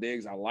Stephon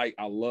Diggs. I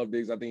love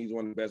Diggs. I think he's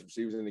one of the best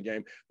receivers in the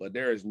game. But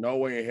there is no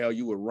way in hell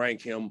you would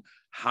rank him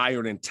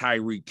higher than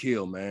Tyreek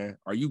Hill, man.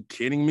 Are you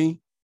kidding me?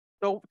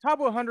 The top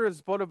 100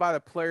 is voted by the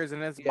players,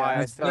 and it's Yeah,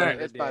 biased. it's, at the end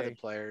of it's the by the day.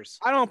 players.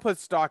 I don't put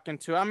stock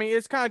into it. I mean,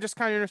 it's kind of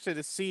interesting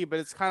to see, but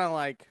it's kind of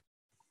like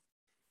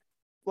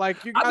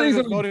you guys I think are some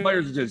of these voting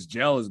players are just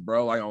jealous,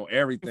 bro. Like on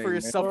everything. for man.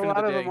 yourself Well, a in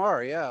lot the of day. them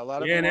are. Yeah, a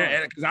lot of Yeah, them are.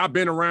 and because I've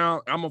been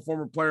around, I'm a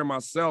former player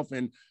myself,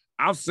 and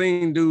I've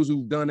seen dudes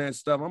who've done that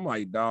stuff. I'm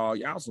like, dog,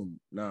 y'all some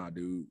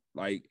dude.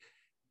 Like,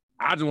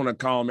 I just want to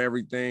call them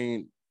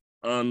everything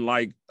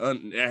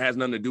it has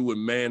nothing to do with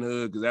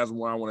manhood, because that's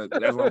why I want to.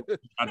 That's why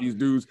these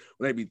dudes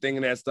when they be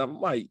thinking that stuff.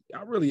 I'm like,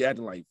 I really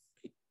acting like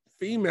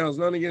females.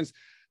 Nothing against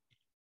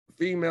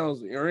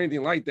females or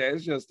anything like that.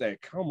 It's just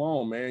that, come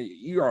on, man.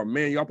 You are a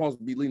man. Y'all supposed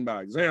to be leading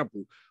by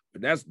example.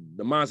 But that's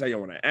the mindset you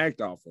want to act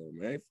off of,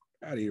 man.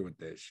 Out of here with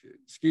that shit.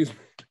 Excuse me.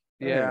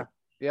 Yeah.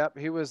 Yep,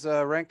 he was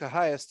ranked the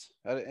highest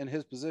in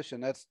his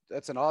position. That's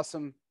an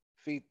awesome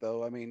feat,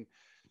 though. I mean,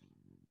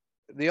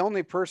 the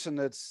only person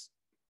that's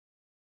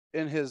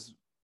in his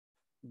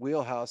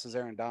wheelhouse is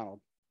Aaron Donald,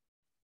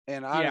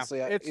 and honestly,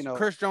 it's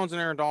Chris Jones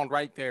and Aaron Donald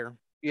right there.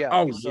 yeah.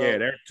 Oh so- yeah,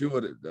 they're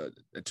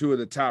two of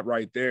the top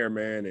right there,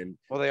 man. And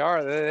Well, they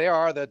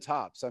are the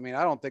tops. I mean,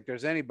 I don't think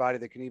there's anybody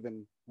that can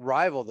even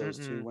rival those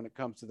two when it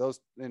comes to those.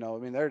 I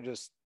mean, they're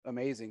just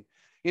amazing.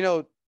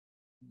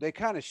 They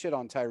kind of shit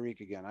on Tyreek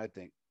again, I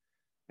think.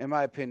 In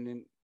my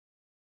opinion,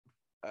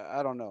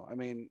 I don't know. I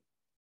mean,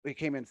 he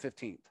came in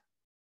 15th.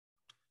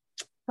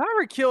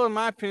 Tyreek Hill, in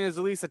my opinion, is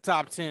at least a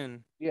top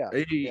 10. Yeah.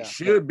 he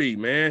should be,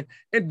 man.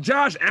 And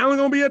Josh Allen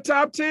gonna be a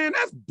top 10?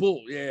 That's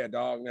bull. Yeah,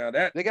 dog. Now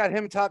that They got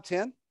him top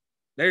 10?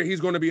 he's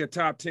gonna be a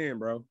top 10,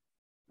 bro.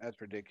 That's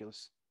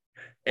ridiculous.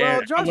 Well,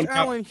 And Josh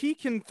Allen, he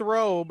can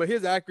throw, but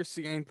his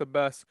accuracy ain't the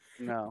best.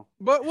 No.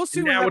 But we'll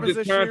see what now with happens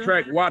this this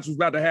contract, year. watch what's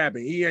about to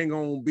happen. He ain't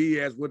gonna be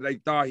as what they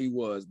thought he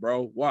was,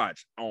 bro.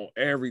 Watch on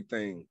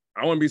everything.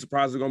 I wouldn't be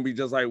surprised it's gonna be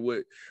just like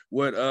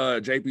what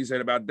JP said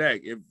about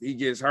Dak. If he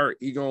gets hurt,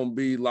 he gonna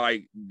be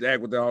like Dak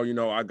with the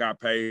whole, I got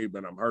paid,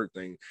 but I'm hurt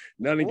thing.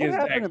 Nothing What against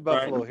happened Dak. in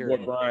Buffalo here?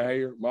 Brian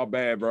Hayer. My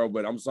bad, bro,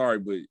 but I'm sorry,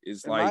 but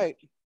it's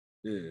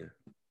yeah.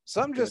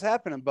 Something just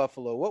happened in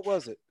Buffalo. What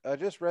was it? I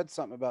just read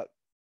something about.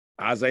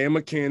 Isaiah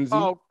McKenzie.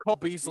 Oh, Cole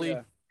Beasley.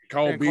 Yeah.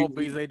 Cole Cole Beasley.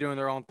 Beasley doing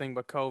their own thing,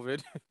 but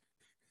COVID.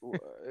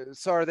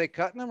 So are they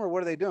cutting him or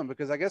what are they doing?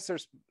 Because I guess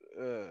there's.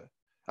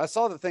 I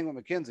saw the thing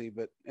with McKenzie,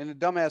 and the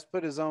dumbass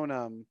put his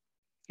own.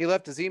 He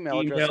left his email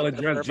address. up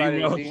there for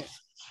everybody to see.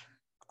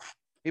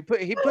 He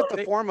put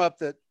the form up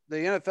that the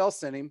NFL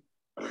sent him,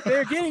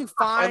 They're getting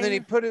fined. and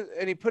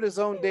then he put his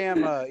own damn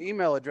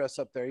email address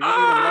up there. You didn't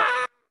even know.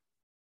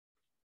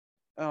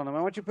 I don't know,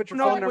 man. Why don't you put your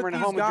phone number and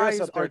home address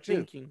up there too?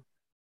 Thinking.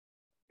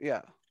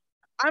 Yeah.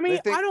 I mean,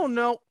 think- I don't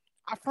know.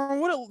 From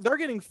what they're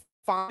getting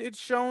fined, it's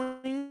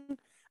showing.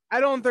 I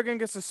don't think they're gonna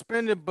get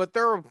suspended, but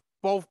they're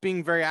both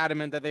being very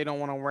adamant that they don't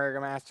want to wear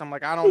a mask. I'm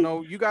like, I don't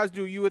know. You guys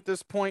do you at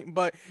this point,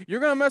 but you're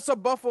gonna mess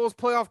up Buffalo's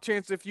playoff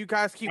chance if you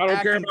guys keep I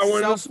don't care acting about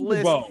winning the Super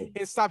selfless Bowl.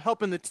 and stop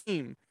helping the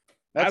team.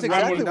 That's That's what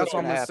exactly That's what's what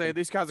I'm going to gonna say. happen.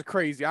 These guys are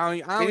crazy. And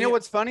you know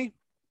what's funny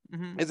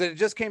Mhm. is that it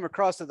just came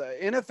across that the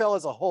NFL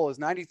as a whole is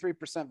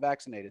 93%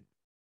 vaccinated.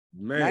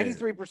 Man.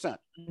 93%.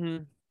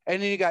 Mhm.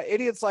 And then you got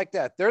idiots like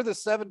that. They're the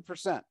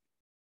 7%.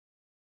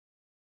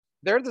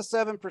 They're the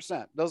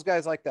 7%. Those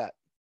guys like that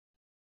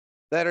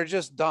are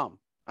just dumb.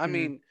 I Mhm.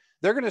 mean,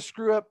 they're going to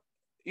screw up.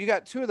 You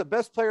got two of the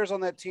best players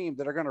on that team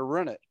that are going to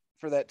ruin it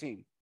for that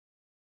team.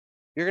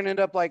 You're going to end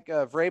up like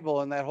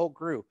Vrabel and that whole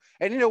crew.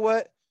 And you know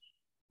what?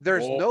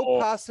 There's no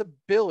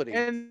possibility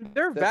And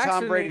they're that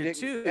Tom Brady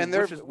vaccinated didn't. too, And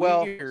they're which is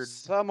well, weird.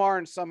 some are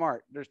and some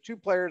aren't. There's two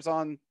players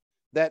on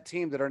that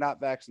team that are not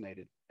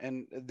vaccinated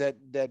and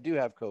that do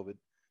have COVID.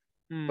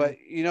 Mm. But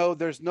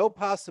there's no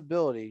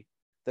possibility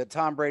that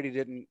Tom Brady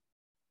didn't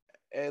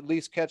at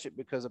least catch it,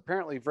 because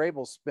apparently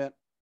Vrabel spent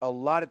a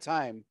lot of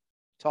time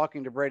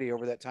talking to Brady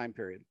over that time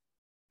period,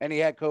 and he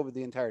had COVID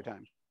the entire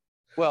time.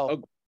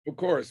 Well, Of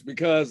course,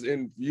 because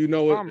in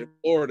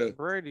Florida,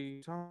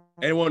 Brady,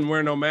 they wasn't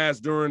wearing no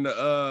mask during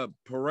the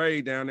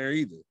parade down there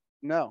either.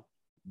 no,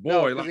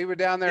 Boy, because he was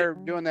down there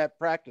doing that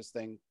practice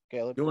thing,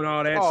 Caleb. doing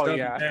all that Oh, stuff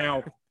yeah.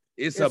 now.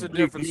 It's it's a a big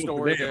different deal for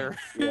story them.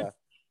 there. Yeah,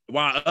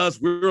 While us,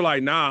 we're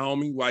like, nah,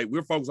 homie. Like,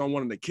 we're focused on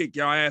wanting to kick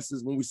y'all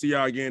asses when we see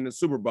y'all again in the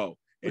Super Bowl.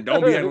 And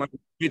don't be acting like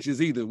bitches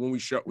either when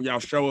y'all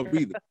show up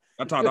either.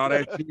 I talked all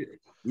that shit.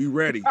 We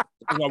ready.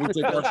 That's why we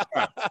take our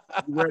shot.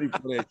 We ready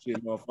for that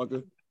shit,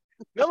 motherfucker.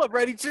 Philip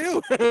ready too.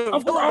 Oh,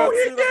 Phillip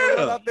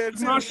yeah. out there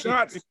too. My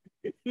shots.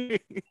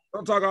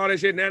 Don't talk all that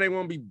shit. Now they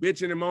want to be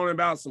bitching and moaning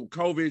about some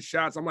COVID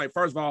shots. I'm like,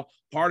 first of all,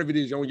 part of it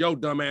is on your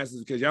dumb asses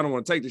because y'all don't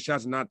want to take the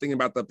shots and not thinking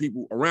about the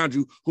people around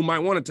you who might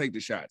want to take the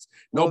shots.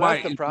 Well, Nobody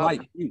that's the is problem.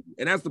 like you.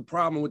 And that's the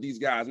problem with these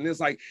guys. And it's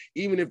like,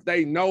 even if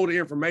they know the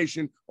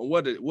information on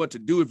what to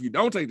do if you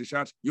don't take the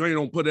shots, you ain't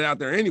gonna put it out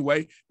there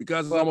anyway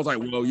because it's almost like,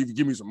 well, if you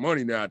give me some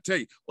money now, I'll tell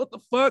you. What the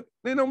fuck?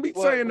 They don't be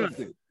saying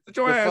nothing. Sit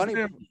your ass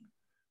down.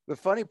 The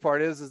funny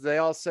part is they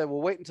all said,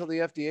 well, wait until the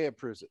FDA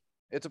approves it.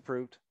 It's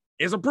approved.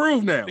 It's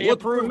approved now. They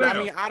approved. I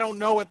mean, I don't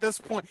know at this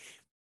point.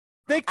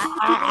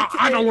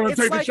 I don't want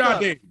to take the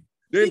shot then.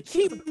 They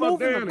keep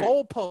moving the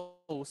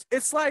goalposts.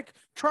 It's like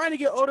trying to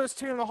get Otis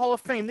Taylor in the Hall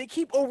of Fame. They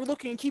keep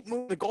overlooking and keep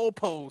moving the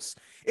goalposts.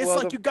 It's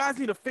like you guys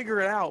need to figure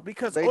it out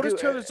because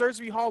Otis Taylor deserves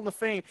to be Hall of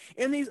Fame.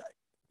 And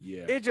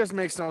it just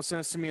makes no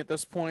sense to me at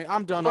this point.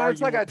 I'm done arguing.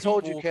 It's like I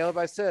told you, Caleb.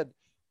 I said,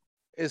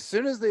 as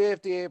soon as the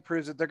FDA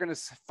approves it, they're going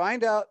to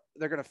find out.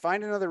 They're going to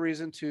find another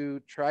reason to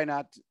try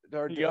not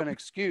or an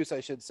excuse, I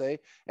should say.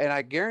 And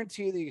I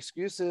guarantee the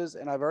excuse is,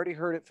 and I've already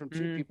heard it from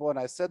two people, and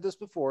I said this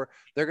before.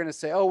 They're going to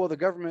say, "Oh, well, the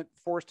government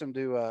forced them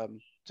to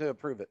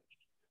approve it."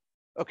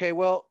 Okay,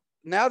 well,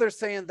 now they're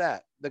saying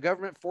that the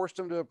government forced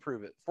them to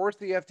approve it, forced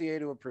the FDA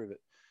to approve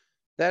it.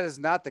 That is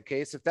not the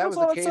case. If that was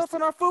the case, stuff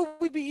in our food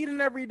we'd be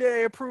eating every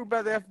day, approved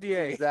by the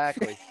FDA.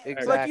 Exactly.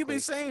 It's like you've been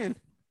saying.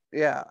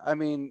 Yeah, I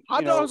mean,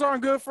 hot dogs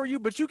aren't good for you,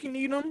 but you can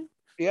eat them.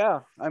 Yeah,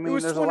 I mean,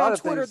 there's a lot of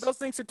Twitter, things. Those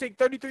things could take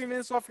 33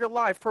 minutes off your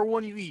life per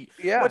one you eat.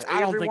 Yeah, which I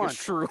don't think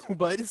it's true,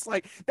 but it's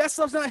like that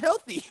stuff's not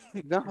healthy.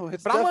 No,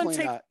 it's but I'm definitely gonna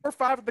take not. 4 or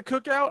 5 at the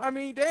cookout. I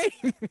mean, dang.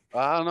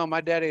 I don't know.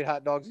 My dad ate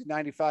hot dogs. He's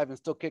 95 and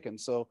still kicking.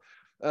 So,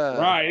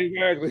 right,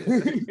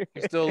 exactly.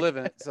 He's still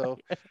living it. So,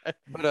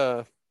 but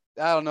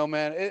I don't know,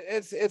 man.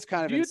 It's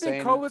kind of. Do you insane.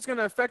 think COVID's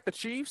gonna affect the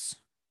Chiefs?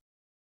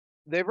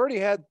 They've already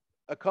had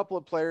a couple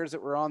of players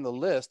that were on the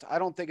list. I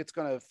don't think it's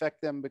going to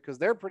affect them because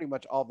they're pretty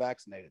much all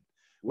vaccinated,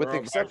 with the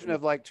exception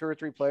of like 2 or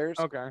 3 players.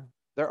 Okay.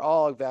 They're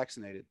all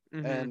vaccinated.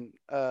 Mm-hmm.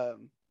 And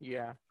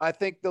yeah, I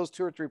think those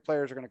 2 or 3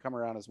 players are going to come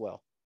around as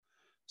well.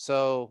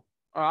 So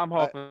I'm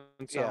hoping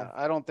so. Yeah,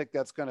 I don't think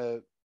that's going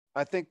to,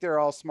 I think they're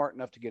all smart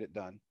enough to get it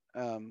done.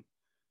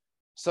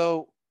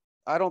 So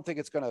I don't think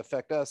it's going to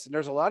affect us. And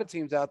there's a lot of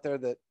teams out there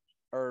that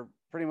are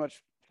pretty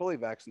much fully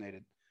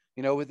vaccinated,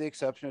 with the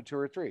exception of 2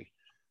 or 3.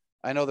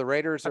 I know the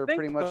Raiders are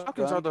pretty much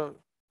Falcons done. are the.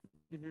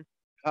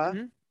 Huh?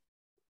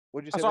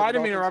 What'd you say? So I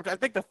didn't mean to interrupt. I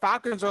think the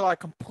Falcons are like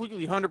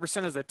completely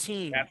 100% as a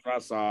team. That's what I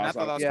saw. I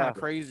thought that was kind of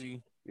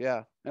crazy.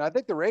 Yeah, and I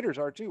think the Raiders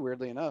are too.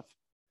 Weirdly enough,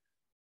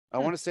 I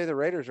want to say the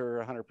Raiders are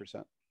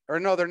 100%,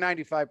 or no, they're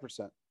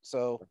 95%.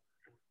 So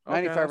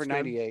 95 or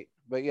 98.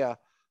 But yeah,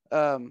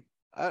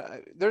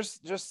 there's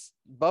just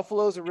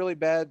Buffalo's are really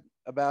bad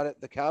about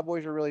it. The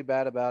Cowboys are really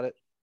bad about it.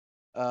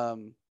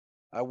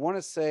 I want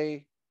to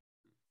say.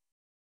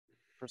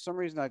 For some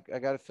reason, I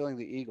got a feeling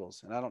the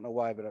Eagles, and I don't know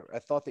why, but I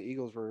thought the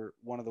Eagles were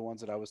one of the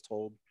ones that I was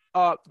told.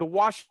 The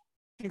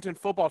Washington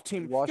football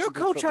team. Your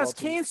coach has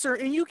cancer,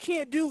 and you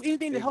can't do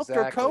anything to help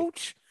your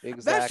coach.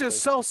 Exactly. That's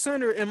just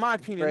self-centered, in my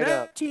opinion.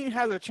 That team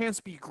has a chance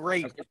to be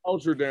great. That's the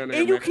culture down there,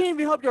 and you can't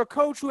even help your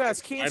coach who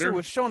has cancer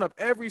with showing up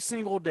every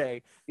single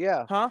day.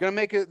 Yeah, they're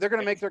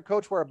gonna make their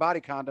coach wear a body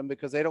condom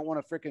because they don't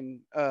want to freaking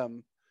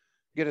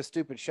get a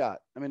stupid shot.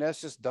 I mean, that's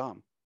just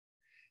dumb.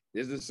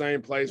 It's the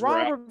same place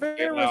Ron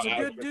Rivera is a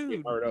good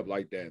dude. Hurt up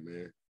like that,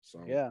 man.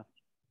 So yeah,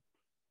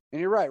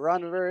 and you're right.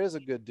 Ron Rivera is a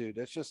good dude.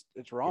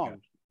 It's wrong. Yeah.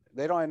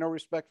 They don't have no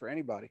respect for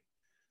anybody.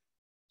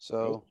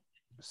 So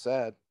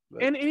sad.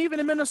 But. And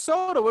even in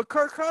Minnesota with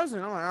Kirk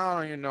Cousins, I'm like, I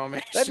don't even know,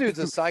 man. That dude's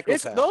a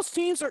psychopath. Those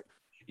teams are.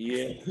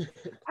 Yeah.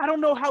 I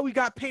don't know how he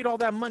got paid all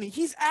that money.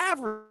 He's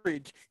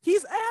average.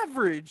 He's Derek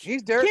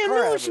Cam Carr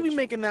Newton average. should be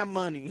making that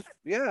money.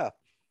 Yeah.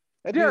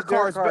 Derek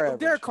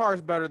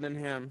Carr's better than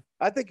him.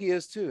 I think he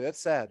is too.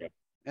 That's sad. Yeah.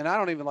 And I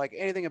don't even like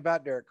anything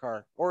about Derek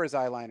Carr or his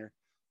eyeliner.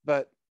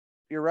 But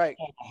you're right.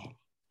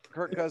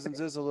 Kirk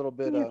Cousins is a little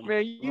bit.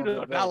 Man, you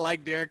do not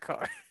like Derek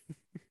Carr.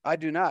 I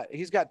do not.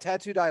 He's got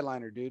tattooed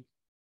eyeliner, dude.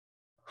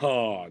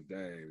 Oh,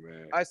 dang,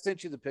 man. I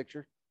sent you the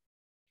picture.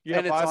 Yep,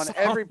 and it's on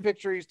every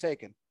picture he's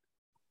taken.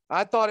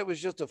 I thought it was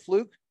just a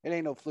fluke. It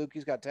ain't no fluke.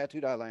 He's got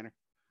tattooed eyeliner.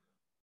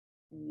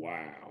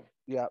 Wow.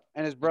 Yeah.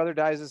 And his brother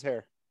dyes his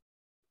hair.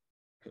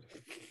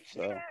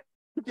 So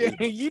yeah,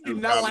 you do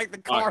not like the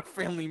Carr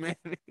family, man.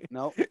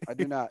 No, I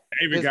do not.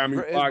 David got me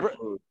blocked.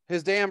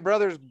 His damn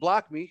brothers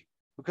blocked me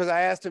because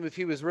I asked him if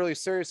he was really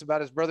serious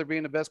about his brother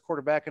being the best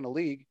quarterback in the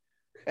league,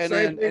 and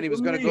he was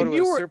going to go to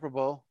a Super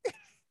Bowl.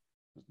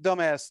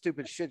 Dumbass,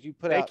 stupid shit you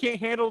put out. They can't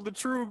handle the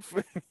truth.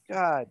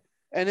 God,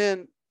 and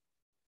then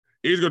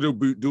he's going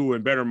to do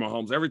it better,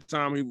 Mahomes. Every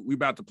time we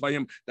about to play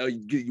him,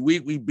 the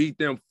week we beat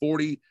them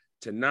 40-9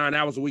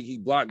 hours a week. He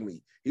blocked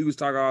me. He was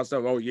talking all that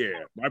stuff. Oh,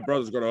 yeah, my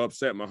brother's going to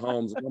upset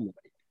Mahomes. I'm like,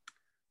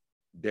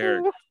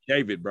 Derek,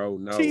 David, bro,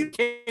 no. He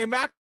came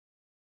out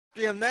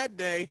him that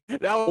day.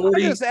 I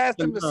just asked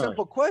him a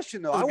simple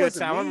question, though. I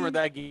wasn't I remember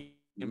that game.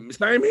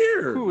 Same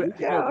here.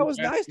 Yeah, I was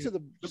nice to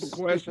the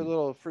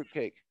little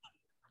fruitcake.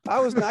 I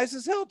was nice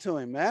as hell to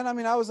him, man. I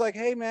mean, I was like,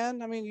 hey,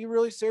 man, I mean, you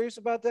really serious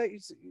about that?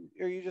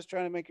 Or are you just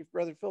trying to make your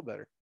brother feel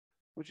better?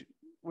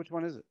 Which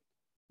one is it?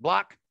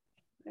 Block?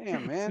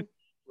 Damn, man.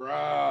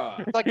 Bruh.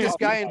 It's like this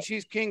guy in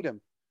Cheese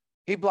Kingdom.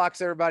 He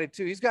blocks everybody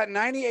too. He's got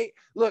 98.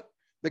 Look,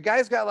 the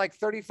guy's got like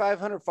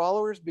 3,500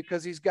 followers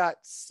because he's got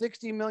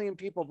 60 million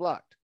people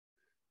blocked.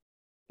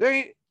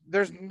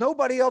 There's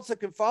nobody else that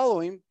can follow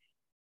him.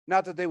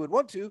 Not that they would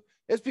want to.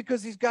 It's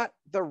because he's got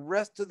the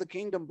rest of the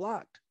kingdom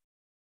blocked.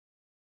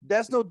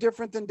 That's no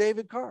different than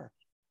David Carr.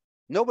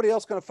 Nobody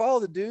else going to follow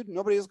the dude.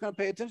 Nobody else going to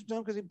pay attention to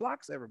him because he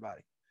blocks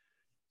everybody.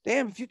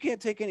 Damn, if you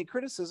can't take any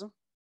criticism,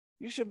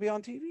 you shouldn't be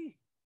on TV.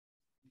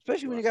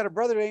 Especially when you got a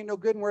brother that ain't no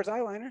good and wears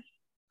eyeliner.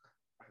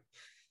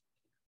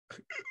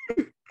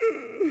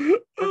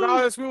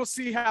 Regardless, we will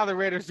see how the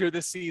Raiders do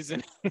this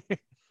season.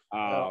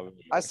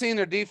 I seen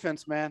their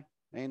defense, man.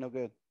 They ain't no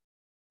good.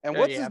 And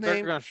what's his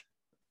name?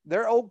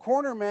 Their old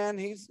corner, man.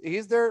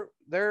 He's their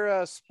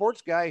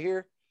sports guy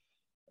here.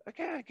 I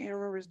can't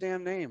remember his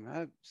damn name.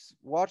 I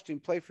watched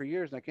him play for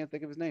years and I can't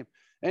think of his name.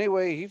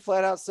 Anyway, he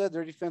flat out said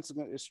their defense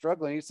is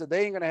struggling. He said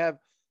they ain't gonna have.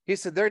 He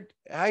said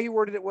how he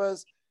worded it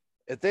was,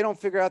 if they don't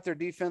figure out their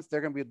defense, they're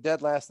gonna be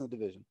dead last in the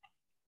division.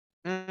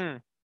 Mm-hmm.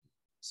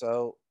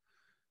 So,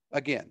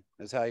 again,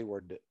 is how he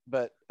worded it.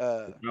 But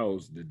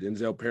knows the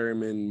Denzel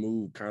Perryman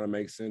move kind of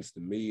makes sense to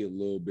me a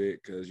little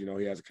bit because he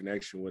has a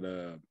connection with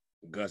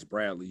Gus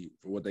Bradley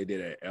for what they did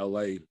at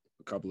LA a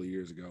couple of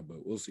years ago. But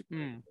we'll see.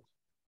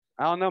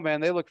 I don't know, man.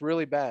 They looked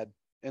really bad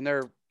in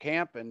their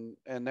camp and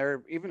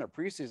their even a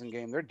preseason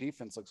game. Their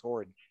defense looks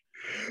horrid.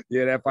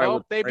 Yeah, that fight.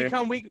 Well, they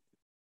become week.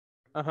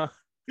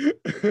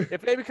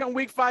 If they become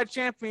week 5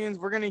 champions,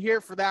 we're gonna hear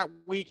it for that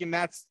week, and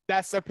that's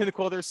the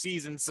pinnacle of their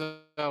season. So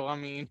I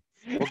mean,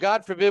 well,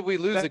 God forbid we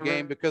lose a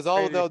game because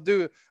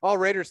all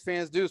Raiders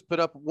fans do is put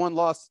up one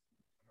loss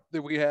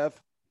that we have.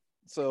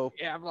 So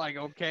yeah, I'm like,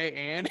 okay,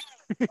 and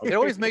it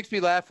always makes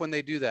me laugh when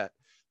they do that.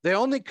 The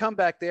only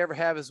comeback they ever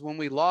have is when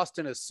we lost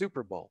in a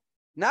Super Bowl,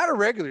 not a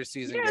regular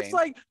season game. It's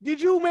like,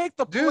 did you make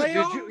the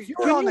playoffs? You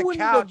were on the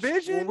couch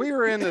when we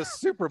were in the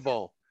Super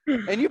Bowl,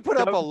 and you put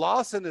up a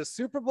loss in the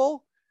Super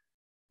Bowl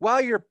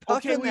while you're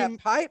puffing that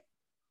pipe?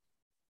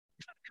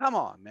 Come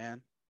on,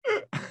 man.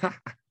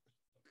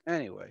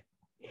 Anyway.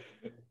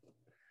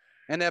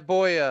 And that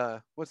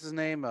boy, what's his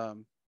name?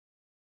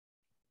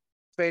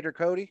 Fader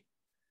Cody.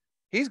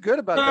 He's good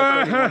about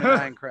that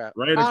 31-9 crap.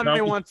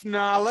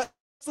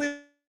 Let's leave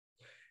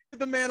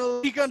the man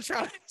he gonna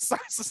try to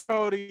size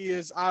Cody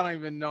is. I don't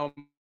even know.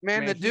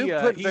 Man, the dude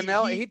put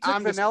vanilla. He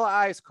took Vanilla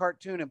Ice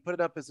cartoon and put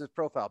it up as his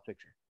profile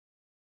picture.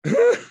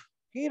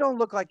 He don't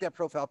look like that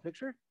profile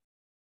picture.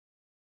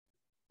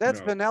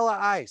 That's Vanilla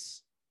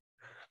Ice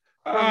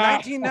from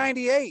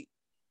 1998.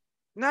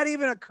 Not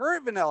even a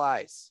current Vanilla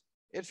Ice.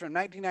 It's from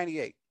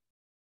 1998.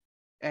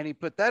 And he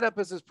put that up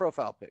as his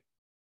profile pic.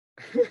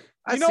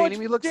 I seen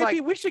him. He looks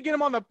like we should get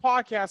him on the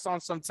podcast on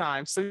some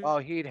time. So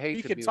he'd hate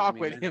we to could be talk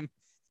with with him.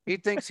 He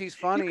thinks he's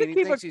funny and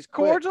he thinks he's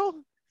cordial.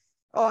 Quick.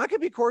 Oh, I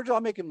could be cordial.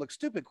 I'll make him look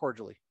stupid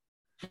cordially.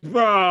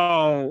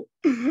 Bro,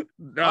 I'll be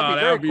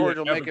very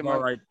cordial. Make him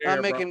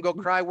I'll make him go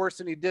cry worse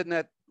than he did in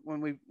that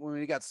when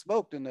he got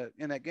smoked in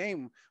that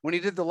game when he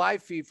did the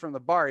live feed from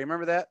the bar. You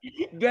remember that?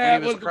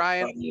 That he was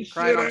crying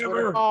on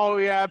Twitter. Oh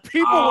yeah,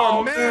 people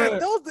were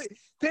mad.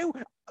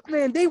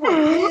 They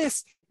were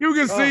pissed. You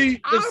can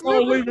see the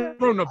soul leaving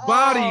from the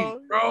body,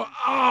 bro.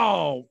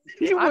 Oh,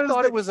 I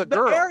thought it was a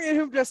girl.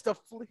 Him just a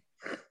flea.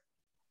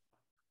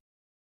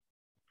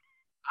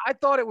 I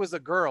thought it was a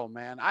girl,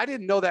 man. I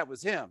didn't know that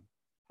was him.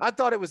 I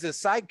thought it was his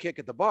sidekick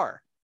at the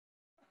bar.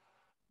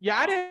 Yeah,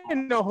 I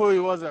didn't know who he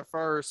was at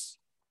first.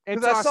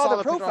 Because I saw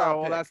the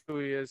profile. Well, that's who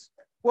he is.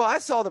 Well, I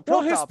saw the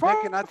profile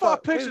pic, and I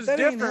thought picture's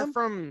different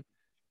from.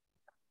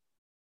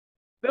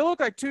 They look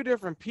like two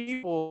different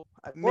people.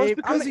 Well, it's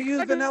because he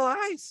used Vanilla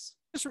Ice.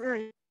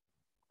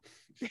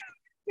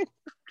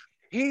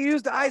 He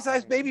used the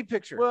Ice Baby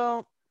picture.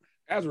 Well,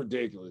 that's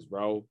ridiculous,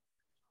 bro.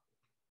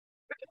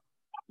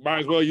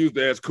 Might as well use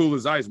the As Cool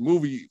as Ice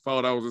movie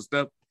photos and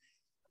stuff.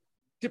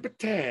 Tip it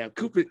tab,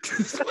 coop it.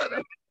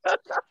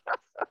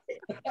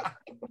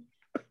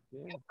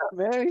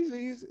 Man,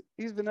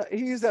 he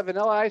used that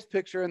Vanilla Ice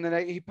picture, and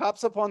then he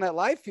pops up on that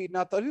live feed, and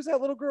I thought, who's that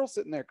little girl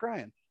sitting there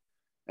crying?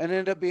 And it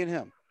ended up being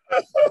him.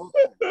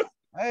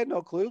 I had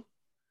no clue.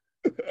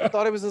 I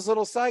thought it was his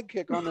little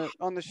sidekick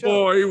on the show.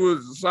 Boy, he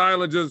was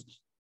silent, just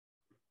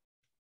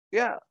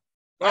yeah.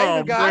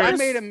 I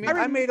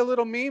made a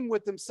little meme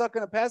with them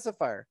sucking a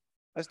pacifier.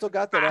 I still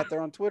got that out there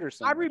on Twitter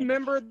somewhere. I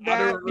remember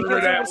that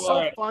because it was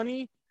so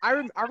funny. I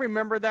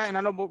remember that, and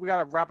I know we got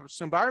to wrap up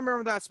soon, but I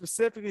remember that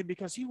specifically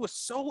because he was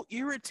so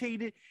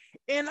irritated,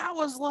 and I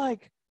was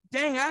like,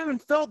 dang, I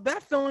haven't felt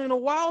that feeling in a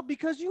while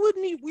because we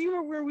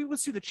would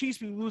see the Chiefs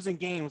be losing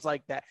games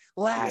like that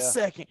last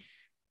second.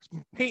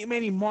 Peyton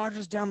Manning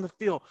marches down the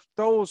field,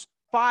 throws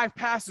 5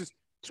 passes,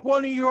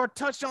 20-yard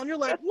touchdown. You're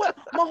like, what?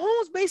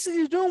 Mahomes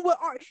basically is doing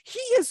he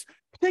is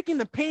taking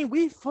the pain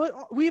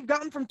we've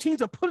gotten from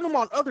teams and putting them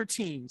on other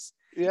teams.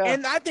 Yeah.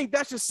 And I think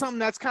that's just something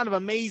that's kind of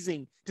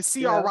amazing to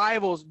see Yeah. our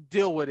rivals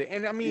deal with it.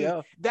 And I mean,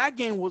 Yeah. that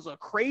game was a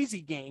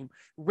crazy game.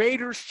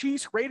 Raiders,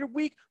 Chiefs, Raider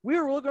week, we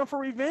were looking for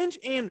revenge,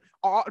 and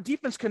our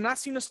defense could not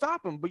seem to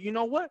stop them. But you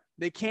know what?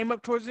 They came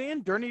up towards the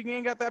end. Dirty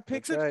again got that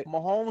pick That's six. right.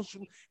 Mahomes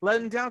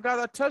let him down, got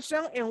that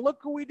touchdown, and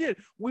look what we did.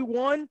 We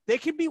won. They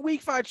could be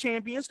week 5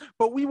 champions,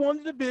 but we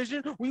won the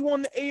division. We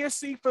won the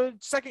AFC for the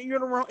second year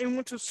in a row and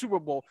went to the Super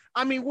Bowl.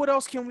 I mean, what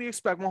else can we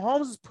expect?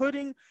 Mahomes is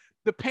putting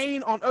the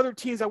pain on other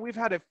teams that we've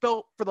had it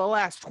felt for the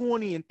last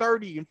 20 and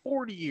 30 and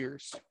 40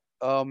 years.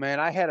 Oh man,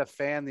 I had a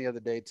fan the other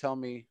day tell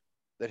me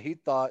that he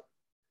thought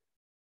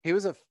he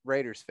was a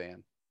Raiders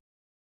fan,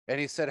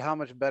 and he said how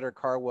much better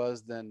Carr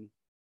was than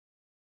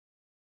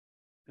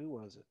who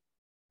was it?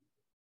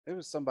 It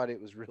was somebody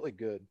that was really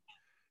good.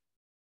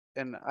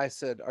 And I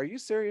said, "Are you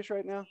serious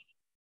right now?"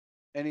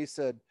 And he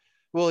said,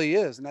 "Well, he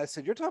is." And I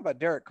said, "You're talking about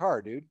Derek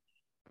Carr, dude.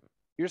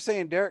 You're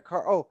saying Derek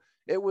Carr." Oh,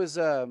 it was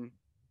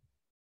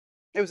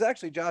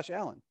actually Josh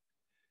Allen.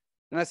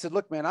 And I said,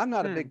 "Look, man, I'm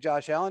not a big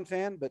Josh Allen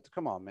fan, but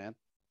come on, man."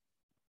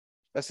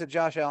 I said,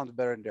 "Josh Allen's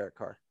better than Derek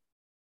Carr."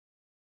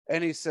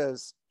 And he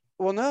says,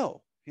 "Well,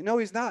 no,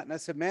 he's not." And I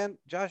said, "Man,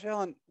 Josh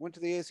Allen went to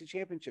the AFC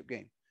Championship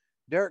game.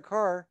 Derek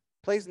Carr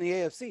plays in the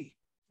AFC,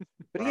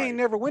 but he ain't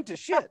never went to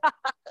shit."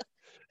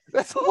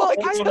 That's all I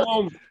can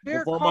tell.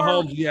 Before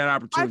Mahomes, he had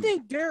opportunity. I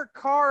think Derek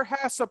Carr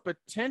has some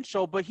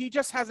potential, but he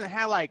just hasn't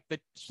had like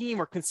the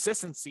team or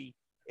consistency.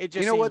 It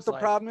just, you know what the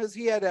like problem is?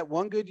 He had that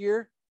one good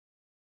year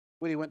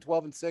when he went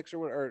 12-6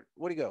 or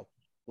what did he go?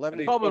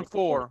 11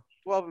 12-4.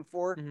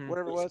 12-4,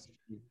 whatever it was.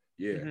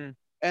 Yeah. Mm-hmm.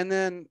 And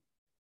then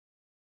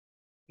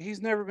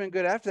he's never been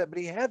good after that, but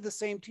he had the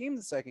same team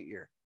the second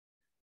year.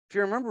 If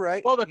you remember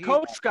right. Well, the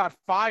coach got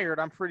fired,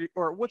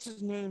 or what's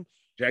his name?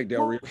 Jack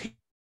Del Rio.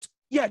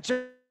 Yeah,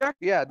 Jack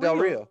Del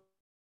Rio.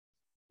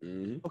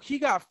 Mm-hmm. He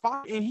got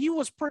fired, and he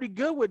was pretty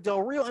good with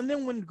Del Rio. And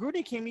then when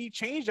Gruden came, he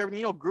changed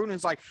everything.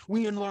 Gruden's like,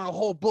 we didn't learn a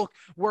whole book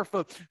worth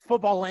of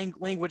football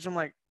language. I'm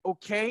like,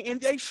 okay.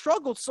 And they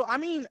struggled. So, I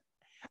mean,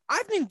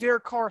 I think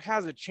Derek Carr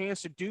has a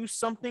chance to do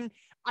something.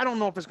 I don't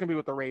know if it's going to be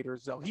with the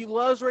Raiders, though. He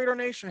loves Raider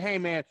Nation. Hey,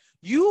 man,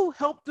 you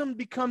helped them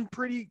become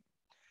pretty,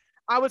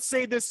 I would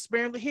say this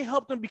sparingly, he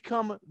helped them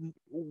become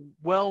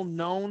well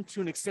known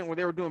to an extent where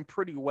they were doing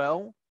pretty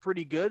well,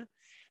 pretty good.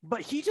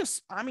 But he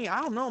just, I mean,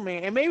 I don't know,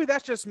 man. And maybe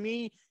that's just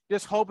me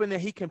just hoping that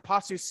he can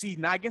possibly succeed,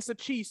 not against the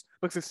Chiefs,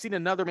 but succeed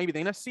another, maybe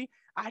the NFC.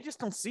 I just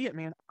don't see it,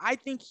 man. I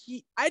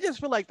just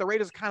feel like the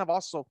Raiders kind of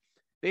also,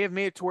 they have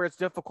made it to where it's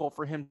difficult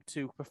for him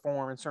to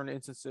perform in certain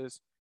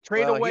instances.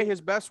 Trade away his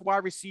best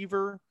wide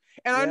receiver.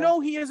 And I know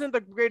he isn't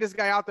the greatest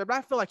guy out there, but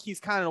I feel like he's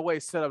kind of in a way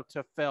set up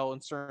to fail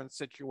in certain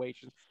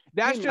situations.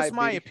 That's just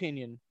my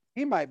opinion.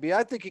 He might be.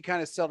 I think he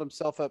kind of set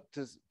himself up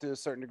to a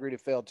certain degree to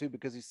fail too,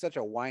 because he's such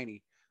a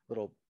whiny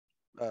little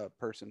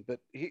person. But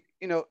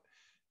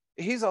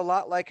he's a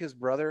lot like his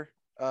brother.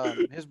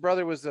 His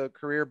brother was a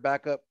career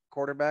backup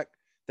quarterback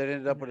that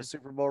ended up with a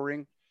Super Bowl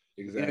ring.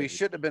 Exactly. He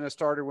shouldn't have been a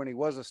starter when he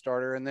was a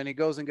starter, and then he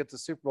goes and gets a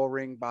Super Bowl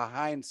ring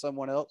behind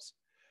someone else.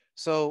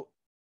 So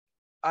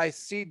I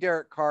see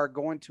Derek Carr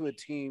going to a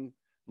team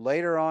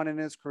later on in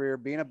his career,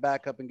 being a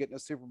backup and getting a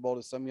Super Bowl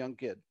to some young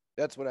kid.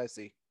 That's what I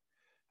see.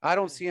 I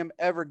don't see him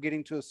ever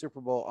getting to a Super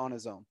Bowl on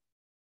his own.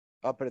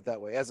 I'll put it that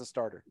way, as a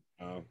starter.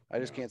 I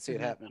just can't see it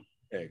happening.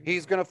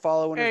 He's going to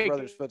follow in his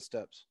brother's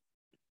footsteps.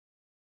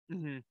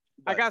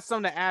 I got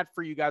something to add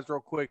for you guys real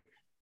quick.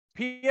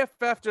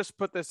 PFF just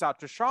put this out.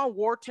 Deshaun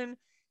Watson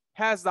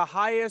has the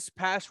highest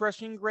pass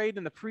rushing grade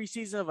in the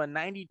preseason of a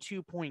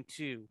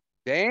 92.2.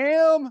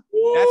 Damn.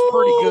 That's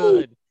pretty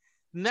good.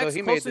 Next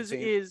so closest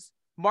is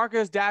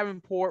Marcus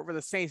Davenport for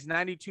the Saints,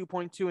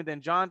 92.2, and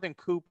then Jonathan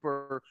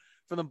Cooper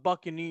for the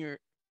Buccaneers,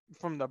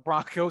 from the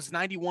Broncos,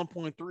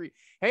 91.3.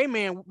 Hey,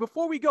 man,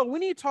 before we go, we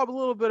need to talk a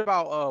little bit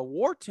about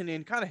Wharton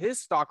and kind of his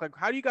stock. Like,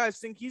 how do you guys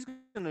think he's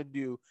going to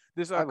do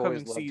this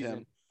upcoming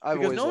season?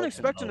 Because no one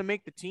expects him to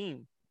make the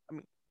team. I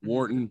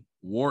mean,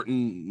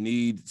 Wharton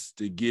needs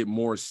to get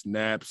more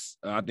snaps.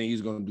 I think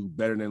he's going to do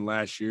better than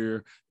last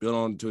year, build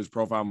on to his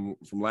profile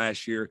from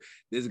last year.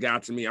 This guy,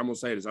 to me, I'm going to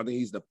say this. I think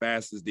he's the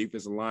fastest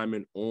defensive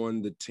lineman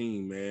on the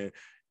team, man.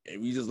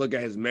 And we just look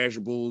at his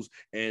measurables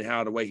and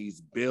how the way he's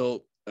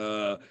built.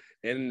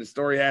 And the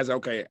story has,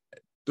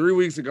 3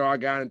 weeks ago, I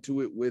got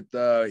into it with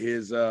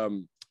his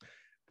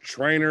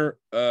trainer,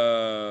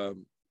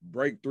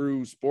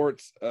 Breakthrough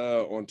Sports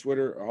on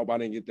Twitter. I hope I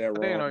didn't get that wrong.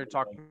 I think I know you're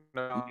talking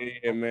about.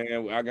 Yeah,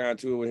 man. I got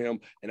into it with him,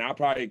 and I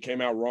probably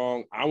came out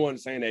wrong. I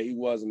wasn't saying that he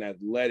wasn't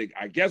athletic.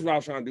 I guess what I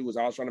was trying to do was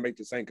I was trying to make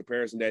the same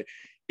comparison that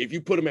if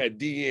you put him at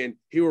DN,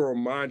 he will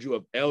remind you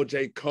of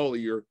L.J.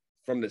 Collier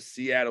from the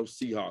Seattle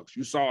Seahawks.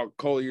 You saw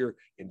Collier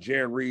and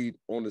Jaron Reed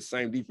on the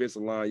same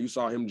defensive line. You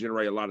saw him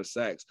generate a lot of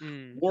sacks.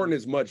 Wharton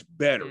is much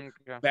better,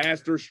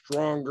 faster,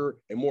 stronger,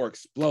 and more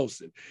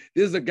explosive.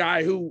 This is a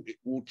guy who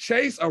will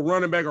chase a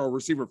running back or a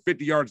receiver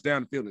 50 yards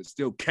down the field and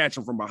still catch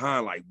him from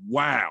behind. Like,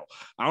 wow.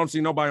 I don't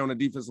see nobody on the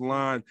defensive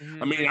line.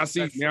 I mean, I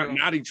see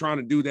Nadi trying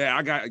to do that.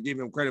 I got to give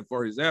him credit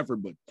for his effort,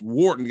 but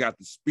Wharton got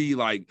the speed.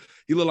 Like,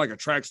 he looked like a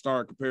track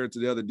star compared to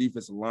the other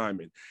defensive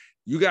linemen.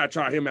 You gotta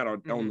try him out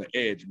on Mhm. the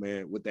edge,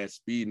 man, with that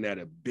speed and that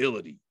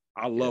ability.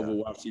 I love Yeah.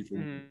 what I see from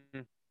him.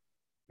 Mhm.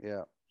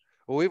 Yeah.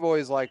 Well, we've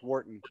always liked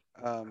Wharton.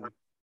 And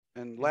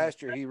Mhm.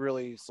 last year he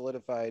really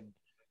solidified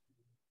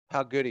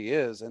how good he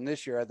is. And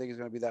this year I think he's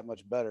going to be that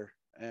much better.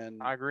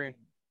 And I agree.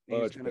 he's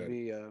Much going to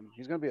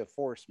better. be a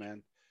force,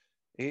 man.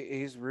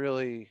 He's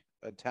really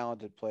a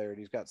talented player.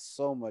 He's got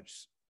so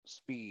much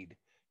speed.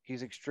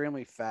 He's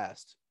extremely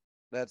fast.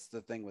 That's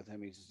the thing with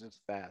him. He's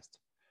just fast.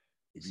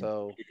 If you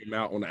So, kick him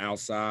out on the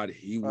outside,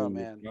 he oh will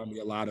man, remind me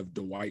a lot of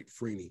Dwight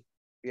Freeney.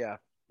 yeah,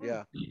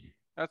 yeah,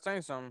 That's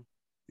saying something.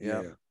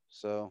 yeah. Yeah.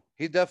 So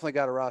he definitely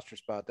got a roster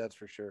spot. That's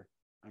for sure.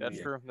 I That's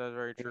mean, true. That's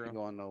very he ain't true.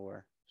 going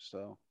nowhere.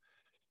 So,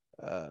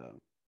 uh,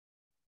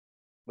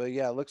 but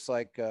yeah, it looks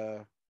like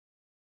we're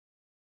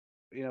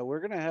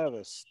gonna have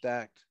a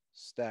stacked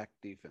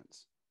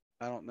defense.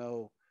 I don't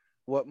know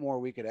what more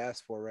we could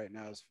ask for right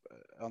now is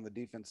on the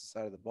defensive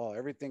side of the ball.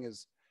 Everything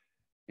is,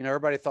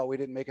 everybody thought we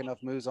didn't make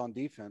enough moves on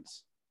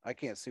defense. I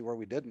can't see where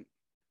we didn't.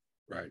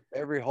 Right.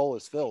 Every hole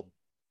is filled.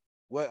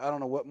 I don't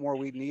know what more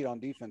we need on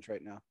defense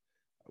right now.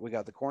 We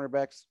got the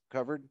cornerbacks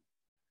covered.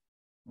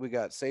 We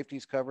got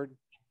safeties covered.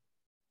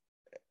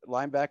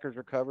 Linebackers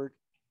are covered.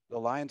 The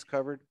line's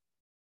covered.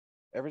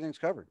 Everything's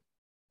covered.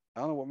 I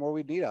don't know what more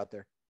we need out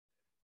there.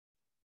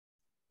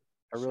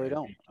 I really Same.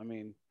 don't. I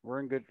mean, we're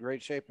in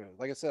great shape.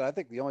 Like I said, I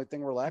think the only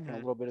thing we're lacking a Mhm.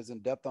 little bit is in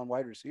depth on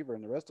wide receiver,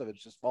 and the rest of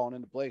it's just falling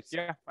into place.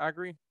 Yeah, I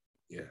agree.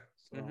 Yeah.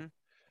 So, Mhm.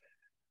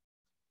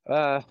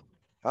 I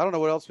don't know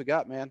what else we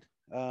got, man.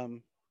 I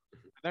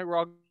think we're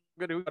all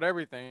good. We got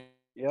everything.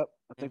 Yep,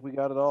 I think we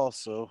got it all.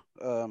 So,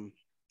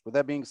 with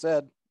that being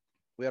said,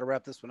 we got to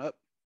wrap this one up.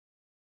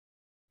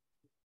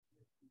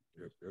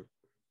 Yep.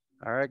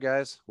 All right,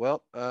 guys.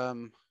 Well,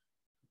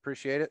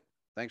 appreciate it.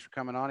 Thanks for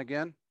coming on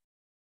again.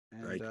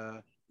 And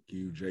Thank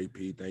you,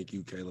 JP. Thank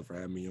you, Kayla, for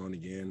having me on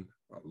again.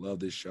 I love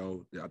this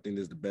show. I think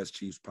this is the best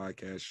Chiefs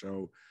podcast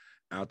show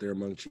out there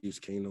among Chiefs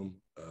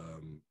Kingdom.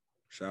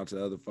 Shout out to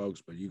the other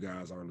folks, but you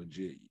guys are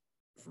legit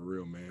for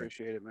real, man.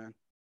 appreciate it, man.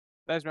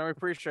 Thanks, man. We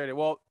appreciate it.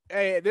 Well,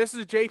 hey, this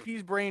is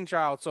JP's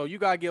brainchild, so you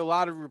gotta give a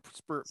lot of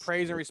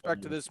praise and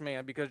respect to this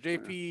man because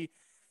JP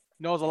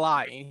knows a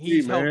lot and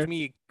he's helped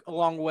me a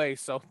long way.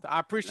 So I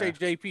appreciate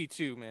JP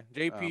too, man.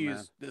 JP man.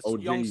 is this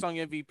OG. young sung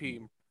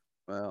MVP.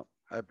 Well,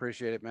 I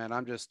appreciate it, man.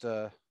 I'm just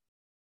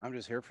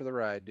here for the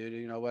ride, dude.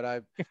 You know what?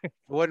 If it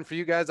wasn't for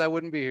you guys, I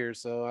wouldn't be here.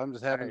 So I'm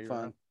just having Hey,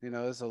 fun.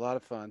 It's a lot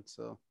of fun.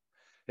 So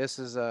this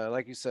is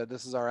like you said,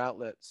 this is our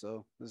outlet.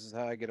 So this is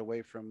how I get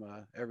away from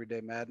everyday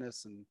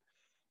madness and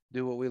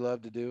do what we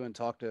love to do and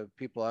talk to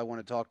people I want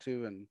to talk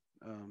to and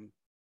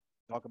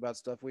talk about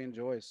stuff we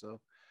enjoy. So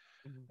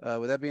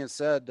with that being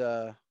said,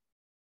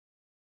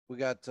 we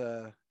got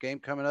game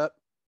coming up.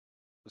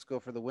 Let's go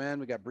for the win.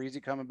 We got Breezy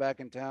coming back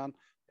in town.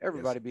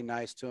 Everybody be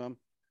nice to him.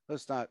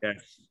 Let's not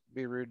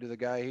be rude to the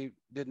guy. He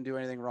didn't do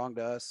anything wrong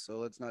to us, so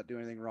let's not do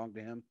anything wrong to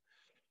him.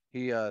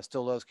 He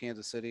still loves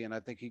Kansas City, and I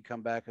think he'd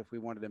come back if we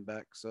wanted him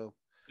back. So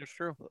it's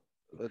true.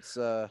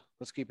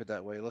 Let's keep it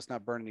that way. Let's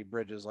not burn any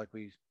bridges like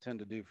we tend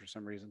to do for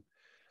some reason.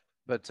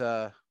 But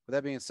with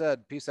that being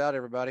said, peace out,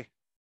 everybody. See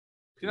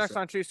you next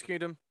time, Chiefs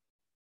Kingdom.